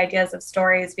mentioned the ideas of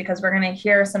stories, because we're going to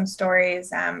hear some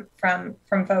stories from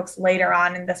folks later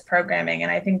on in this programming.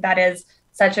 And I think that is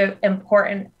such an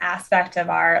important aspect of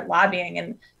our lobbying,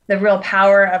 and the real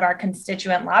power of our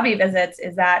constituent lobby visits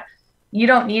is that you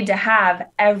don't need to have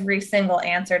every single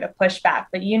answer to push back,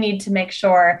 but you need to make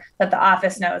sure that the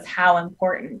office knows how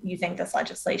important you think this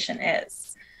legislation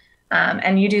is.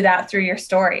 And you do that through your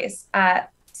stories.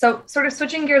 So sort of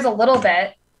switching gears a little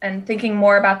bit and thinking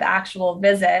more about the actual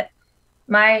visit,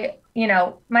 my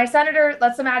senator,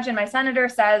 let's imagine my senator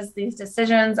says these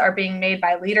decisions are being made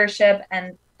by leadership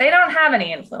and they don't have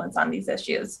any influence on these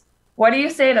issues. What do you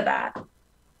say to that?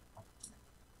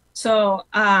 So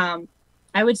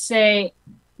I would say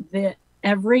that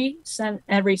every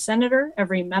senator,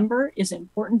 every member is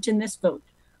important in this vote.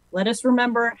 Let us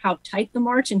remember how tight the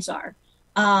margins are.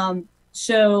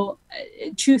 So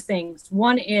two things.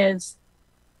 One is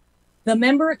the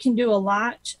member can do a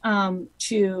lot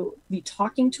to be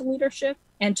talking to leadership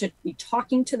and to be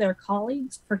talking to their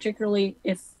colleagues, particularly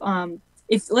if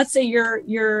let's say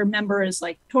your member is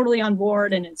like totally on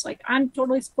board and it's like, I'm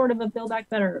totally supportive of Build Back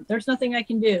Better, there's nothing I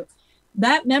can do.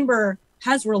 That member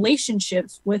has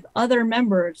relationships with other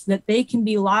members that they can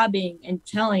be lobbying and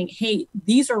telling, hey,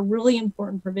 these are really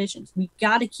important provisions. We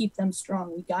got to keep them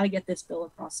strong. We got to get this bill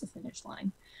across the finish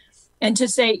line. And to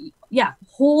say, yeah,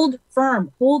 hold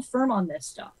firm on this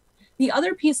stuff. The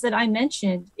other piece that I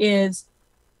mentioned is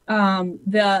in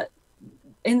the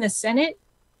Senate,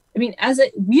 I mean,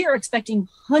 we are expecting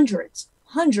hundreds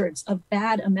of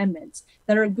bad amendments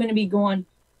that are going to be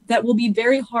that will be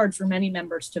very hard for many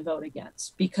members to vote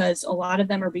against, because a lot of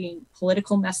them are being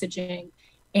political messaging,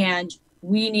 and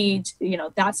we need,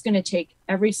 that's going to take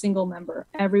every single member,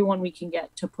 everyone we can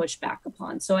get to push back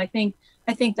upon. So I think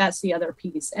that's the other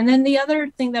piece. And then the other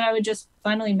thing that I would just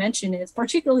finally mention is,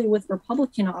 particularly with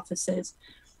Republican offices,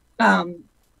 the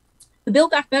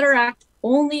Build Back Better Act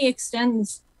only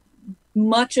extends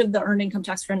much of the earned income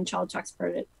tax credit and child tax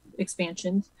credit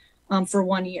expansions for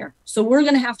 1 year. So we're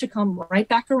going to have to come right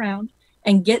back around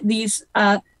and get these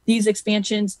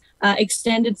expansions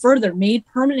extended further, made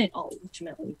permanent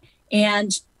ultimately.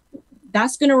 And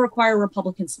that's going to require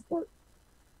Republican support.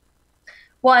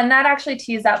 Well, and that actually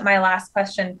tees up my last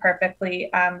question perfectly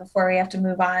before we have to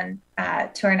move on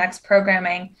to our next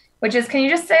programming, which is, can you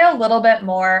just say a little bit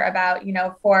more about,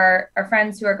 for our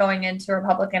friends who are going into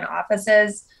Republican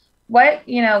offices, what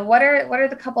are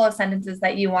the couple of sentences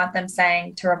that you want them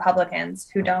saying to Republicans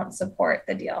who don't support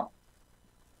the deal?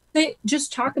 They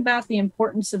just talk about the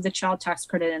importance of the child tax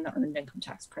credit and the earned income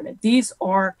tax credit. These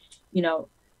are,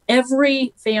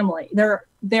 every family,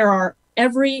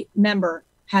 every member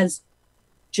has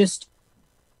just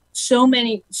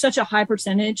such a high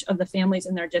percentage of the families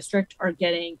in their district are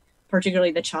getting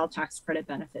particularly the child tax credit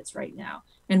benefits right now,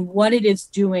 and what it is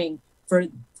doing for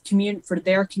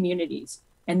their communities,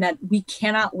 and that we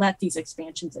cannot let these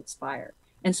expansions expire.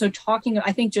 And so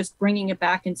I think just bringing it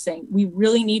back and saying, we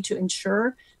really need to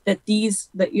ensure that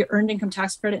your earned income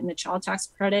tax credit and the child tax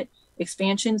credit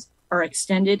expansions are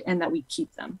extended and that we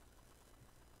keep them.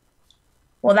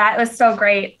 Well, that was so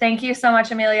great. Thank you so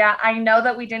much, Amelia. I know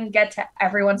that we didn't get to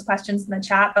everyone's questions in the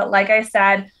chat, but like I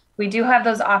said, we do have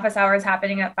those office hours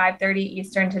happening at 5:30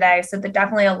 Eastern today. So there's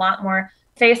definitely a lot more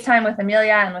FaceTime with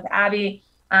Amelia and with Abby.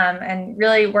 And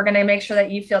really, we're going to make sure that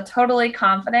you feel totally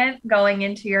confident going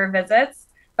into your visits.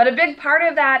 But a big part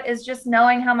of that is just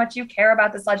knowing how much you care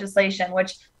about this legislation,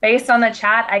 which based on the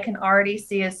chat, I can already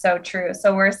see is so true.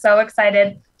 So we're so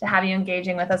excited to have you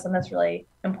engaging with us on this really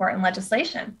important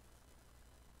legislation.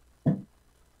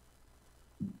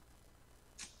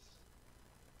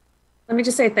 Let me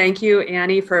just say thank you,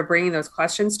 Annie, for bringing those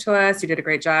questions to us. You did a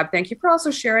great job. Thank you for also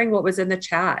sharing what was in the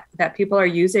chat, that people are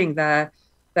using the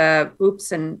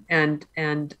oops and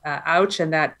ouch,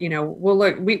 and that, we'll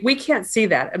look, we can't see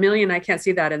that. Amelia and I can't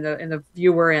see that in the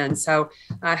view we're in. So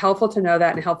helpful to know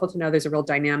that, and helpful to know there's a real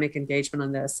dynamic engagement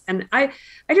on this. And I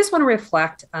just want to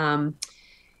reflect,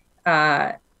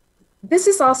 this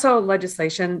is also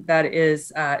legislation that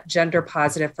is gender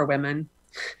positive for women.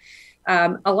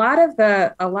 A lot of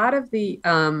the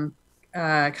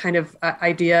kind of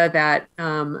idea that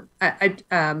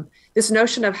this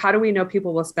notion of how do we know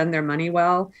people will spend their money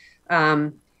well,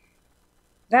 that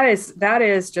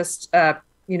is just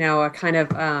you know, a kind of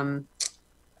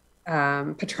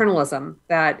paternalism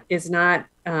that is not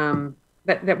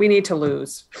that we need to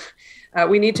lose.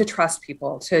 We need to trust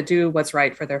people to do what's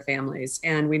right for their families,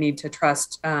 and we need to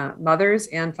trust mothers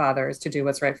and fathers to do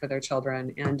what's right for their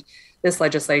children. And this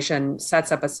legislation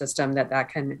sets up a system that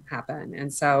can happen.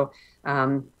 And so,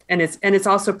 and it's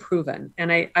also proven. And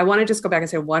I want to just go back and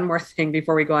say one more thing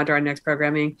before we go on to our next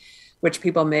programming, which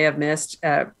people may have missed.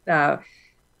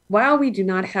 While we do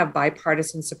not have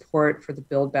bipartisan support for the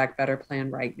Build Back Better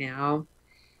plan right now,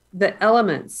 the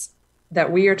elements that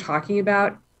we are talking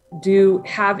about do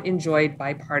have enjoyed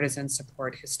bipartisan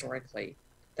support historically.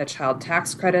 The child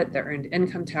tax credit, the earned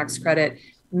income tax credit,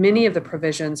 many of the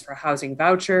provisions for housing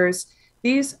vouchers,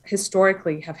 these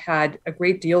historically have had a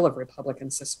great deal of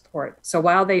Republican support. So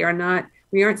while we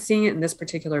aren't seeing it in this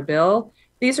particular bill,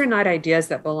 these are not ideas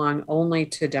that belong only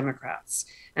to Democrats.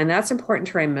 And that's important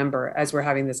to remember as we're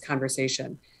having this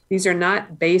conversation. These are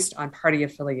not based on party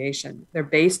affiliation. They're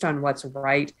based on what's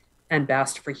right and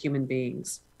best for human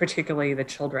beings, particularly the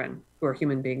children who are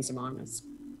human beings among us.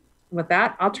 With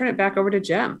that, I'll turn it back over to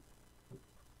Jim.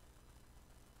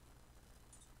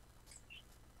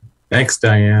 Thanks,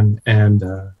 Diane, and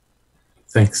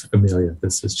thanks, Amelia.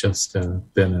 This has just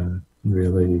been a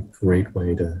really great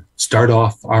way to start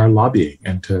off our lobbying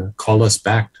and to call us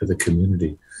back to the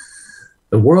community,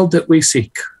 the world that we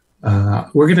seek.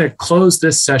 We're going to close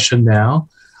this session now.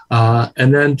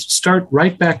 And then start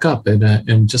right back up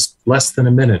in just less than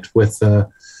a minute with a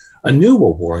new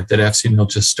award that FCNL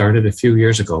just started a few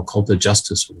years ago called the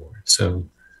Justice Award. So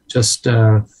just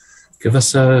give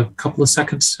us a couple of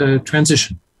seconds to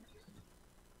transition.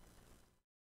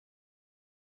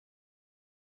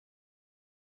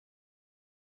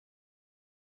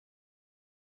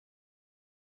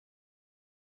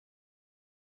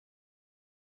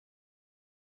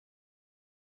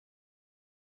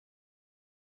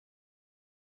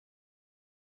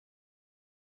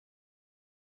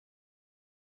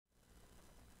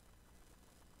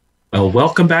 Well,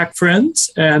 welcome back, friends,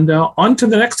 and on to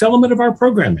the next element of our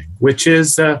programming, which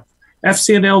is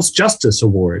FCNL's Justice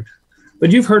Award.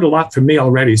 But you've heard a lot from me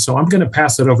already, so I'm going to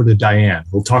pass it over to Diane.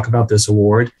 We'll talk about this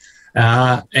award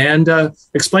and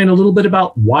explain a little bit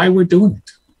about why we're doing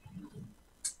it.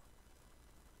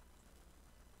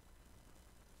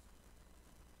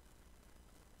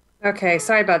 Okay,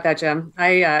 sorry about that, Jim.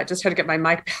 I just had to get my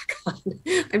mic back on.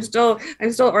 I'm still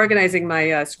organizing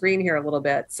my screen here a little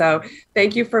bit. So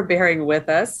thank you for bearing with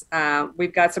us.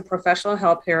 We've got some professional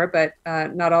help here, but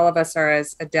not all of us are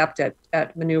as adept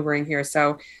at maneuvering here.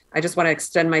 So I just want to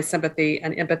extend my sympathy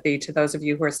and empathy to those of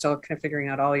you who are still kind of figuring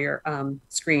out all your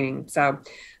screening. So,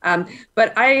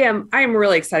 but I am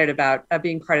really excited about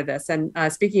being part of this. And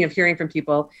speaking of hearing from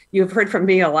people, you've heard from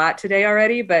me a lot today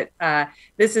already, but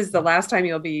this is the last time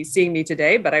you'll be seeing me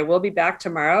today, but I will be back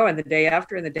tomorrow and the day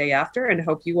after and the day after, and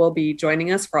hope you will be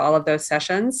joining us for all of those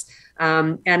sessions.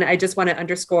 And I just want to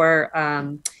underscore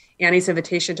Annie's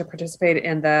invitation to participate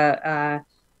in the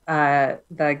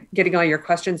getting all your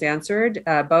questions answered.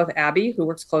 Both Abby, who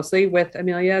works closely with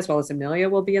Amelia, as well as Amelia,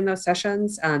 will be in those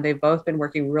sessions. They've both been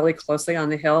working really closely on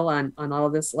the Hill on all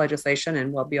of this legislation,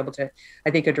 and we'll be able to,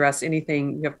 I think, address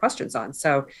anything you have questions on.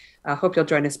 So I hope you'll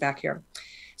join us back here.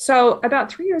 So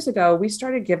about 3 years ago, we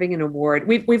started giving an award.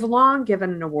 We've long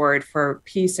given an award for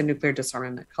peace and nuclear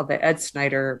disarmament called the Ed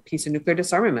Snyder Peace and Nuclear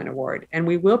Disarmament Award. And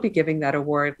we will be giving that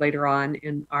award later on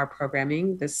in our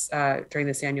programming during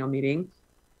this annual meeting.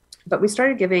 But we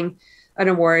started giving an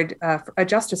award, a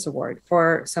justice award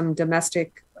for some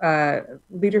domestic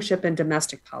leadership in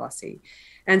domestic policy.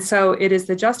 And so it is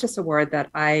the Justice Award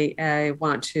that I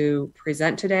want to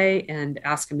present today and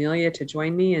ask Amelia to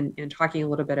join me in talking a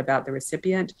little bit about the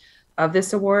recipient of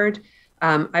this award.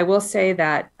 I will say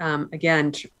that,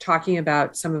 again, talking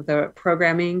about some of the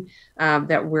programming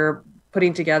that we're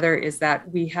putting together is that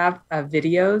we have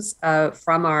videos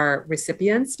from our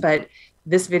recipients, but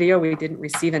this video we didn't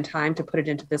receive in time to put it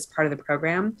into this part of the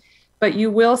program. But you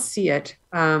will see it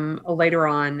later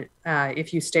on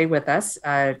if you stay with us.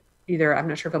 Either, I'm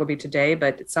not sure if it'll be today,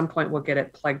 but at some point we'll get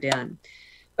it plugged in.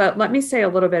 But let me say a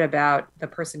little bit about the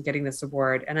person getting this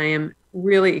award. And I am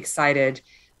really excited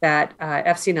that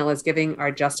FCNL is giving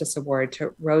our Justice Award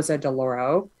to Rosa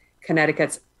DeLauro,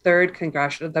 Connecticut's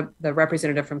the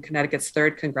representative from Connecticut's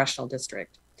 3rd Congressional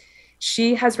District.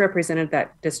 She has represented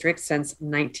that district since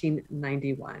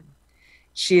 1991.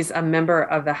 She's a member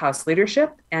of the House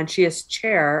leadership, and she is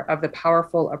chair of the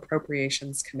Powerful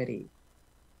Appropriations Committee.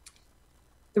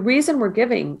 The reason we're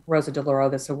giving Rosa DeLauro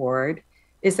this award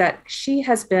is that she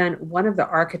has been one of the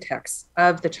architects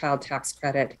of the child tax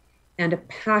credit and a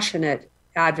passionate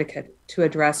advocate to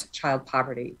address child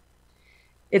poverty.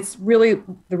 It's really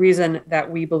the reason that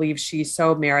we believe she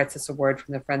so merits this award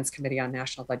from the Friends Committee on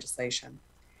National Legislation.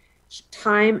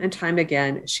 Time and time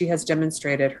again, she has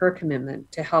demonstrated her commitment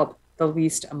to help the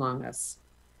least among us.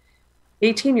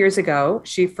 18 years ago,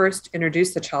 she first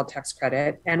introduced the child tax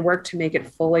credit and worked to make it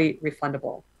fully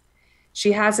refundable.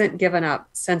 She hasn't given up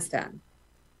since then.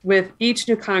 With each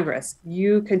new Congress,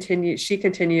 she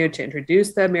continued to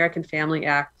introduce the American Family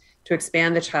Act to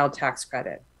expand the child tax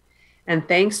credit. And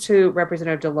thanks to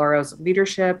Representative DeLauro's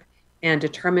leadership and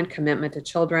determined commitment to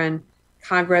children,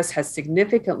 Congress has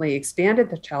significantly expanded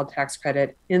the child tax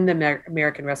credit in the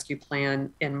American Rescue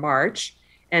Plan in March,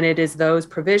 and it is those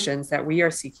provisions that we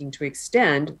are seeking to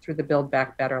extend through the Build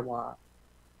Back Better law.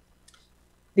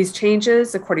 These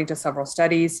changes, according to several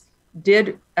studies,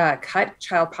 did cut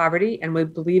child poverty, and we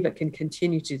believe it can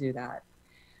continue to do that.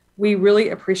 We really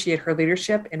appreciate her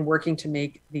leadership in working to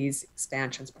make these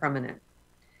expansions permanent.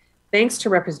 Thanks to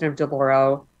Representative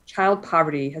DeLauro, child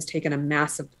poverty has taken a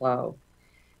massive blow.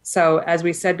 So as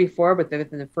we said before,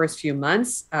 within the first few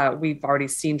months, we've already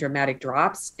seen dramatic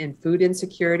drops in food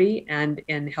insecurity and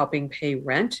in helping pay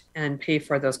rent and pay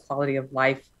for those quality of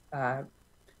life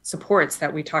supports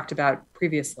that we talked about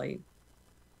previously.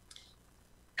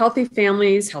 Healthy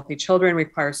families, healthy children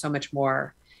require so much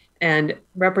more. And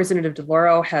Representative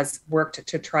DeLauro has worked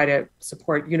to try to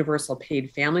support universal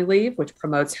paid family leave, which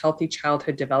promotes healthy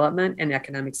childhood development and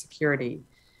economic security.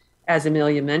 As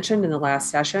Amelia mentioned in the last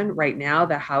session, right now,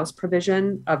 the House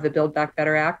provision of the Build Back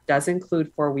Better Act does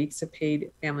include 4 weeks of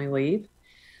paid family leave.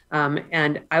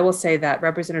 And I will say that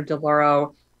Representative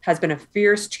DeLauro has been a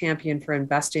fierce champion for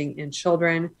investing in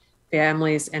children,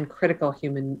 families, and critical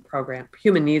human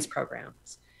needs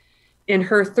programs. In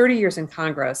her 30 years in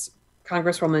Congress,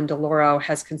 Congresswoman DeLauro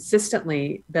has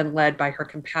consistently been led by her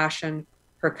compassion,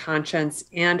 her conscience,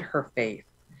 and her faith.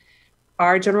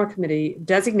 Our General Committee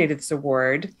designated this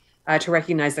award to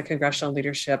recognize the congressional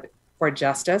leadership for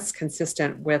justice,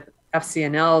 consistent with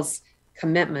FCNL's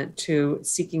commitment to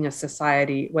seeking a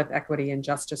society with equity and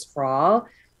justice for all,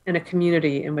 and a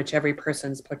community in which every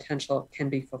person's potential can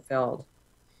be fulfilled.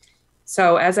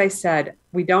 So as I said,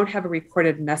 we don't have a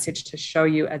recorded message to show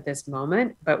you at this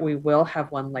moment, but we will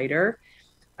have one later.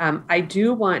 I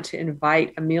do want to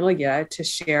invite Amelia to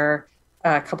share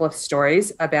a couple of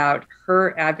stories about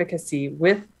her advocacy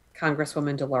with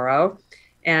Congresswoman DeLauro.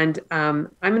 And I'm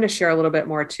going to share a little bit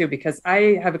more too, because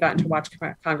I have gotten to watch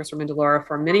Congresswoman DeLauro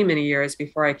for many, many years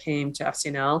before I came to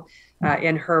FCNL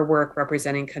in her work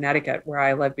representing Connecticut, where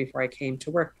I lived before I came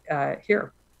to work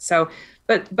here. So,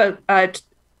 but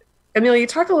Amelia,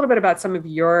 talk a little bit about some of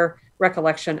your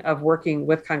recollection of working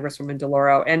with Congresswoman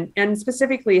DeLauro and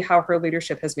specifically how her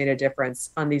leadership has made a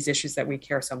difference on these issues that we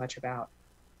care so much about.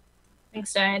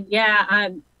 Thanks, Diane. Yeah,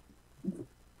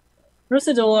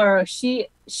 Rosa DeLauro,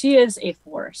 she is a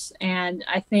force. And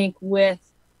I think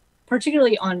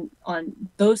particularly on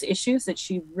those issues that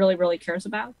she really, really cares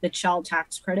about, the child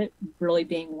tax credit really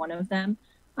being one of them,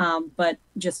 but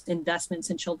just investments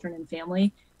in children and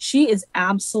family, she is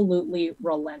absolutely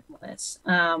relentless.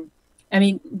 I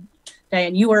mean,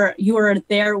 Diane, you were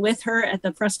there with her at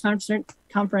the press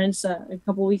conference a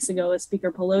couple of weeks ago with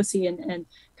Speaker Pelosi and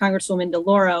Congresswoman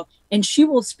DeLauro, and she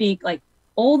will speak like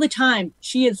all the time.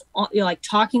 She is like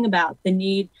talking about the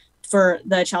need for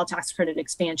the child tax credit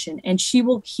expansion, and she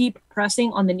will keep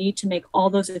pressing on the need to make all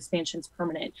those expansions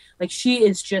permanent. Like, she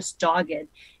is just dogged.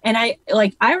 And I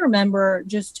remember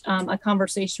just a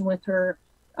conversation with her,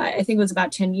 I think it was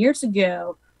about 10 years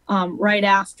ago, right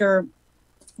after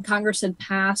Congress had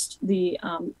passed the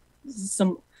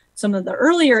some of the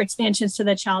earlier expansions to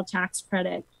the child tax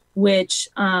credit, which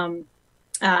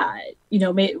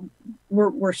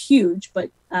were huge.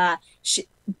 But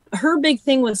her big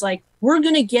thing was like,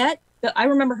 I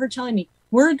remember her telling me,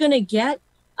 we're going to get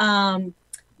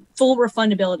full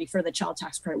refundability for the child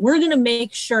tax credit. We're going to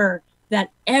make sure that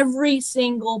every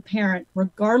single parent,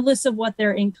 regardless of what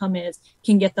their income is,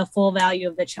 can get the full value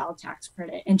of the child tax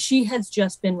credit. And she has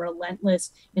just been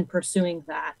relentless in pursuing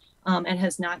that and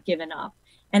has not given up.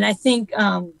 And I think,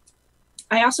 I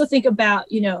also think about,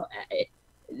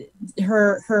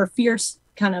 her fierce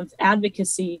kind of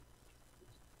advocacy.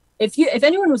 If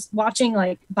anyone was watching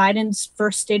like Biden's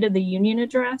first State of the Union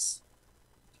address,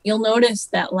 you'll notice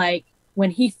that like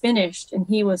when he finished and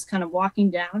he was kind of walking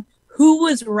down, who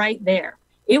was right there?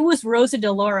 It was Rosa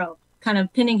DeLauro kind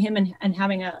of pinning him and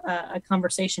having a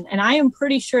conversation. And I am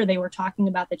pretty sure they were talking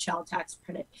about the child tax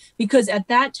credit, because at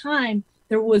that time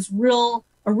there was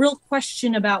a real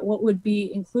question about what would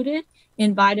be included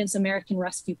in Biden's American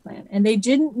Rescue Plan. And they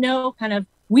didn't know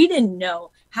we didn't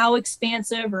know how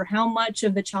expansive or how much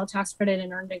of the child tax credit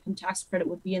and earned income tax credit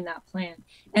would be in that plan.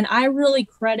 And I really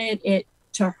credit it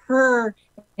to her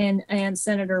and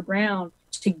Senator Brown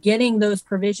to getting those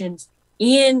provisions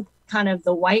in kind of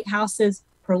the White House's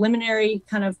preliminary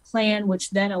kind of plan, which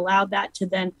then allowed that to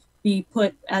then be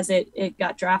put as it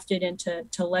got drafted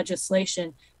into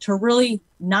legislation, to really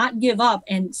not give up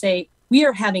and say,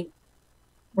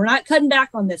 we're not cutting back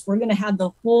on this. We're going to have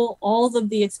all of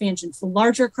the expansions, the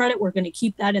larger credit, we're going to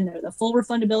keep that in there. The full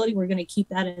refundability, we're going to keep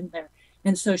that in there.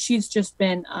 And so she's just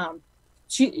been,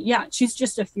 she's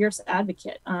just a fierce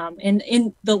advocate. And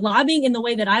in the lobbying, in the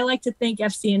way that I like to think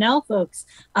FCNL folks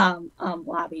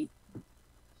lobby.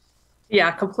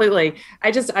 Yeah, completely.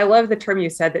 I love the term you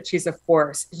said, that she's a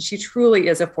force, and she truly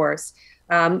is a force.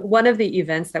 One of the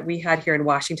events that we had here in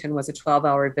Washington was a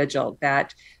 12-hour vigil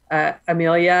that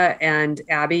Amelia and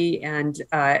Abby and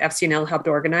FCNL helped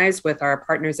organize with our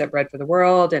partners at Bread for the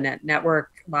World and at Network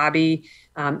Lobby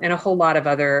and a whole lot of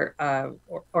other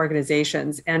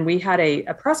organizations. And we had a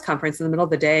press conference in the middle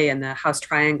of the day in the House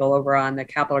Triangle over on the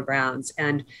Capitol grounds.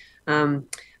 And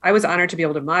I was honored to be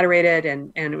able to moderate it.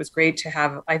 And it was great to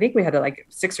have, I think we had like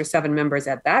 6 or 7 members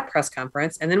at that press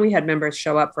conference. And then we had members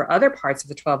show up for other parts of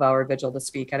the 12-hour vigil to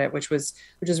speak at it, which was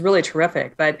really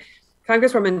terrific. But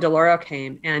Congresswoman DeLauro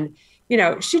came, and, you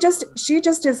know, she just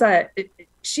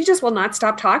will not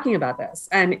stop talking about this.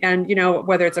 And, you know,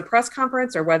 whether it's a press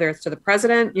conference or whether it's to the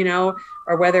president, you know,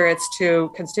 or whether it's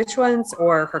to constituents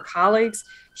or her colleagues,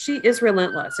 she is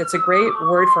relentless. It's a great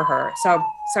word for her. So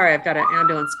sorry, I've got an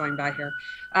ambulance going by here.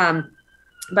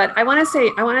 But I want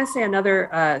to say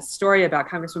another story about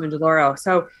Congresswoman DeLauro.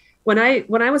 So when I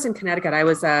was in Connecticut,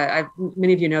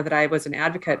 many of you know that I was an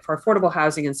advocate for affordable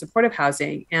housing and supportive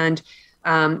housing. And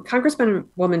Congresswoman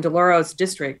DeLauro's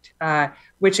district,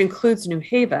 which includes New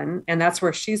Haven, and that's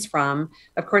where she's from.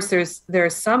 Of course,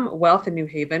 there's some wealth in New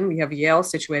Haven. We have Yale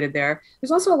situated there.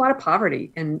 There's also a lot of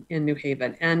poverty in New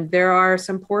Haven, and there are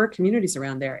some poor communities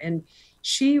around there. And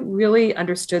she really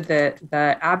understood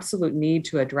the absolute need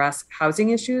to address housing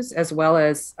issues, as well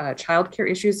as childcare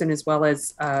issues, and as well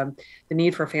as the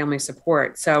need for family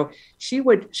support. So she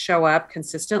would show up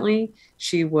consistently.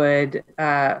 She would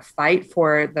fight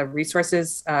for the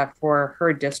resources for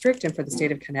her district and for the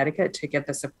state of Connecticut to get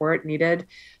the support needed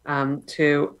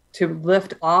to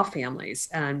lift all families,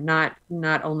 and not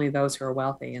only those who are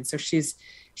wealthy. And so she's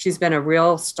been a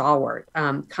real stalwart.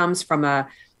 Comes from a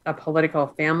political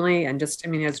family, and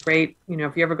it's great. You know,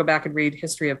 if you ever go back and read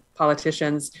history of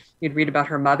politicians, you'd read about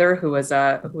her mother, who was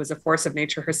a force of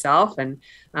nature herself, and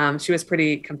she was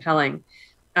pretty compelling.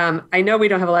 I know we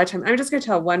don't have a lot of time. I'm just going to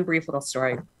tell one brief little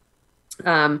story.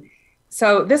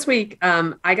 So this week,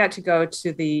 I got to go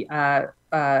to the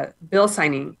bill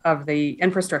signing of the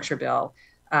infrastructure bill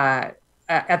at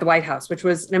the White House, which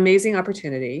was an amazing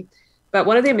opportunity. But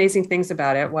one of the amazing things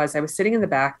about it was I was sitting in the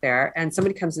back there, and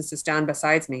somebody comes and sits down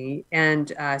beside me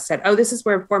and said, "Oh, this is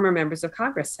where former members of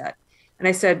Congress sit." And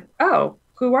I said, "Oh,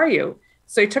 who are you?"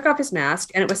 So he took off his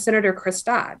mask, and it was Senator Chris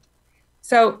Dodd.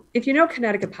 So if you know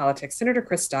Connecticut politics, Senator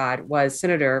Chris Dodd was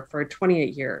senator for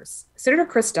 28 years. Senator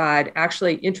Chris Dodd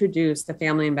actually introduced the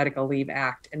Family and Medical Leave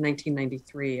Act in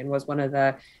 1993 and was one of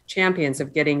the champions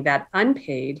of getting that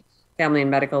unpaid Family and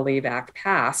Medical Leave Act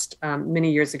passed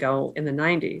many years ago in the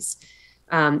 90s.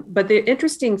 But the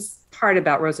interesting part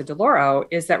about Rosa DeLauro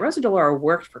is that Rosa DeLauro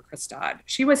worked for Chris Dodd.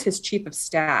 She was his chief of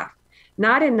staff,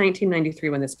 not in 1993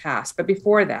 when this passed, but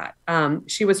before that,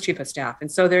 she was chief of staff.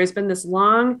 And so there's been this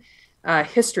long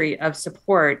history of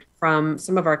support from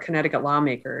some of our Connecticut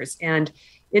lawmakers. And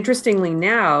interestingly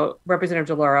now,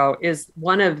 Representative DeLauro is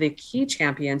one of the key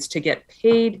champions to get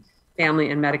paid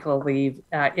family and medical leave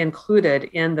included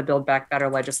in the Build Back Better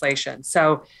legislation.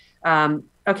 So,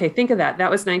 okay, think of that.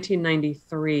 That was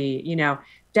 1993, you know,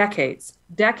 decades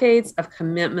of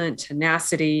commitment,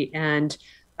 tenacity, and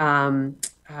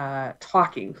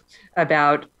talking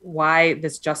about why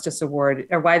this justice award,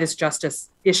 or why this justice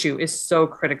issue is so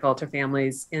critical to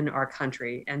families in our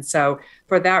country. And so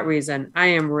for that reason, I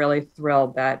am really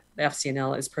thrilled that the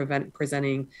FCNL is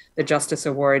presenting the Justice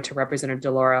Award to Representative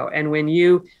DeLauro. And when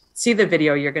you see the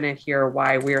video, you're going to hear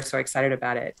why we are so excited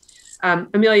about it.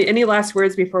 Amelia, any last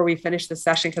words before we finish the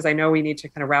session? Because I know we need to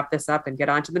kind of wrap this up and get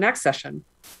on to the next session.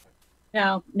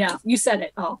 No, you said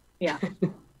it all. Yeah.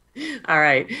 All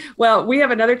right. Well, we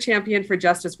have another champion for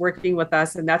justice working with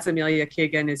us, and that's Amelia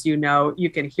Kegan. As you know, you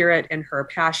can hear it in her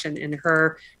passion, in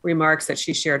her remarks that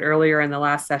she shared earlier in the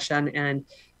last session. And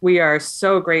we are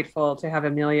so grateful to have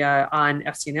Amelia on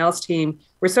FCNL's team.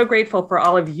 We're so grateful for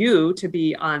all of you to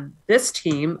be on this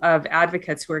team of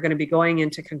advocates who are going to be going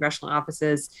into congressional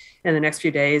offices in the next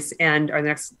few days or the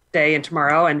next day and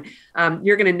tomorrow. And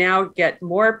you're going to now get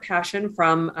more passion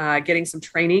from getting some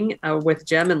training with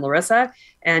Jim and Larissa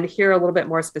and hear a little bit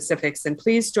more specifics. And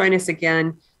please join us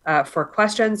again for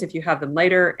questions if you have them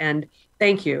later. And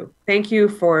thank you. Thank you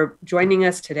for joining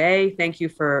us today. Thank you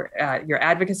for your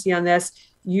advocacy on this.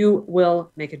 You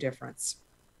will make a difference.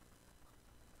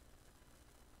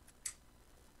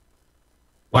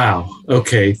 Wow.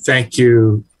 Okay. Thank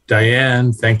you,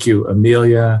 Diane. Thank you,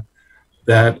 Amelia.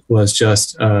 That was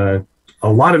just a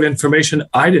lot of information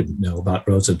I didn't know about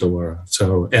Rosa DeLauro.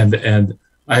 So, and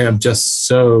I am just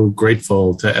so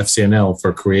grateful to FCNL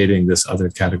for creating this other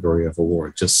category of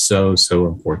award. Just so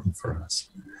important for us.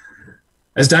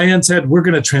 As Diane said, we're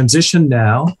going to transition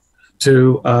now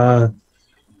to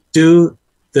do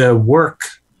the work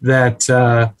that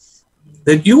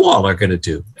that you all are going to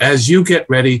do as you get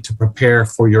ready to prepare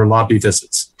for your lobby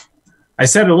visits. I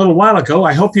said a little while ago,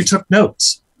 I hope you took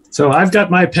notes. So I've got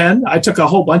my pen. I took a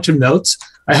whole bunch of notes.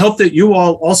 I hope that you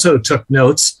all also took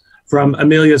notes from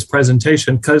Amelia's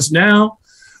presentation, because now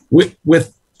with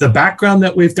the background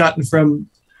that we've gotten from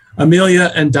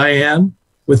Amelia and Diane,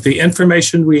 with the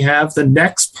information we have, the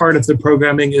next part of the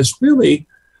programming is really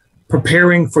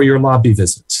preparing for your lobby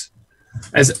visits.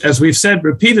 As we've said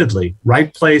repeatedly,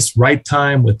 right place, right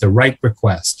time with the right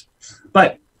request.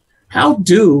 But how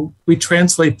do we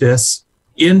translate this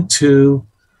into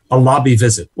a lobby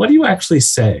visit? What do you actually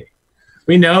say?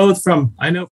 I know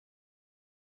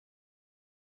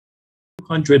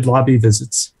 100 lobby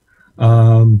visits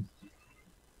coming.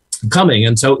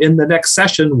 And so in the next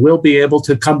session, we'll be able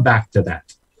to come back to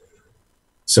that.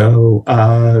 So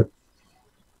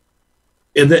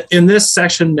in this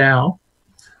session now,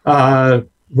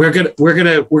 we're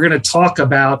gonna talk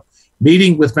about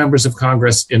meeting with members of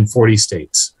Congress in 40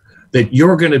 states that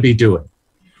you're going to be doing.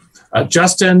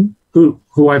 Justin,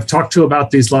 who I've talked to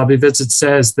about these lobby visits,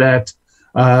 says that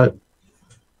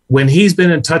when he's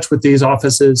been in touch with these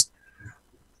offices,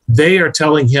 they are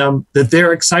telling him that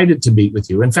they're excited to meet with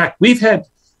you. In fact, we've had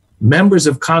members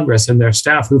of Congress and their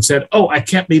staff who've said, "Oh, I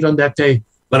can't meet on that day,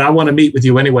 but I want to meet with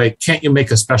you anyway. Can't you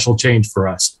make a special change for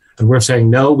us?" And we're saying,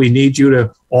 no, we need you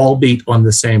to all meet on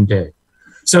the same day.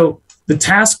 So the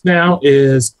task now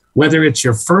is, whether it's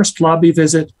your first lobby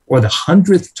visit or the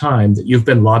 100th time that you've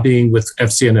been lobbying with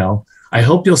FCNL, I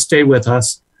hope you'll stay with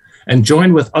us and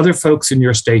join with other folks in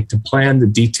your state to plan the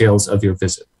details of your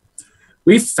visit.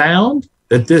 We've found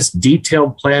that this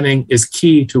detailed planning is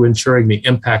key to ensuring the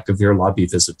impact of your lobby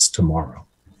visits tomorrow.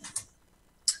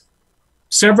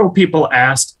 Several people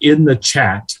asked in the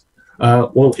chat,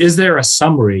 well, is there a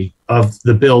summary of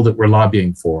the bill that we're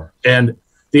lobbying for? And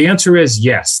the answer is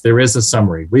yes, there is a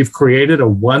summary. We've created a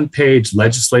one-page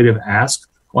legislative ask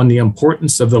on the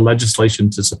importance of the legislation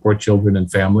to support children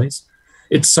and families.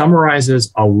 It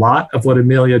summarizes a lot of what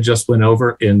Amelia just went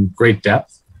over in great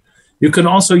depth. You can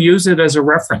also use it as a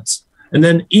reference and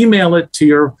then email it to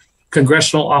your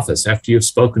congressional office after you've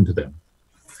spoken to them.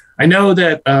 I know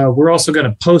that we're also going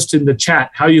to post in the chat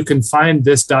how you can find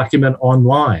this document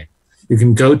online. You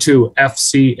can go to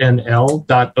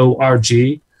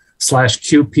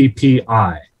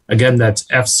fcnl.org/QPPI. Again, that's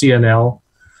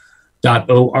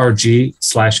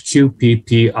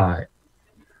fcnl.org/QPPI.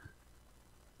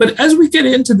 But as we get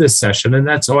into this session, and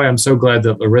that's why I'm so glad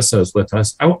that Larissa is with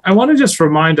us, I want to just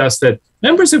remind us that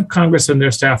members of Congress and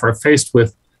their staff are faced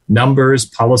with numbers,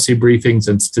 policy briefings,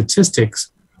 and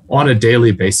statistics on a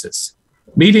daily basis.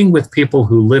 Meeting with people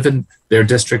who live in their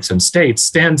districts and states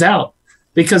stands out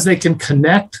because they can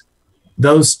connect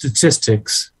those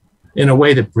statistics in a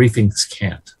way that briefings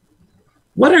can't.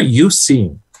 What are you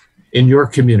seeing in your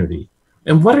community?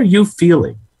 And what are you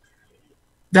feeling?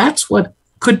 That's what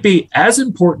could be as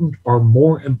important or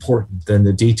more important than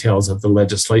the details of the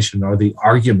legislation or the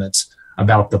arguments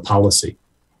about the policy.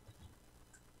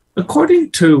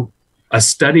 According to a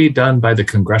study done by the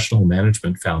Congressional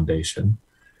Management Foundation,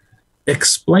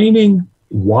 explaining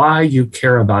why you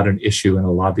care about an issue in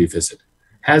a lobby visit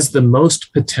has the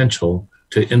most potential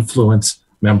to influence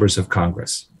members of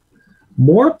Congress.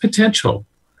 More potential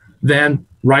than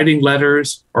writing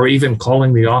letters or even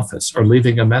calling the office or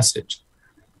leaving a message.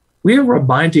 We are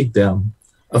reminding them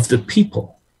of the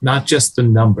people, not just the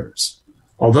numbers.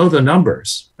 Although the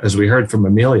numbers, as we heard from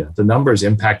Amelia, the numbers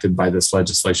impacted by this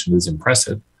legislation is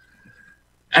impressive.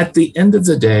 At the end of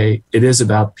the day, it is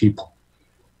about people.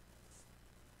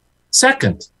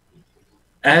 Second,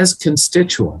 as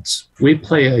constituents, we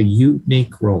play a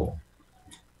unique role.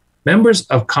 Members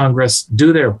of Congress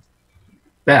do their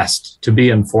best to be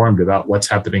informed about what's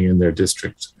happening in their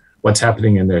districts, what's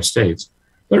happening in their states.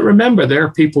 But remember, there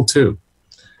are people too.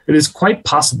 It is quite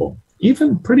possible,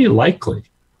 even pretty likely,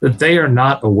 that they are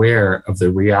not aware of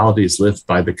the realities lived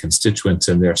by the constituents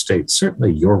in their states,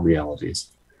 certainly your realities.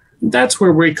 That's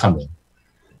where we come in.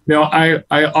 You know, I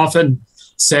often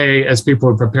say, as people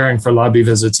are preparing for lobby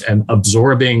visits and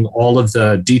absorbing all of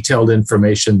the detailed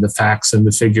information, the facts and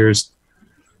the figures,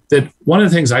 that one of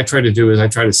the things I try to do is I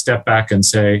try to step back and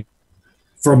say,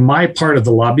 for my part of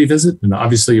the lobby visit, and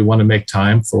obviously you want to make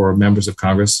time for members of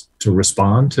Congress to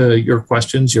respond to your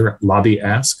questions, your lobby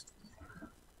ask,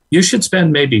 you should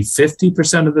spend maybe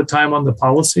 50% of the time on the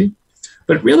policy,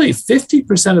 but really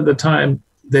 50% of the time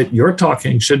that you're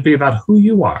talking should be about who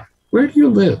you are. Where do you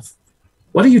live?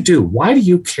 What do you do? Why do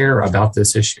you care about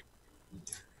this issue?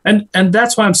 And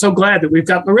that's why I'm so glad that we've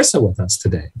got Larissa with us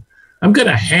today. I'm going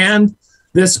to hand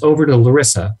this over to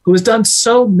Larissa, who has done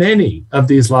so many of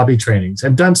these lobby trainings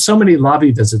and done so many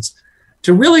lobby visits,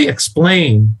 to really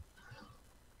explain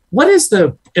what is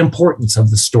the importance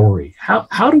of the story.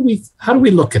 How do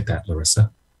we look at that,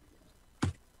 Larissa?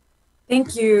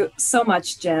 Thank you so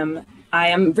much, Jim. I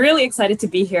am really excited to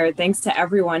be here. Thanks to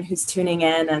everyone who's tuning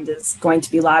in and is going to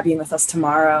be lobbying with us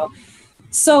tomorrow.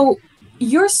 So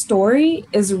your story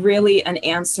is really an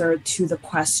answer to the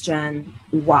question,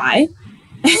 why?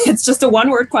 It's just a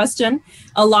one-word question,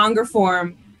 a longer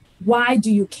form. Why do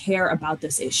you care about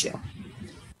this issue?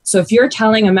 So if you're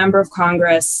telling a member of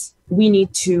Congress, we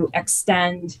need to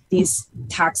extend these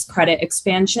tax credit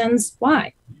expansions,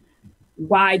 why?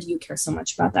 Why do you care so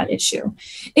much about that issue?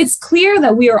 It's clear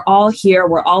that we are all here.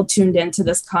 We're all tuned into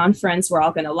this conference. We're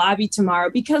all going to lobby tomorrow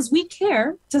because we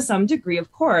care to some degree,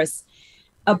 of course,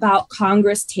 about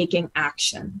Congress taking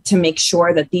action to make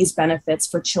sure that these benefits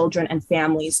for children and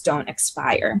families don't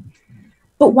expire.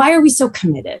 But why are we so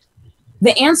committed?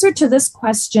 The answer to this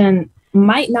question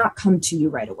might not come to you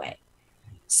right away.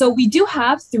 So we do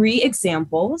have 3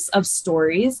 examples of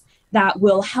stories that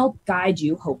will help guide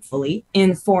you, hopefully,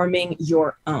 in forming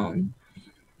your own.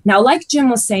 Now, like Jim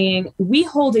was saying, we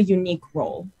hold a unique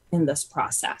role in this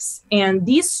process. And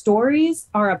these stories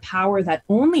are a power that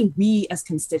only we as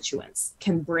constituents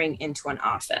can bring into an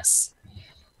office.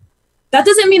 That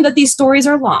doesn't mean that these stories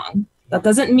are long. That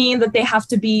doesn't mean that they have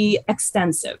to be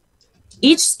extensive.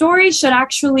 Each story should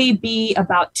actually be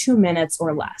about 2 minutes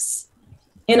or less.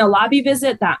 In a lobby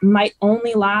visit that might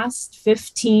only last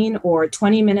 15 or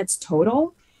 20 minutes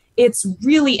total, it's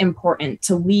really important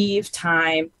to leave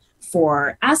time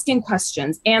for asking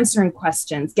questions, answering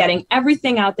questions, getting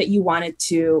everything out that you wanted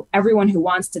to. Everyone who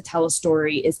wants to tell a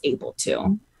story is able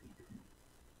to.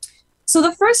 So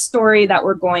the first story that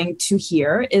we're going to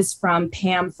hear is from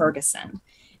Pam Ferguson.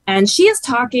 And she is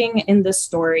talking in this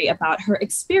story about her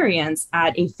experience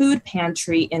at a food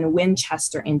pantry in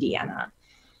Winchester, Indiana.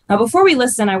 Now, before we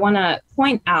listen, I want to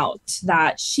point out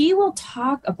that she will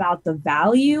talk about the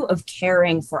value of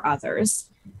caring for others,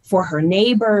 for her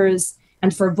neighbors,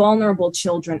 and for vulnerable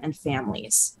children and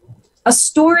families. A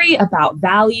story about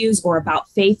values or about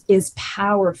faith is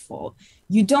powerful.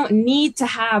 You don't need to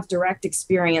have direct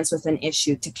experience with an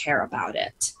issue to care about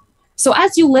it. So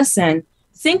as you listen,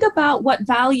 think about what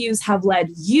values have led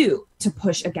you to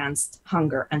push against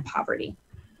hunger and poverty.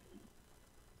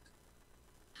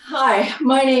 Hi,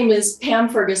 my name is Pam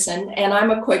Ferguson, and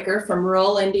I'm a Quaker from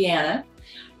rural Indiana.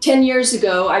 10 years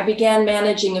ago, I began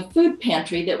managing a food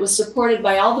pantry that was supported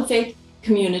by all the faith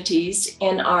communities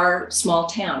in our small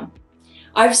town.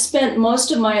 I've spent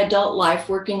most of my adult life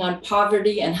working on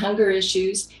poverty and hunger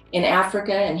issues in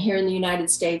Africa and here in the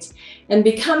United States, and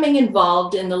becoming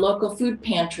involved in the local food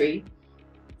pantry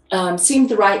seemed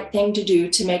the right thing to do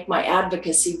to make my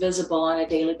advocacy visible on a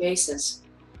daily basis.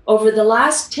 Over the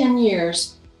last 10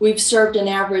 years, we've served an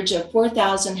average of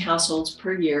 4,000 households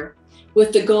per year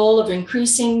with the goal of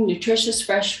increasing nutritious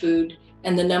fresh food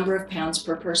and the number of pounds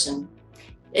per person.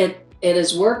 It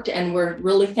has worked, and we're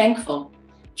really thankful.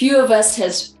 Few of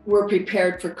us were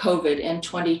prepared for COVID in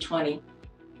 2020,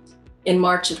 in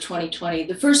March of 2020.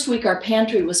 The first week, our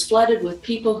pantry was flooded with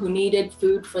people who needed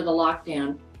food for the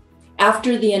lockdown.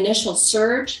 After the initial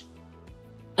surge,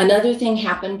 another thing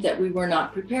happened that we were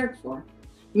not prepared for.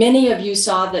 Many of you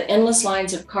saw the endless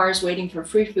lines of cars waiting for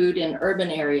free food in urban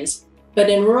areas, but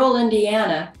in rural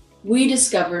Indiana, we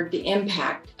discovered the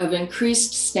impact of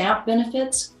increased SNAP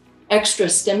benefits, extra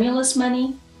stimulus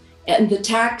money, and the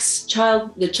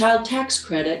child tax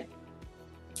credit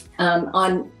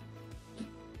on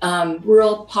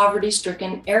rural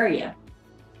poverty-stricken area.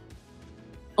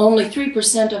 Only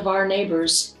 3% of our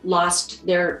neighbors lost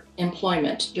their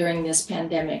employment during this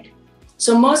pandemic.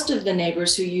 So most of the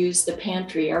neighbors who use the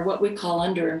pantry are what we call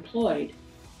underemployed.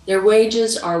 Their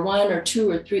wages are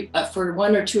for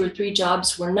one or two or three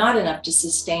jobs were not enough to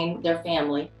sustain their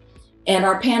family. And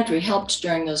our pantry helped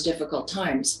during those difficult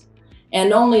times.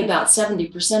 And only about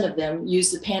 70% of them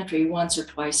use the pantry once or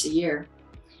twice a year.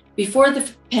 Before the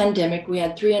pandemic, we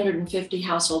had 350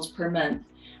 households per month.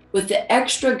 With the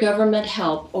extra government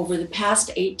help over the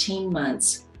past 18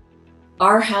 months,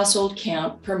 our household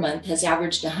count per month has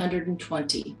averaged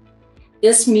 120.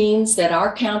 This means that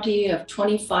our county of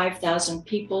 25,000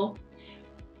 people,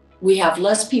 we have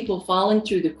less people falling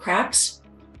through the cracks.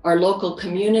 Our local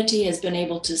community has been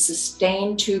able to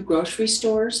sustain 2 grocery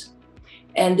stores.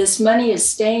 And this money is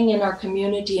staying in our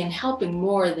community and helping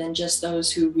more than just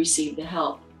those who receive the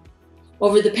help.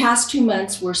 Over the past 2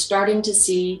 months, we're starting to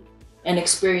see and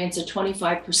experience a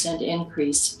 25%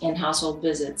 increase in household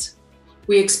visits.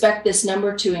 We expect this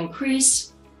number to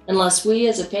increase unless we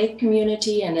as a faith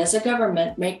community and as a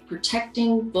government make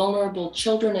protecting vulnerable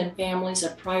children and families a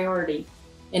priority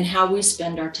in how we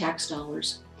spend our tax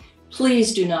dollars.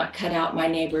 Please do not cut out my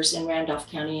neighbors in Randolph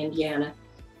County, Indiana,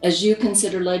 as you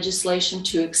consider legislation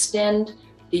to extend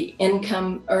the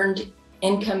earned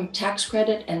income tax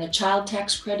credit and the child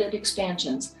tax credit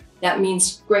expansions. That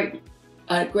means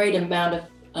a great amount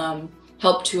of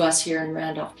help to us here in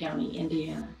Randolph County,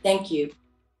 Indiana. Thank you.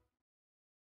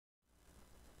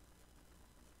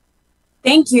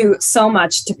 Thank you so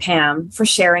much to Pam for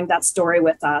sharing that story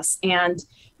with us. And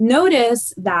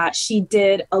notice that she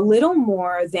did a little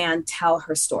more than tell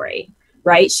her story,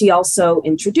 right? She also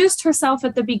introduced herself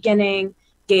at the beginning,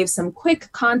 gave some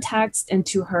quick context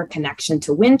into her connection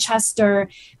to Winchester,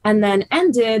 and then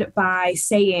ended by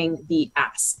saying the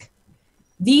ask.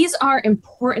 These are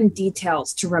important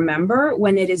details to remember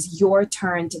when it is your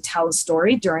turn to tell a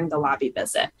story during the lobby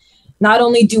visit. Not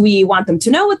only do we want them to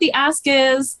know what the ask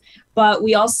is, but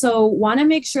we also want to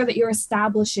make sure that you're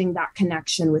establishing that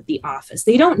connection with the office.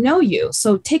 They don't know you,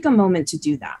 so take a moment to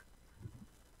do that.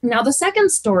 Now, the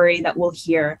second story that we'll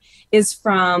hear is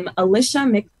from Alicia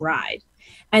McBride,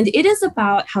 and it is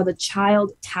about how the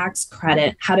child tax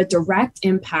credit had a direct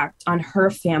impact on her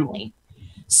family.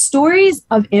 Stories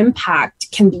of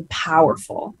impact can be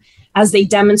powerful as they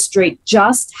demonstrate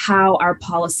just how our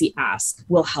policy ask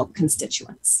will help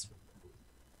constituents.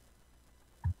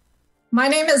 My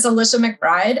name is Alicia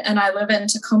McBride, and I live in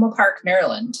Tacoma Park,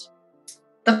 Maryland.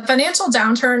 The financial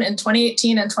downturn in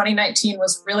 2018 and 2019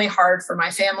 was really hard for my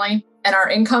family, and our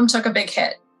income took a big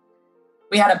hit.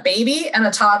 We had a baby and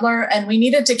a toddler, and we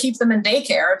needed to keep them in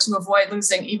daycare to avoid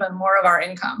losing even more of our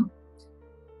income.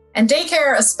 And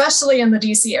daycare, especially in the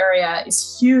DC area,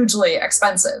 is hugely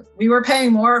expensive. We were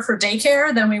paying more for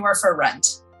daycare than we were for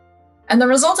rent. And the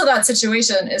result of that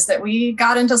situation is that we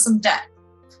got into some debt.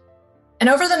 And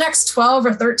over the next 12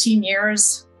 or 13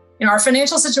 years, our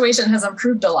financial situation has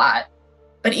improved a lot.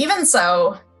 But even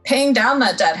so, paying down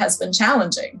that debt has been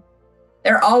challenging.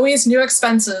 There are always new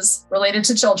expenses related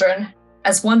to children,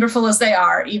 as wonderful as they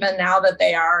are, even now that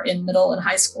they are in middle and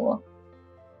high school.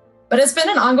 But it's been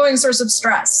an ongoing source of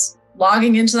stress,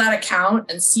 logging into that account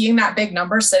and seeing that big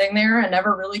number sitting there and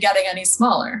never really getting any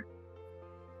smaller.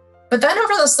 But then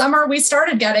over the summer, we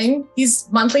started getting these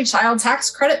monthly child tax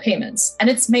credit payments, and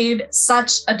it's made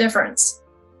such a difference.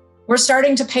 We're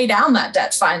starting to pay down that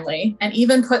debt finally, and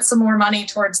even put some more money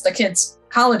towards the kids'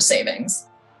 college savings.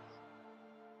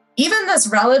 Even this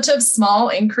relative small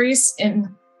increase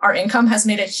in our income has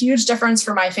made a huge difference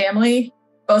for my family,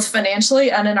 both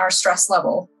financially and in our stress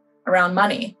level around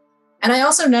money. And I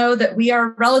also know that we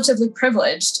are relatively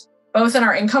privileged, both in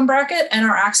our income bracket and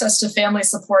our access to family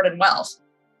support and wealth.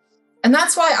 And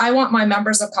that's why I want my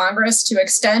members of Congress to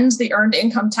extend the earned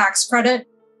income tax credit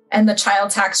and the child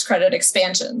tax credit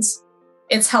expansions.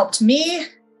 It's helped me,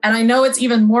 and I know it's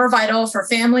even more vital for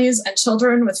families and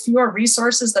children with fewer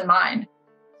resources than mine.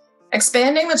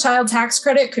 Expanding the child tax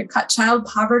credit could cut child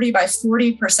poverty by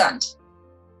 40%.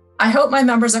 I hope my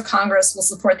members of Congress will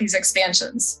support these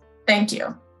expansions. Thank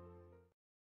you.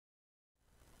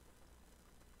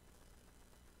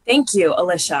 Thank you,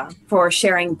 Alicia, for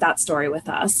sharing that story with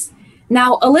us.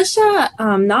 Now, Alicia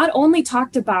not only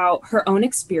talked about her own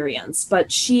experience, but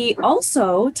she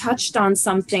also touched on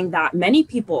something that many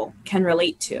people can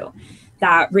relate to,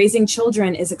 that raising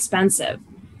children is expensive.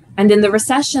 And in the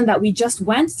recession that we just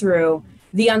went through,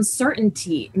 the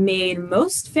uncertainty made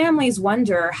most families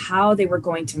wonder how they were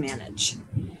going to manage.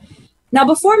 Now,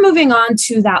 before moving on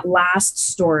to that last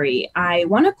story, I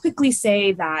want to quickly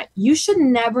say that you should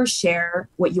never share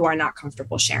what you are not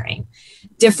comfortable sharing.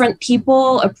 Different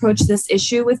people approach this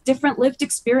issue with different lived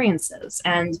experiences,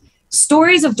 and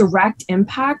stories of direct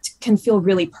impact can feel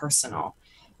really personal.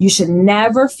 You should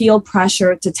never feel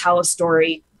pressure to tell a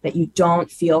story that you don't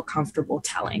feel comfortable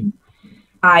telling.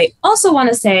 I also want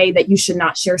to say that you should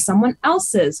not share someone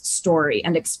else's story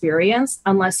and experience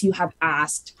unless you have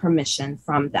asked permission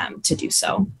from them to do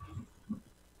so.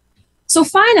 So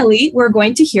finally, we're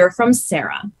going to hear from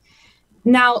Sarah.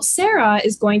 Now, Sarah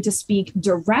is going to speak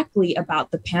directly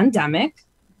about the pandemic.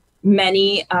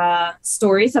 Many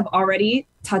stories have already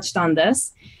touched on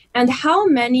this, and how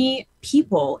many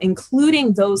people,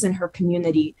 including those in her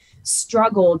community,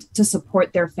 struggled to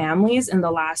support their families in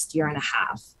the last year and a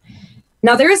half.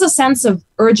 Now, there is a sense of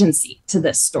urgency to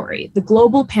this story. The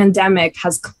global pandemic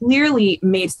has clearly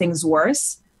made things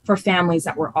worse for families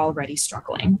that were already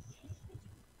struggling.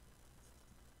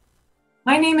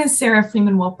 My name is Sarah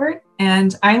Freeman-Wilpert,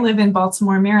 and I live in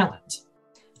Baltimore, Maryland.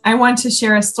 I want to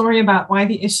share a story about why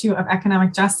the issue of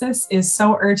economic justice is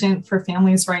so urgent for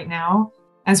families right now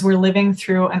as we're living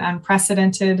through an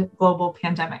unprecedented global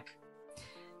pandemic.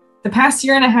 The past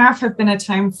year and a half have been a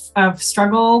time of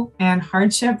struggle and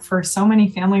hardship for so many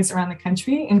families around the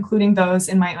country, including those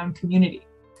in my own community.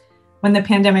 When the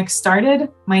pandemic started,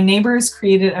 my neighbors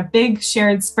created a big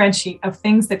shared spreadsheet of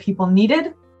things that people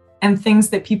needed and things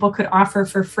that people could offer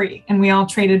for free. And we all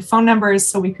traded phone numbers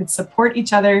so we could support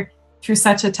each other through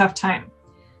such a tough time.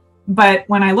 But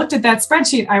when I looked at that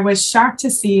spreadsheet, I was shocked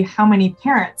to see how many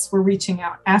parents were reaching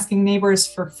out, asking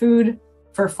neighbors for food,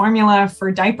 for formula,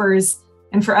 for diapers,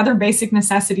 and for other basic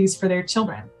necessities for their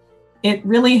children. It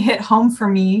really hit home for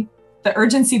me, the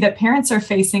urgency that parents are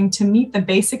facing to meet the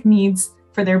basic needs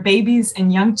for their babies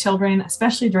and young children,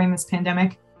 especially during this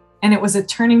pandemic. And it was a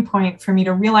turning point for me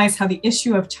to realize how the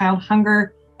issue of child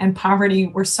hunger and poverty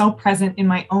were so present in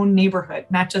my own neighborhood,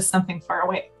 not just something far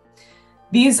away.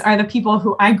 These are the people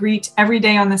who I greet every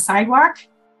day on the sidewalk,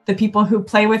 the people who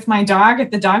play with my dog at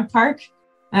the dog park,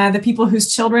 the people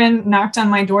whose children knocked on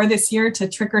my door this year to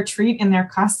trick or treat in their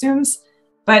costumes.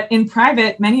 But in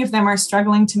private, many of them are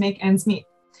struggling to make ends meet.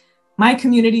 My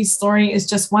community's story is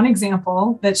just one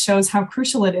example that shows how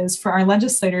crucial it is for our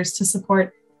legislators to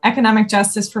support economic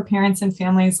justice for parents and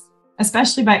families,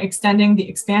 especially by extending the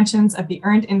expansions of the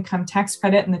Earned Income Tax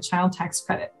Credit and the Child Tax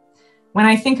Credit. When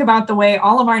I think about the way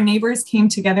all of our neighbors came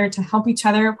together to help each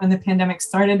other when the pandemic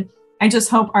started, I just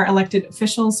hope our elected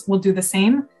officials will do the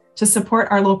same to support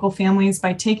our local families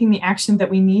by taking the action that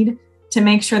we need to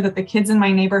make sure that the kids in my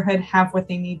neighborhood have what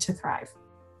they need to thrive.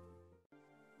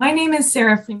 My name is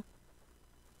Sarah Freeman.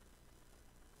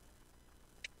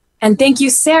 And thank you,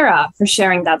 Sarah, for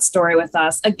sharing that story with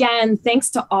us. Again, thanks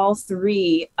to all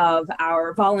three of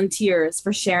our volunteers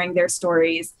for sharing their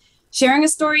stories. Sharing a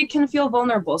story can feel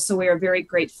vulnerable, so we are very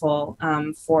grateful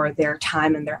for their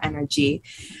time and their energy.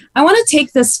 I want to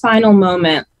take this final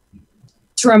moment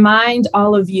to remind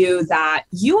all of you that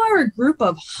you are a group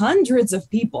of hundreds of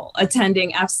people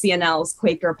attending FCNL's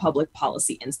Quaker Public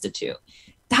Policy Institute.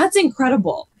 That's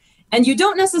incredible. And you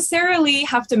don't necessarily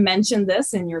have to mention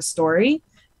this in your story,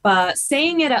 but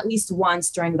saying it at least once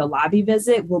during the lobby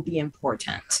visit will be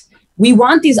important. We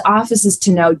want these offices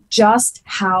to know just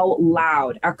how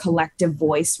loud our collective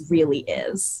voice really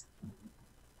is.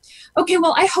 Okay,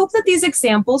 well, I hope that these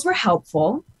examples were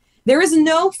helpful. There is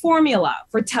no formula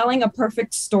for telling a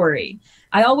perfect story.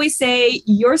 I always say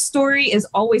your story is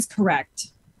always correct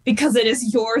because it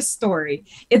is your story.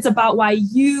 It's about why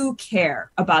you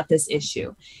care about this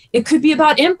issue. It could be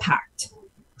about impact.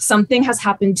 Something has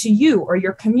happened to you or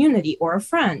your community or a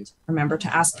friend. Remember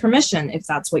to ask permission if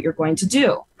that's what you're going to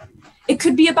do. It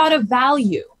could be about a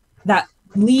value that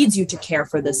leads you to care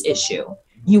for this issue.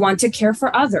 You want to care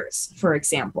for others, for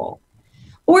example.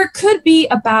 Or it could be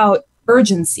about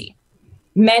urgency.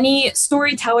 Many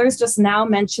storytellers just now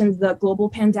mentioned the global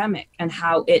pandemic and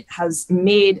how it has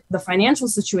made the financial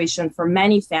situation for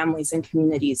many families and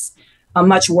communities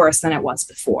much worse than it was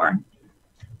before.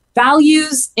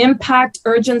 Values, impact,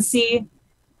 urgency,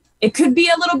 it could be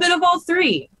a little bit of all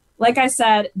three. Like I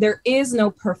said, there is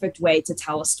no perfect way to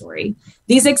tell a story.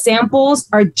 These examples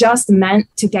are just meant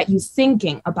to get you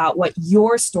thinking about what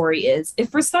your story is, if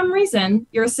for some reason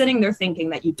you're sitting there thinking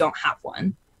that you don't have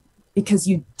one, because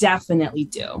you definitely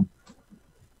do.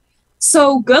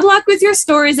 So good luck with your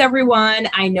stories, everyone.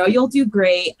 I know you'll do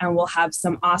great, and we'll have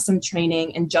some awesome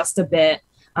training in just a bit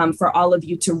for all of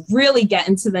you to really get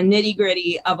into the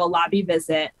nitty-gritty of a lobby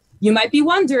visit. You might be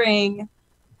wondering,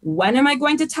 when am I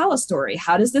going to tell a story?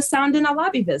 How does this sound in a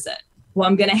lobby visit? Well,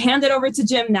 I'm going to hand it over to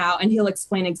Jim now, and he'll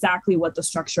explain exactly what the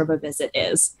structure of a visit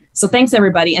is. So thanks,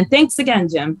 everybody. And thanks again,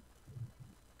 Jim.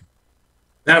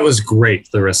 That was great,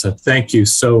 Larissa. Thank you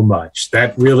so much.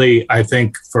 That really, I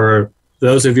think, for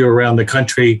those of you around the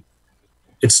country,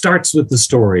 it starts with the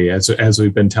story, as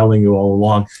we've been telling you all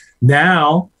along.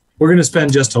 Now, we're going to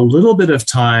spend just a little bit of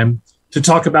time to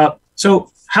talk about,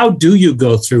 so how do you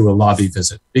go through a lobby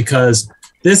visit? Because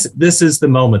this is the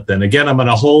moment then. Again, I'm going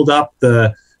to hold up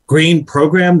the green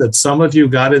program that some of you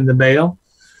got in the mail.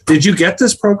 Did you get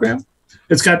this program?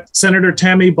 It's got Senator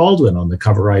Tammy Baldwin on the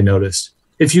cover, I noticed.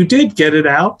 If you did get it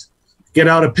out, get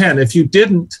out a pen. If you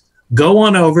didn't, go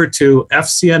on over to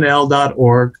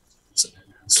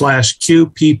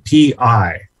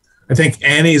fcnl.org/QPPI. I think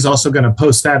Annie's also going to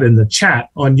post that in the chat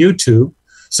on YouTube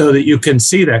so that you can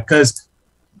see that. Because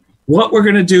what we're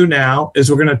going to do now is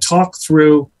we're going to talk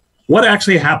through what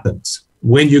actually happens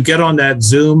when you get on that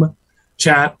Zoom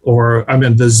chat, or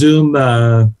the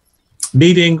Zoom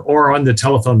meeting, or on the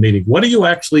telephone meeting. What do you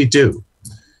actually do?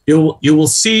 You will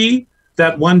see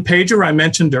that one pager I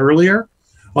mentioned earlier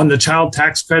on the child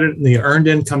tax credit and the earned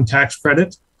income tax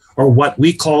credit, or what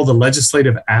we call the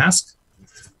legislative ask.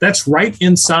 That's right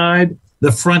inside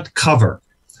the front cover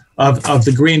of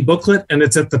the green booklet, and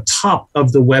it's at the top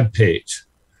of the web page.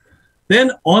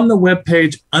 Then on the web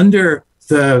page, under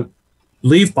the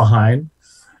leave behind,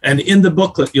 and in the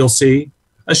booklet, you'll see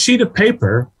a sheet of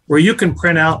paper where you can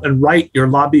print out and write your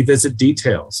lobby visit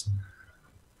details.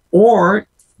 Or,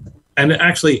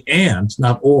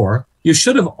 not or, you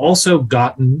should have also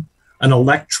gotten an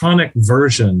electronic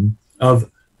version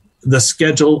of the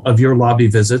schedule of your lobby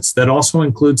visits that also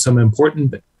includes some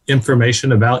important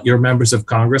information about your members of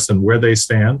Congress and where they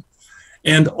stand,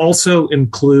 and also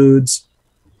includes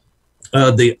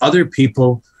the other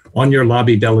people on your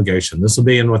lobby delegation. This will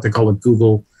be in what they call a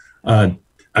Google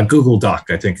Doc,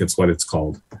 I think it's what it's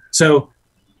called. So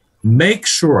make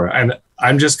sure, and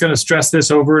I'm just going to stress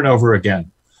this over and over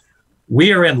again,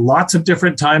 we are in lots of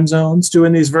different time zones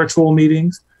doing these virtual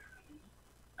meetings.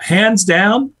 Hands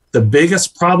down, the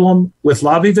biggest problem with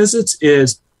lobby visits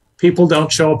is people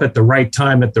don't show up at the right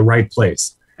time at the right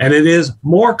place. And it is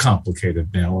more complicated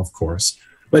now, of course.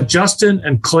 But Justin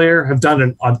and Claire have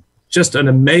done just an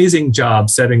amazing job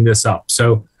setting this up.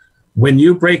 So when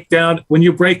you break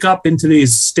up into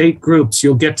these state groups,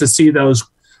 you'll get to see those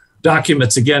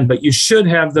documents again, but you should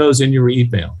have those in your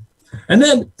email. And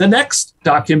then the next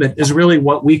document is really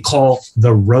what we call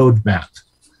the roadmap.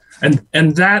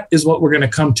 And that is what we're going to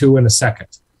come to in a second.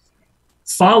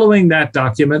 Following that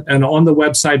document, and on the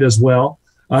website as well,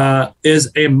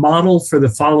 is a model for the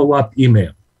follow-up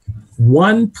email.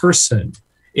 One person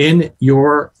in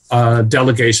your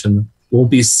delegation will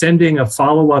be sending a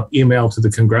follow-up email to the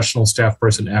congressional staff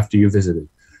person after you visited,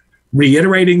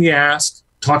 reiterating the ask,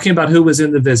 talking about who was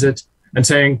in the visit, and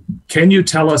saying, can you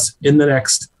tell us in the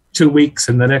next 2 weeks,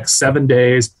 in the next 7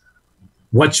 days,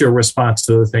 what's your response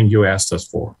to the thing you asked us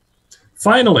for?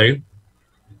 Finally,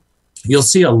 you'll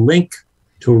see a link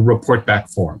to a report back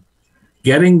form.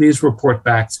 Getting these report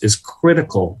backs is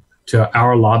critical to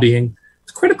our lobbying.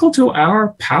 It's critical to our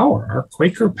power, our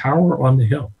Quaker power on the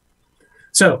Hill.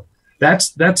 So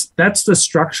that's the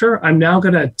structure. I'm now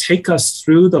going to take us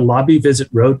through the lobby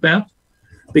visit roadmap,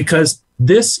 because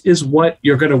this is what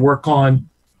you're going to work on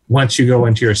once you go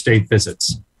into your state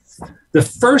visits. The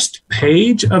first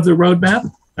page of the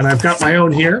roadmap, and I've got my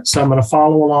own here, so I'm going to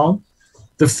follow along.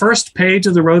 The first page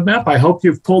of the roadmap, I hope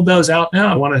you've pulled those out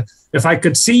now. I want to, if I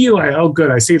could see you, oh good,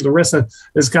 I see Larissa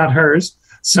has got hers.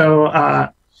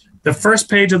 So the first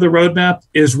page of the roadmap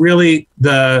is really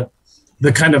the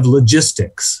kind of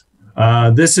logistics.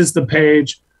 This is the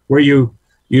page where you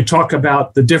talk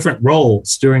about the different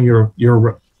roles during your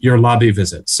lobby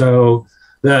visit. So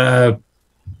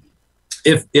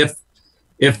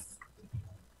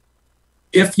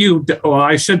if you, well,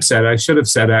 I should have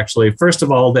said actually, first of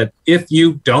all, that if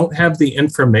you don't have the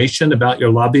information about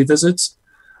your lobby visits,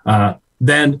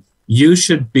 then you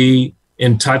should be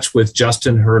in touch with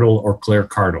Justin Hurdle or Claire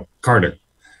Carter.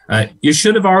 You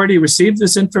should have already received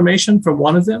this information from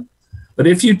one of them, but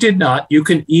if you did not, you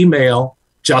can email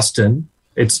Justin.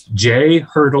 It's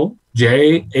jhurdle,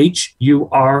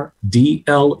 JHURDLE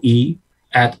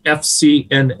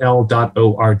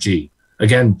 @FCNL.org.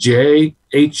 Again,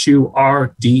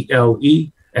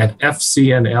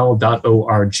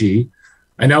 JHURDLE@FCNL.org.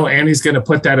 I know Annie's going to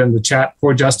put that in the chat.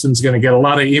 Poor Justin's going to get a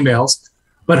lot of emails.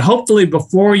 But hopefully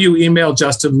before you email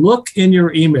Justin, look in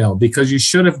your email, because you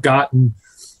should have gotten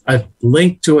a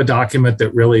link to a document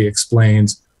that really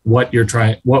explains what we're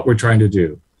trying to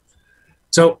do.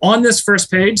 So on this first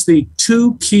page, the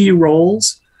two key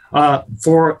roles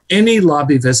for any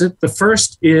lobby visit. The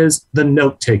first is the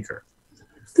note taker.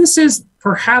 This is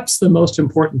perhaps the most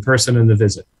important person in the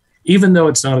visit, even though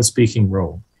it's not a speaking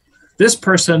role. This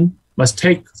person must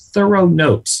take thorough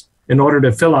notes in order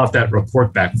to fill out that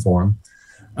report back form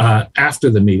after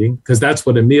the meeting, because that's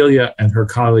what Amelia and her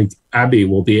colleague Abby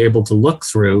will be able to look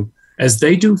through as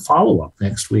they do follow-up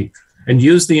next week and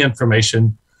use the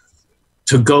information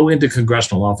to go into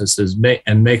congressional offices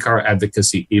and make our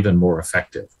advocacy even more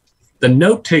effective. The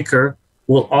note taker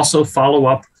will also follow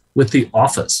up with the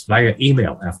office via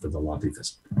email after the lobby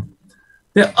visit.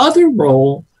 The other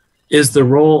role is the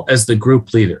role as the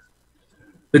group leader.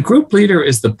 The group leader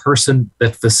is the person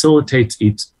that facilitates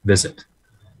each visit.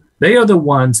 They are the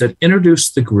ones that introduce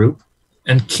the group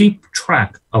and keep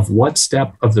track of what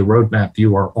step of the roadmap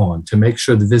you are on to make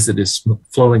sure the visit is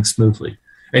flowing smoothly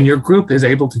and your group is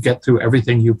able to get through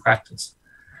everything you practice.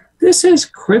 This is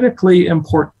critically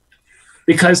important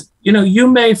because you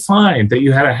may find that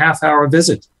you had a half-hour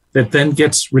visit that then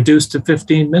gets reduced to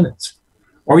 15 minutes.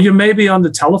 Or you may be on the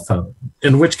telephone,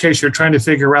 in which case you're trying to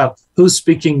figure out who's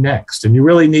speaking next. And you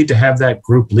really need to have that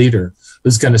group leader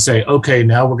who's going to say, okay,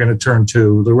 now we're going to turn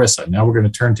to Larissa. Now we're going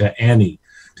to turn to Annie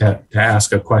to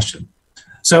ask a question.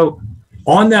 So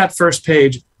on that first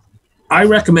page, I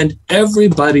recommend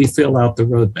everybody fill out the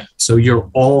roadmap so you're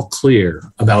all clear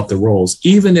about the roles,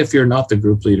 even if you're not the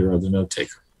group leader or the note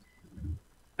taker.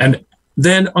 And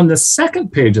then on the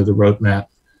second page of the roadmap,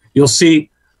 you'll see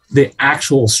the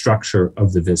actual structure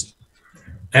of the visit.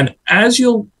 And as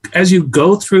you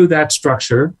go through that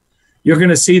structure, you're going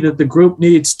to see that the group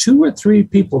needs 2 or 3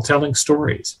 people telling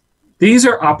stories. These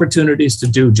are opportunities to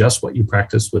do just what you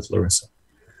practiced with Larissa.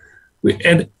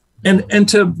 And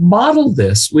to model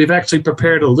this, we've actually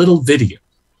prepared a little video.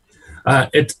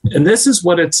 And this is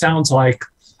what it sounds like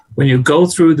when you go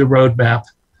through the roadmap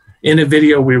in a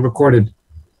video we recorded.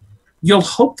 You'll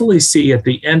hopefully see at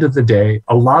the end of the day,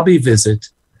 a lobby visit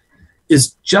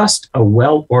is just a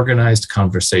well-organized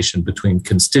conversation between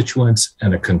constituents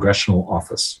and a congressional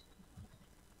office.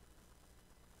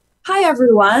 Hi,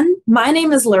 everyone. My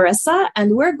name is Larissa,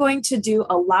 and we're going to do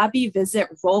a lobby visit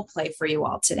role play for you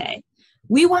all today.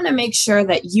 We want to make sure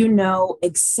that you know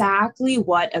exactly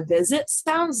what a visit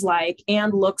sounds like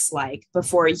and looks like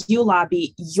before you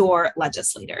lobby your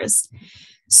legislators.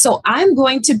 So I'm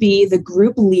going to be the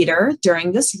group leader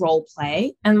during this role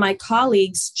play, and my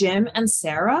colleagues Jim and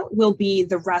Sarah will be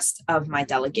the rest of my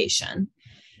delegation.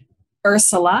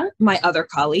 Ursula, my other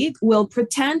colleague, will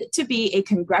pretend to be a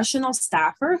congressional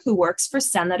staffer who works for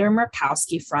Senator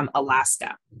Murkowski from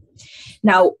Alaska.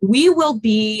 Now, we will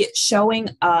be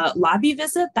showing a lobby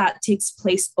visit that takes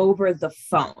place over the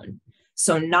phone,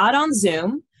 so not on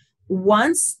Zoom.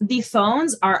 Once the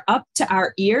phones are up to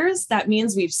our ears, that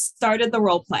means we've started the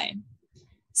role play.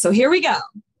 So here we go.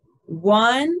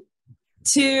 1,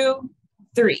 2,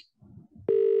 3.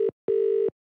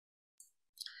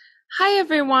 Hi,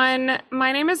 everyone.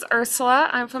 My name is Ursula.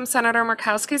 I'm from Senator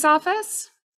Murkowski's office.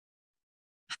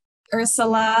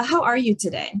 Ursula, how are you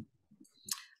today?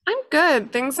 I'm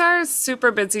good. Things are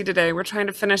super busy today. We're trying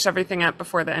to finish everything up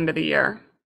before the end of the year.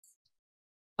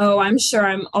 Oh, I'm sure.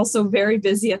 I'm also very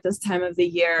busy at this time of the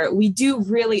year. We do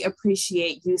really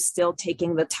appreciate you still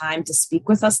taking the time to speak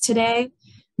with us today.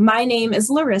 My name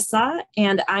is Larissa,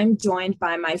 and I'm joined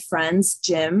by my friends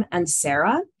Jim and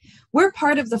Sarah. We're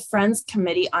part of the Friends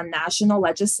Committee on National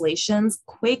Legislation's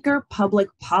Quaker Public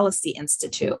Policy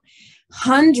Institute.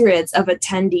 Hundreds of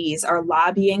attendees are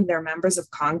lobbying their members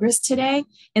of Congress today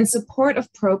in support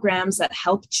of programs that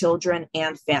help children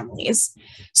and families.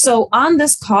 So on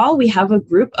this call, we have a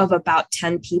group of about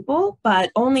 10 people, but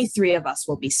only 3 of us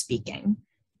will be speaking.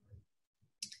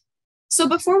 So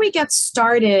before we get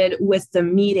started with the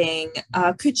meeting,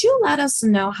 could you let us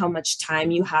know how much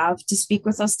time you have to speak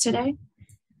with us today?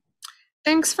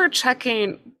 Thanks for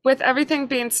checking. With everything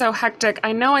being so hectic,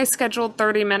 I know I scheduled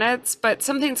 30 minutes, but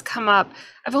something's come up.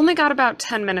 I've only got about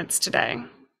 10 minutes today.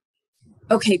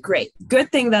 Okay, great.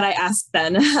 Good thing that I asked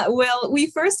then. Well, we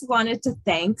first wanted to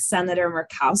thank Senator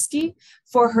Murkowski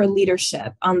for her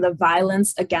leadership on the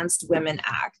Violence Against Women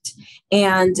Act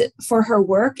and for her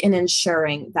work in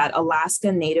ensuring that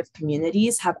Alaska Native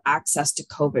communities have access to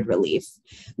COVID relief.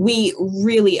 We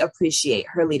really appreciate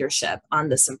her leadership on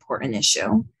this important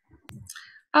issue.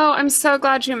 Oh, I'm so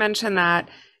glad you mentioned that.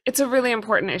 It's a really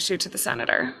important issue to the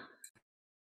senator.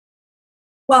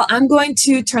 Well, I'm going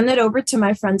to turn it over to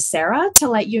my friend Sarah to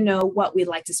let you know what we'd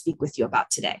like to speak with you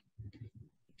about today.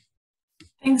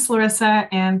 Thanks, Larissa,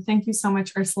 and thank you so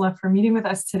much, Ursula, for meeting with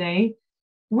us today.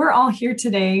 We're all here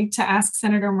today to ask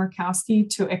Senator Murkowski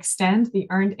to extend the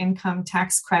Earned Income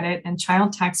Tax Credit and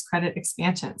Child Tax Credit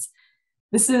expansions.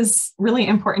 This is really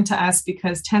important to us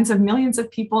because tens of millions of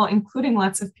people, including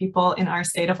lots of people in our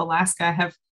state of Alaska,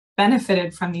 have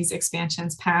benefited from these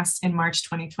expansions passed in March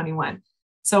 2021.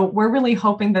 So we're really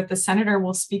hoping that the senator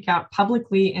will speak out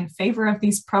publicly in favor of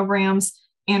these programs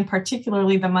and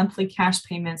particularly the monthly cash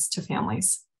payments to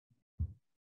families.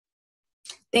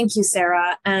 Thank you,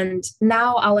 Sarah. And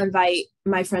now I'll invite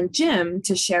my friend Jim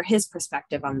to share his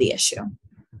perspective on the issue.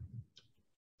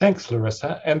 Thanks,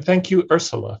 Larissa, and thank you,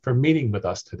 Ursula, for meeting with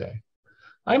us today.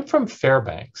 I'm from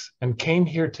Fairbanks and came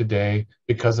here today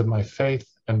because of my faith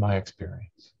and my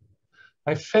experience.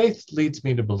 My faith leads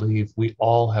me to believe we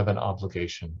all have an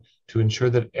obligation to ensure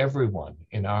that everyone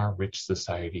in our rich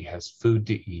society has food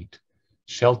to eat,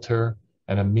 shelter,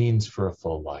 and a means for a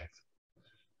full life.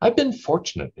 I've been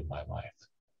fortunate in my life,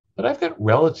 but I've got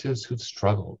relatives who've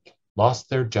struggled, lost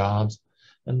their jobs,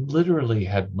 and literally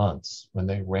had months when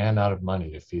they ran out of money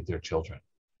to feed their children.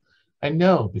 I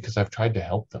know because I've tried to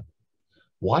help them.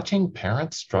 Watching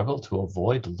parents struggle to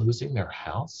avoid losing their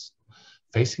house,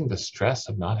 facing the stress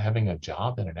of not having a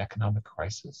job in an economic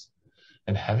crisis,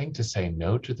 and having to say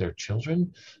no to their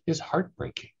children is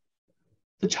heartbreaking.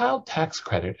 The child tax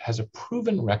credit has a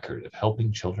proven record of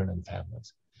helping children and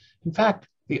families. In fact,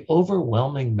 the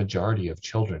overwhelming majority of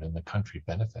children in the country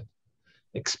benefit.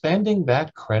 Expanding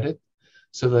that credit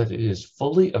so that it is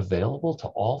fully available to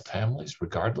all families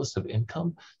regardless of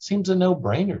income seems a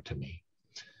no-brainer to me.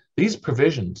 These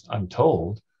provisions, I'm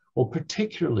told, will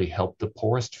particularly help the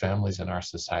poorest families in our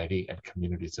society and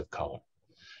communities of color.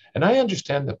 And I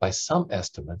understand that by some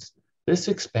estimates, this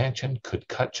expansion could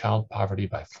cut child poverty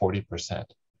by 40%.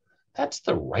 That's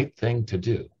the right thing to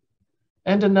do.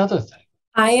 And another thing.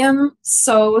 I am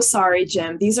so sorry,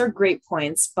 Jim. These are great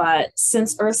points, but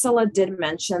since Ursula did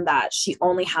mention that she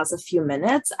only has a few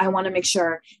minutes, I want to make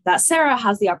sure that Sarah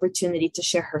has the opportunity to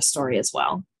share her story as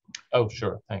well. Oh,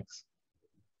 sure. Thanks.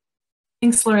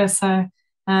 Thanks, Larissa.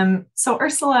 So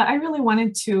Ursula, I really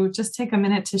wanted to just take a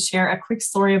minute to share a quick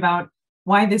story about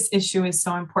why this issue is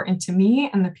so important to me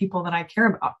and the people that I care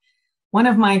about. One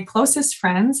of my closest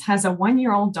friends has a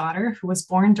 1-year-old daughter who was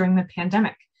born during the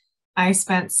pandemic. I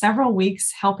spent several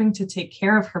weeks helping to take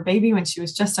care of her baby when she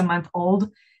was just a month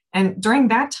old. And during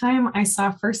that time, I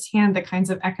saw firsthand the kinds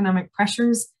of economic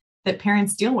pressures that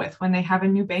parents deal with when they have a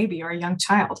new baby or a young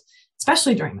child,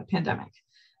 especially during the pandemic.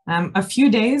 A few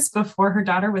days before her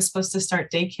daughter was supposed to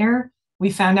start daycare, we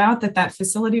found out that that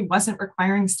facility wasn't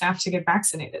requiring staff to get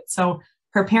vaccinated. So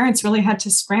her parents really had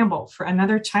to scramble for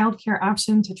another childcare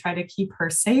option to try to keep her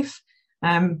safe.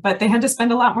 But they had to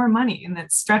spend a lot more money, and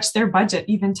that stretched their budget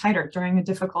even tighter during a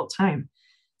difficult time.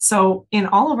 So in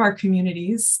all of our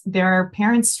communities, there are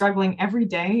parents struggling every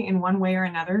day in one way or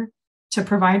another to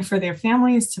provide for their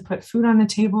families, to put food on the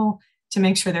table, to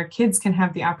make sure their kids can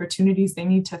have the opportunities they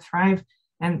need to thrive.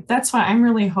 And that's why I'm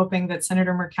really hoping that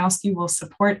Senator Murkowski will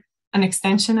support an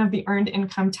extension of the Earned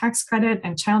Income Tax Credit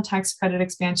and child tax credit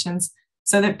expansions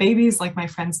so that babies like my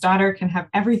friend's daughter can have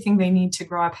everything they need to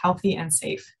grow up healthy and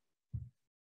safe.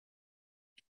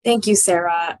 Thank you,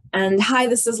 Sarah. And hi,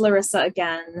 this is Larissa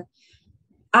again.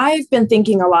 I've been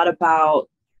thinking a lot about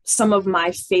some of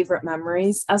my favorite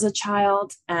memories as a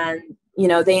child, and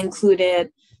they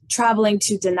included traveling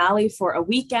to Denali for a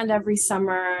weekend every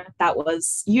summer. That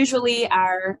was usually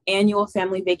our annual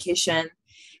family vacation.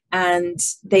 And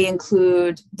they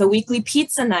include the weekly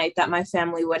pizza night that my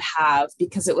family would have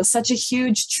because it was such a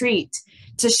huge treat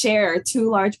to share 2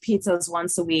 large pizzas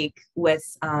once a week with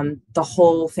the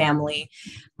whole family.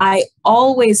 I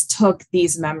always took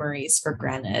these memories for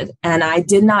granted, and I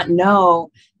did not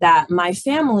know that my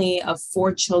family of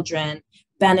 4 children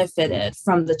benefited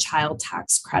from the child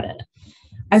tax credit.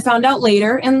 I found out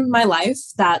later in my life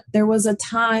that there was a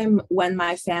time when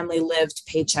my family lived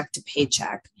paycheck to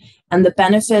paycheck, and the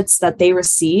benefits that they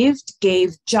received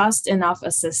gave just enough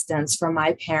assistance from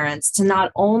my parents to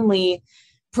not only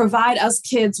provide us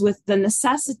kids with the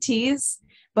necessities,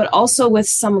 but also with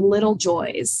some little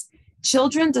joys.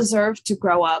 Children deserve to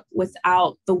grow up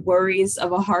without the worries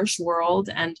of a harsh world,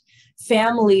 and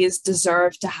families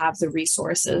deserve to have the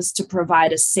resources to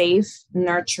provide a safe,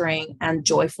 nurturing, and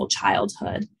joyful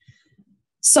childhood.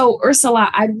 So,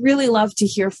 Ursula, I'd really love to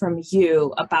hear from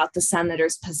you about the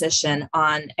senator's position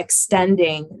on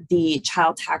extending the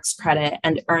child tax credit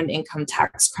and earned income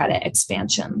tax credit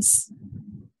expansions.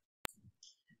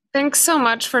 Thanks so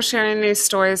much for sharing these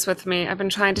stories with me. I've been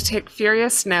trying to take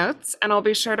furious notes, and I'll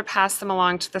be sure to pass them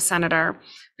along to the senator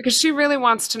because she really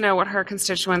wants to know what her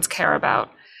constituents care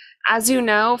about. As you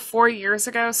know, 4 years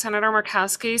ago, Senator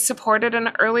Murkowski supported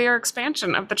an earlier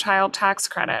expansion of the child tax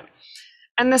credit.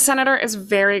 And the senator is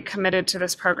very committed to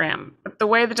this program. But the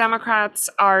way the Democrats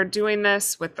are doing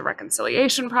this with the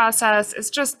reconciliation process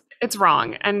is it's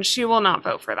wrong, and she will not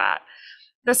vote for that.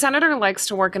 The senator likes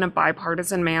to work in a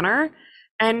bipartisan manner,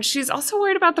 and she's also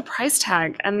worried about the price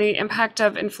tag and the impact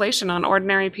of inflation on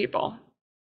ordinary people.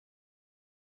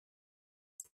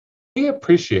 We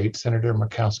appreciate Senator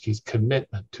Murkowski's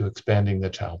commitment to expanding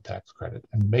the child tax credit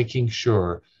and making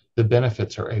sure the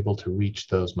benefits are able to reach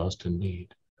those most in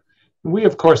need. We,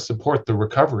 of course, support the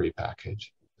recovery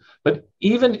package, but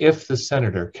even if the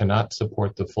senator cannot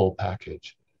support the full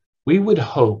package, we would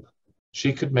hope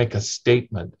she could make a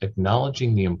statement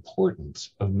acknowledging the importance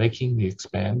of making the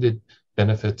expanded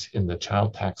benefits in the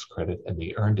child tax credit and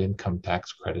the earned income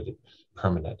tax credit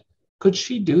permanent. Could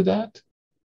she do that?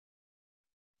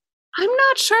 I'm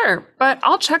not sure, but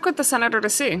I'll check with the senator to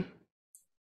see.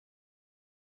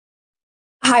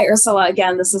 Hi, Ursula.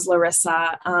 Again, this is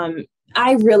Larissa.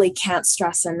 I really can't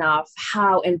stress enough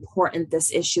how important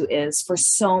this issue is for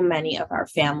so many of our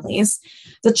families.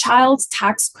 The child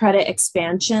tax credit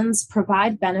expansions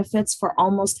provide benefits for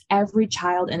almost every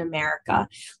child in America.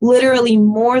 Literally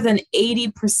more than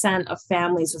 80% of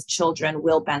families with children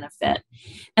will benefit.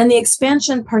 And the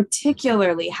expansion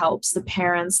particularly helps the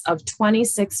parents of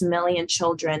 26 million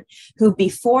children who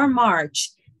before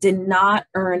March did not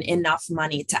earn enough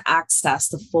money to access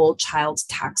the full child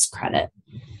tax credit.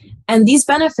 And these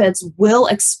benefits will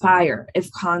expire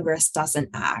if Congress doesn't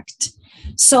act.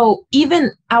 So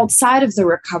even outside of the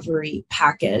recovery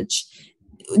package,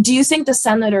 do you think the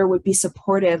senator would be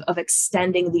supportive of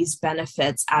extending these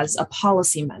benefits as a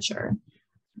policy measure?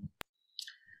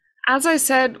 As I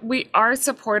said, we are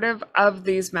supportive of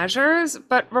these measures,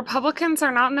 but Republicans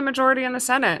are not in the majority in the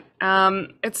Senate.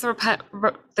 It's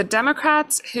the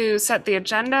Democrats who set the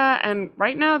agenda, and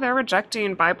right now they're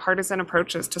rejecting bipartisan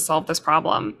approaches to solve this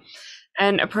problem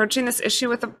and approaching this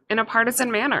issue in a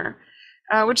partisan manner,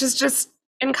 which is just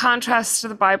in contrast to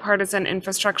the bipartisan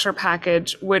infrastructure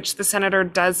package, which the senator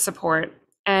does support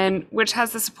and which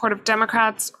has the support of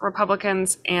Democrats,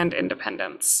 Republicans, and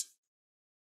independents.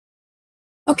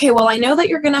 Okay, well, I know that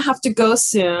you're going to have to go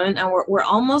soon, and we're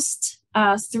almost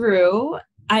through.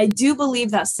 I do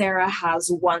believe that Sarah has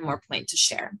one more point to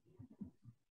share.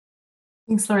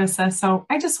 Thanks, Larissa. So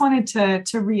I just wanted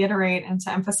to reiterate and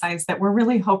to emphasize that we're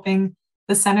really hoping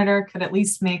the senator could at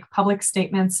least make public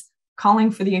statements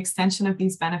calling for the extension of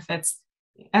these benefits.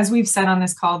 As we've said on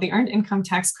this call, the Earned Income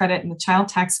Tax Credit and the Child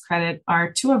Tax Credit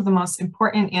are two of the most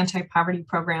important anti-poverty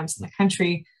programs in the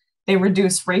country. They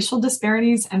reduce racial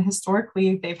disparities, and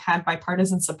historically, they've had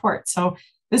bipartisan support. So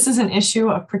this is an issue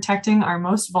of protecting our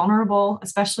most vulnerable,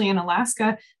 especially in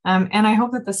Alaska, and I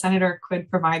hope that the senator could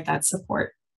provide that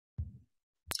support.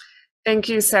 Thank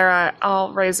you, Sarah.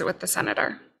 I'll raise it with the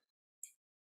senator.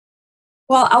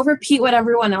 Well, I'll repeat what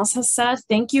everyone else has said.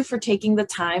 Thank you for taking the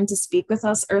time to speak with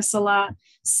us, Ursula.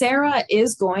 Sarah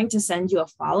is going to send you a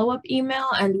follow-up email,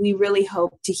 and we really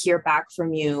hope to hear back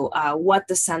from you what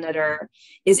the senator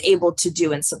is able to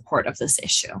do in support of this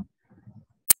issue.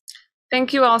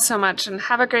 Thank you all so much, and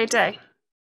have a great day.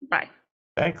 Bye.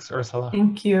 Thanks, Ursula.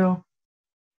 Thank you.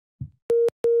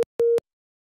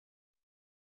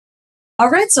 All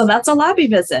right, so that's a lobby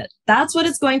visit. That's what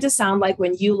it's going to sound like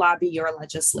when you lobby your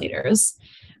legislators.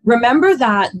 Remember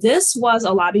that this was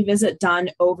a lobby visit done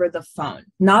over the phone.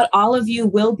 Not all of you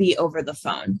will be over the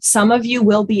phone. Some of you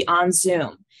will be on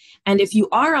Zoom. And if you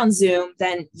are on Zoom,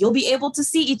 then you'll be able to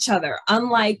see each other,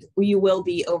 unlike you will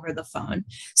be over the phone.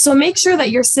 So make sure that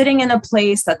you're sitting in a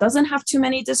place that doesn't have too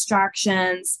many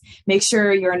distractions. Make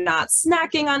sure you're not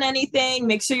snacking on anything.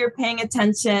 Make sure you're paying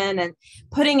attention and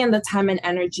putting in the time and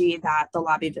energy that the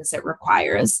lobby visit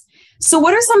requires. So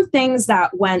what are some things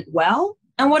that went well?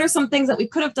 And what are some things that we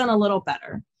could have done a little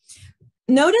better?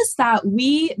 Notice that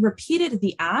we repeated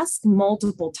the ask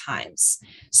multiple times.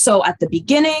 So at the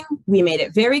beginning, we made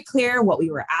it very clear what we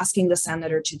were asking the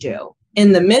senator to do.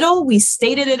 In the middle, we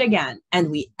stated it again,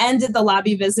 and we ended the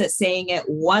lobby visit saying it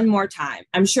one more time.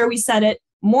 I'm sure we said it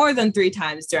more than 3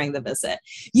 times during the visit.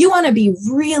 You want to be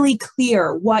really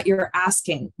clear what you're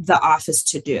asking the office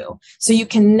to do, so you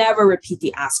can never repeat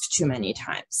the ask too many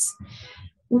times.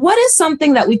 What is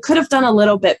something that we could have done a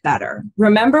little bit better?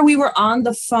 Remember, we were on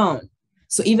the phone.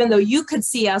 So even though you could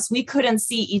see us, we couldn't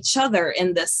see each other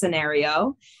in this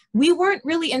scenario. We weren't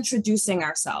really introducing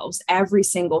ourselves every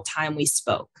single time we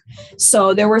spoke.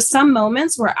 So there were some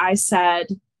moments where I said,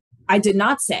 I did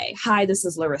not say, hi, this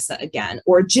is Larissa again,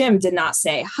 or Jim did not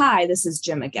say, hi, this is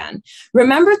Jim again.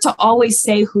 Remember to always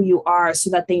say who you are so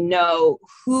that they know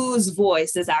whose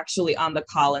voice is actually on the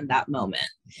call in that moment.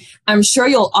 I'm sure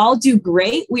you'll all do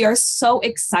great. We are so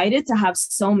excited to have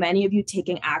so many of you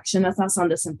taking action with us on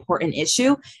this important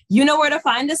issue. You know where to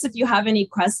find us if you have any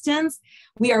questions.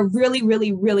 We are really,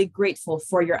 really, really grateful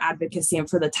for your advocacy and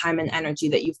for the time and energy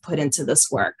that you've put into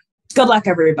this work. Good luck,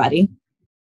 everybody.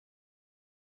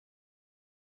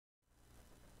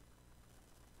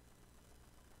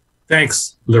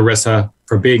 Thanks, Larissa,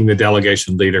 for being the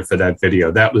delegation leader for that video.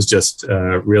 That was just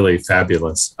really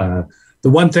fabulous. The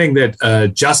one thing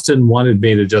that Justin wanted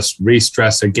me to just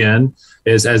re-stress again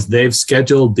is as they've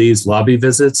scheduled these lobby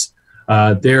visits,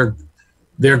 they're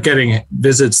getting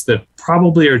visits that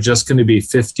probably are just going to be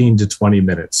 15 to 20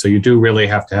 minutes. So you do really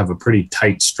have to have a pretty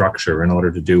tight structure in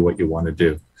order to do what you want to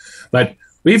do. But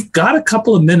we've got a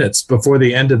couple of minutes before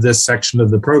the end of this section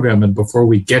of the program and before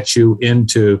we get you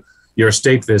into your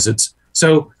state visits.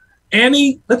 So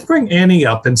Annie, let's bring Annie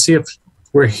up and see if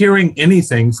we're hearing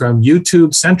anything from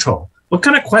YouTube Central. What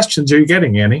kind of questions are you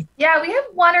getting, Annie? Yeah, we have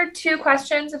one or two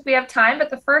questions if we have time, but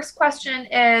the first question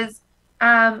is,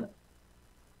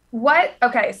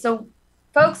 okay, so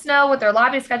folks know what their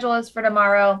lobby schedule is for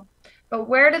tomorrow, but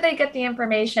where do they get the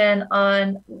information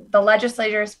on the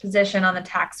legislature's position on the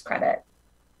tax credit?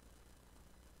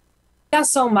 Yeah,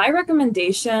 so my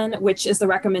recommendation, which is the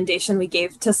recommendation we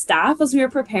gave to staff as we were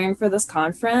preparing for this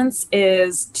conference,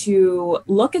 is to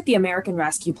look at the American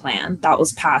Rescue Plan that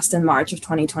was passed in March of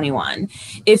 2021.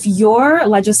 If your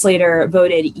legislator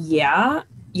voted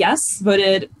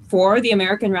voted for the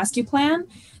American Rescue Plan,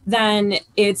 then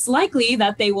it's likely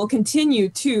that they will continue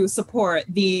to support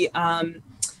the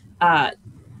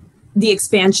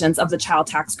expansions of the child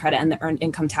tax credit and the earned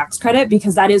income tax credit,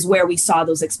 because that is where we saw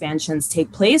those expansions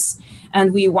take place.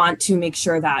 And we want to make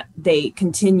sure that they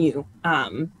continue.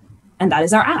 And that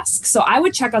is our ask. So I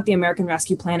would check out the American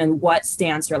Rescue Plan and what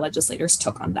stance your legislators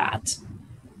took on that.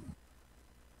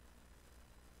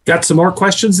 Got some more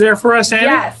questions there for us, Annie?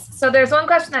 Yes. So there's one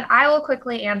question that I will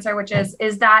quickly answer, which is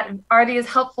are these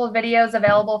helpful videos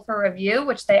available for review?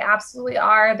 Which they absolutely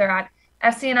are. They're at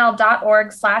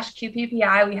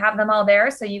fcnl.org/QPPI. We have them all there,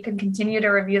 so you can continue to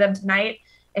review them tonight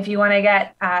if you want to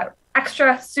get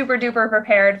extra super duper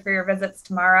prepared for your visits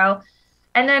tomorrow.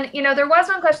 And then, there was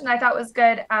one question that I thought was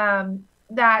good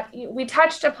that we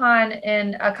touched upon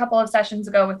in a couple of sessions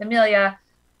ago with Amelia.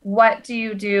 What do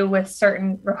you do with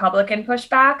certain Republican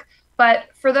pushback? But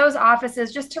for those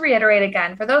offices, just to reiterate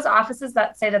again, for those offices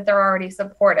that say that they're already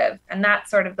supportive, and that's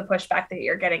sort of the pushback that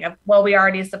you're getting of, well, we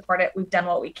already support it, we've done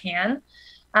what we can.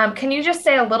 Can you just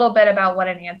say a little bit about what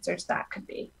an answer to that could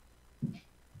be?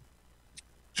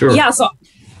 Sure. Yeah, so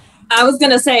I was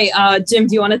going to say, Jim,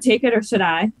 do you want to take it or should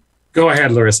I? Go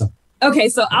ahead, Larissa. Okay,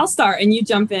 so I'll start and you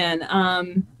jump in.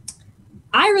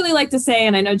 I really like to say,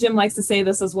 and I know Jim likes to say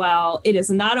this as well, it is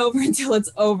not over until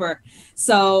it's over.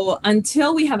 So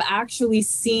until we have actually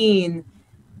seen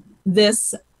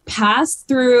this pass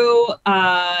through,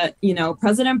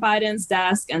 President Biden's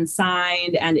desk and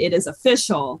signed, and it is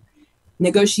official,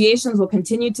 negotiations will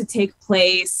continue to take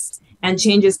place and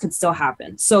changes could still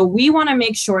happen. So we want to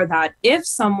make sure that if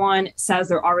someone says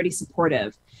they're already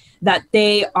supportive, that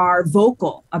they are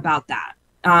vocal about that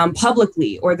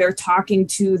publicly, or they're talking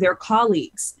to their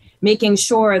colleagues, making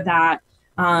sure that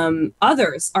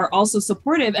others are also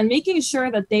supportive and making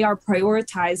sure that they are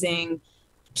prioritizing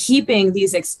keeping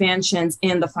these expansions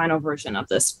in the final version of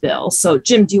this bill. So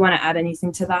Jim, do you want to add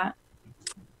anything to that?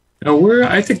 No,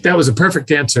 I think that was a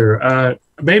perfect answer.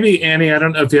 Maybe Annie, I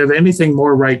don't know if you have anything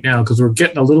more right now because we're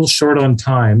getting a little short on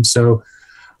time. So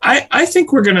I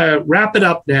think we're going to wrap it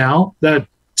up now. The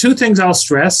two things I'll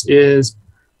stress is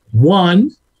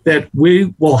one, that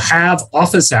we will have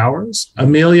office hours.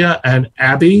 Amelia and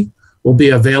Abby will be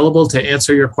available to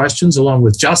answer your questions along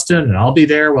with Justin, and I'll be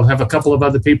there. We'll have a couple of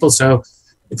other people. So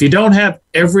if you don't have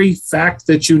every fact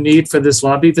that you need for this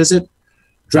lobby visit,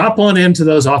 drop on into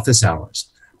those office hours.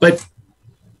 But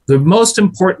the most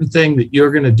important thing that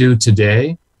you're going to do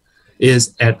today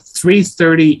is at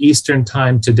 3:30 Eastern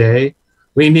time today,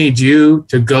 we need you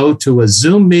to go to a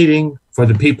Zoom meeting for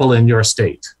the people in your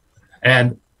state.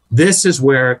 And this is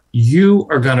where you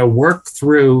are going to work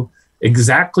through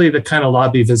exactly the kind of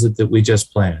lobby visit that we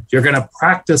just planned. You're going to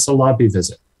practice a lobby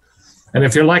visit. And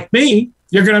if you're like me,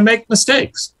 you're going to make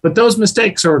mistakes. But those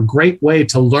mistakes are a great way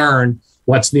to learn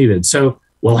what's needed. So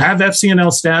we'll have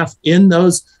FCNL staff in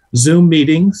those Zoom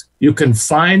meetings. You can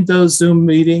find those Zoom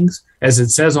meetings, as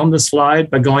it says on the slide,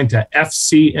 by going to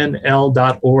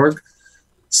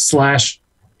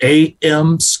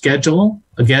fcnl.org/AM schedule.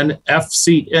 Again,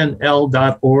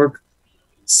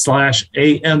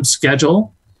 fcnl.org/AM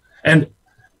schedule. And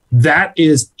that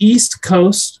is East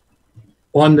Coast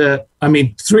on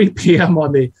 3 p.m.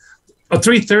 on the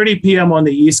 3:30 p.m. on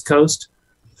the East Coast,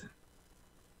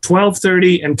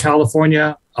 12:30 in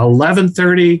California,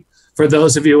 11:30 for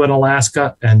those of you in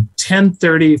Alaska, and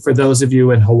 10:30 for those of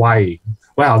you in Hawaii.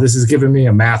 Wow, this is giving me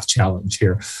a math challenge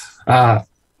here.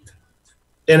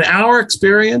 In our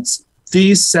experience,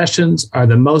 these sessions are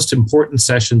the most important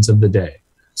sessions of the day.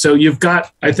 So you've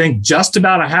got, I think, just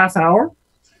about a half hour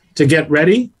to get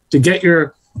ready, to get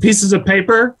your pieces of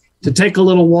paper, to take a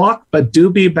little walk, but do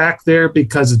be back there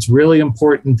because it's really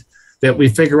important that we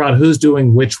figure out who's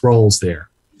doing which roles there.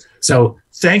 So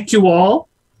thank you all.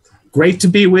 Great to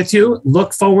be with you.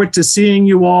 Look forward to seeing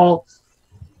you all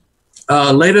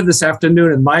later this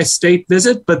afternoon in my state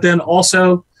visit, but then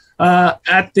also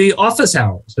at the office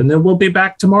hours. And then we'll be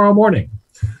back tomorrow morning.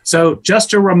 So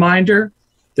just a reminder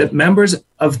that members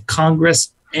of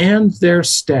Congress and their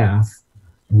staff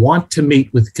want to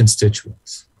meet with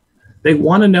constituents. They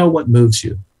want to know what moves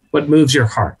you, what moves your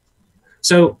heart.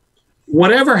 So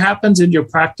whatever happens in your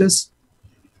practice,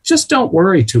 just don't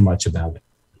worry too much about it.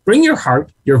 Bring your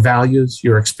heart, your values,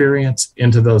 your experience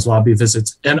into those lobby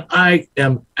visits, and I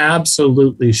am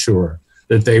absolutely sure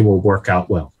that they will work out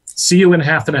well. See you in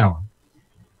half an hour.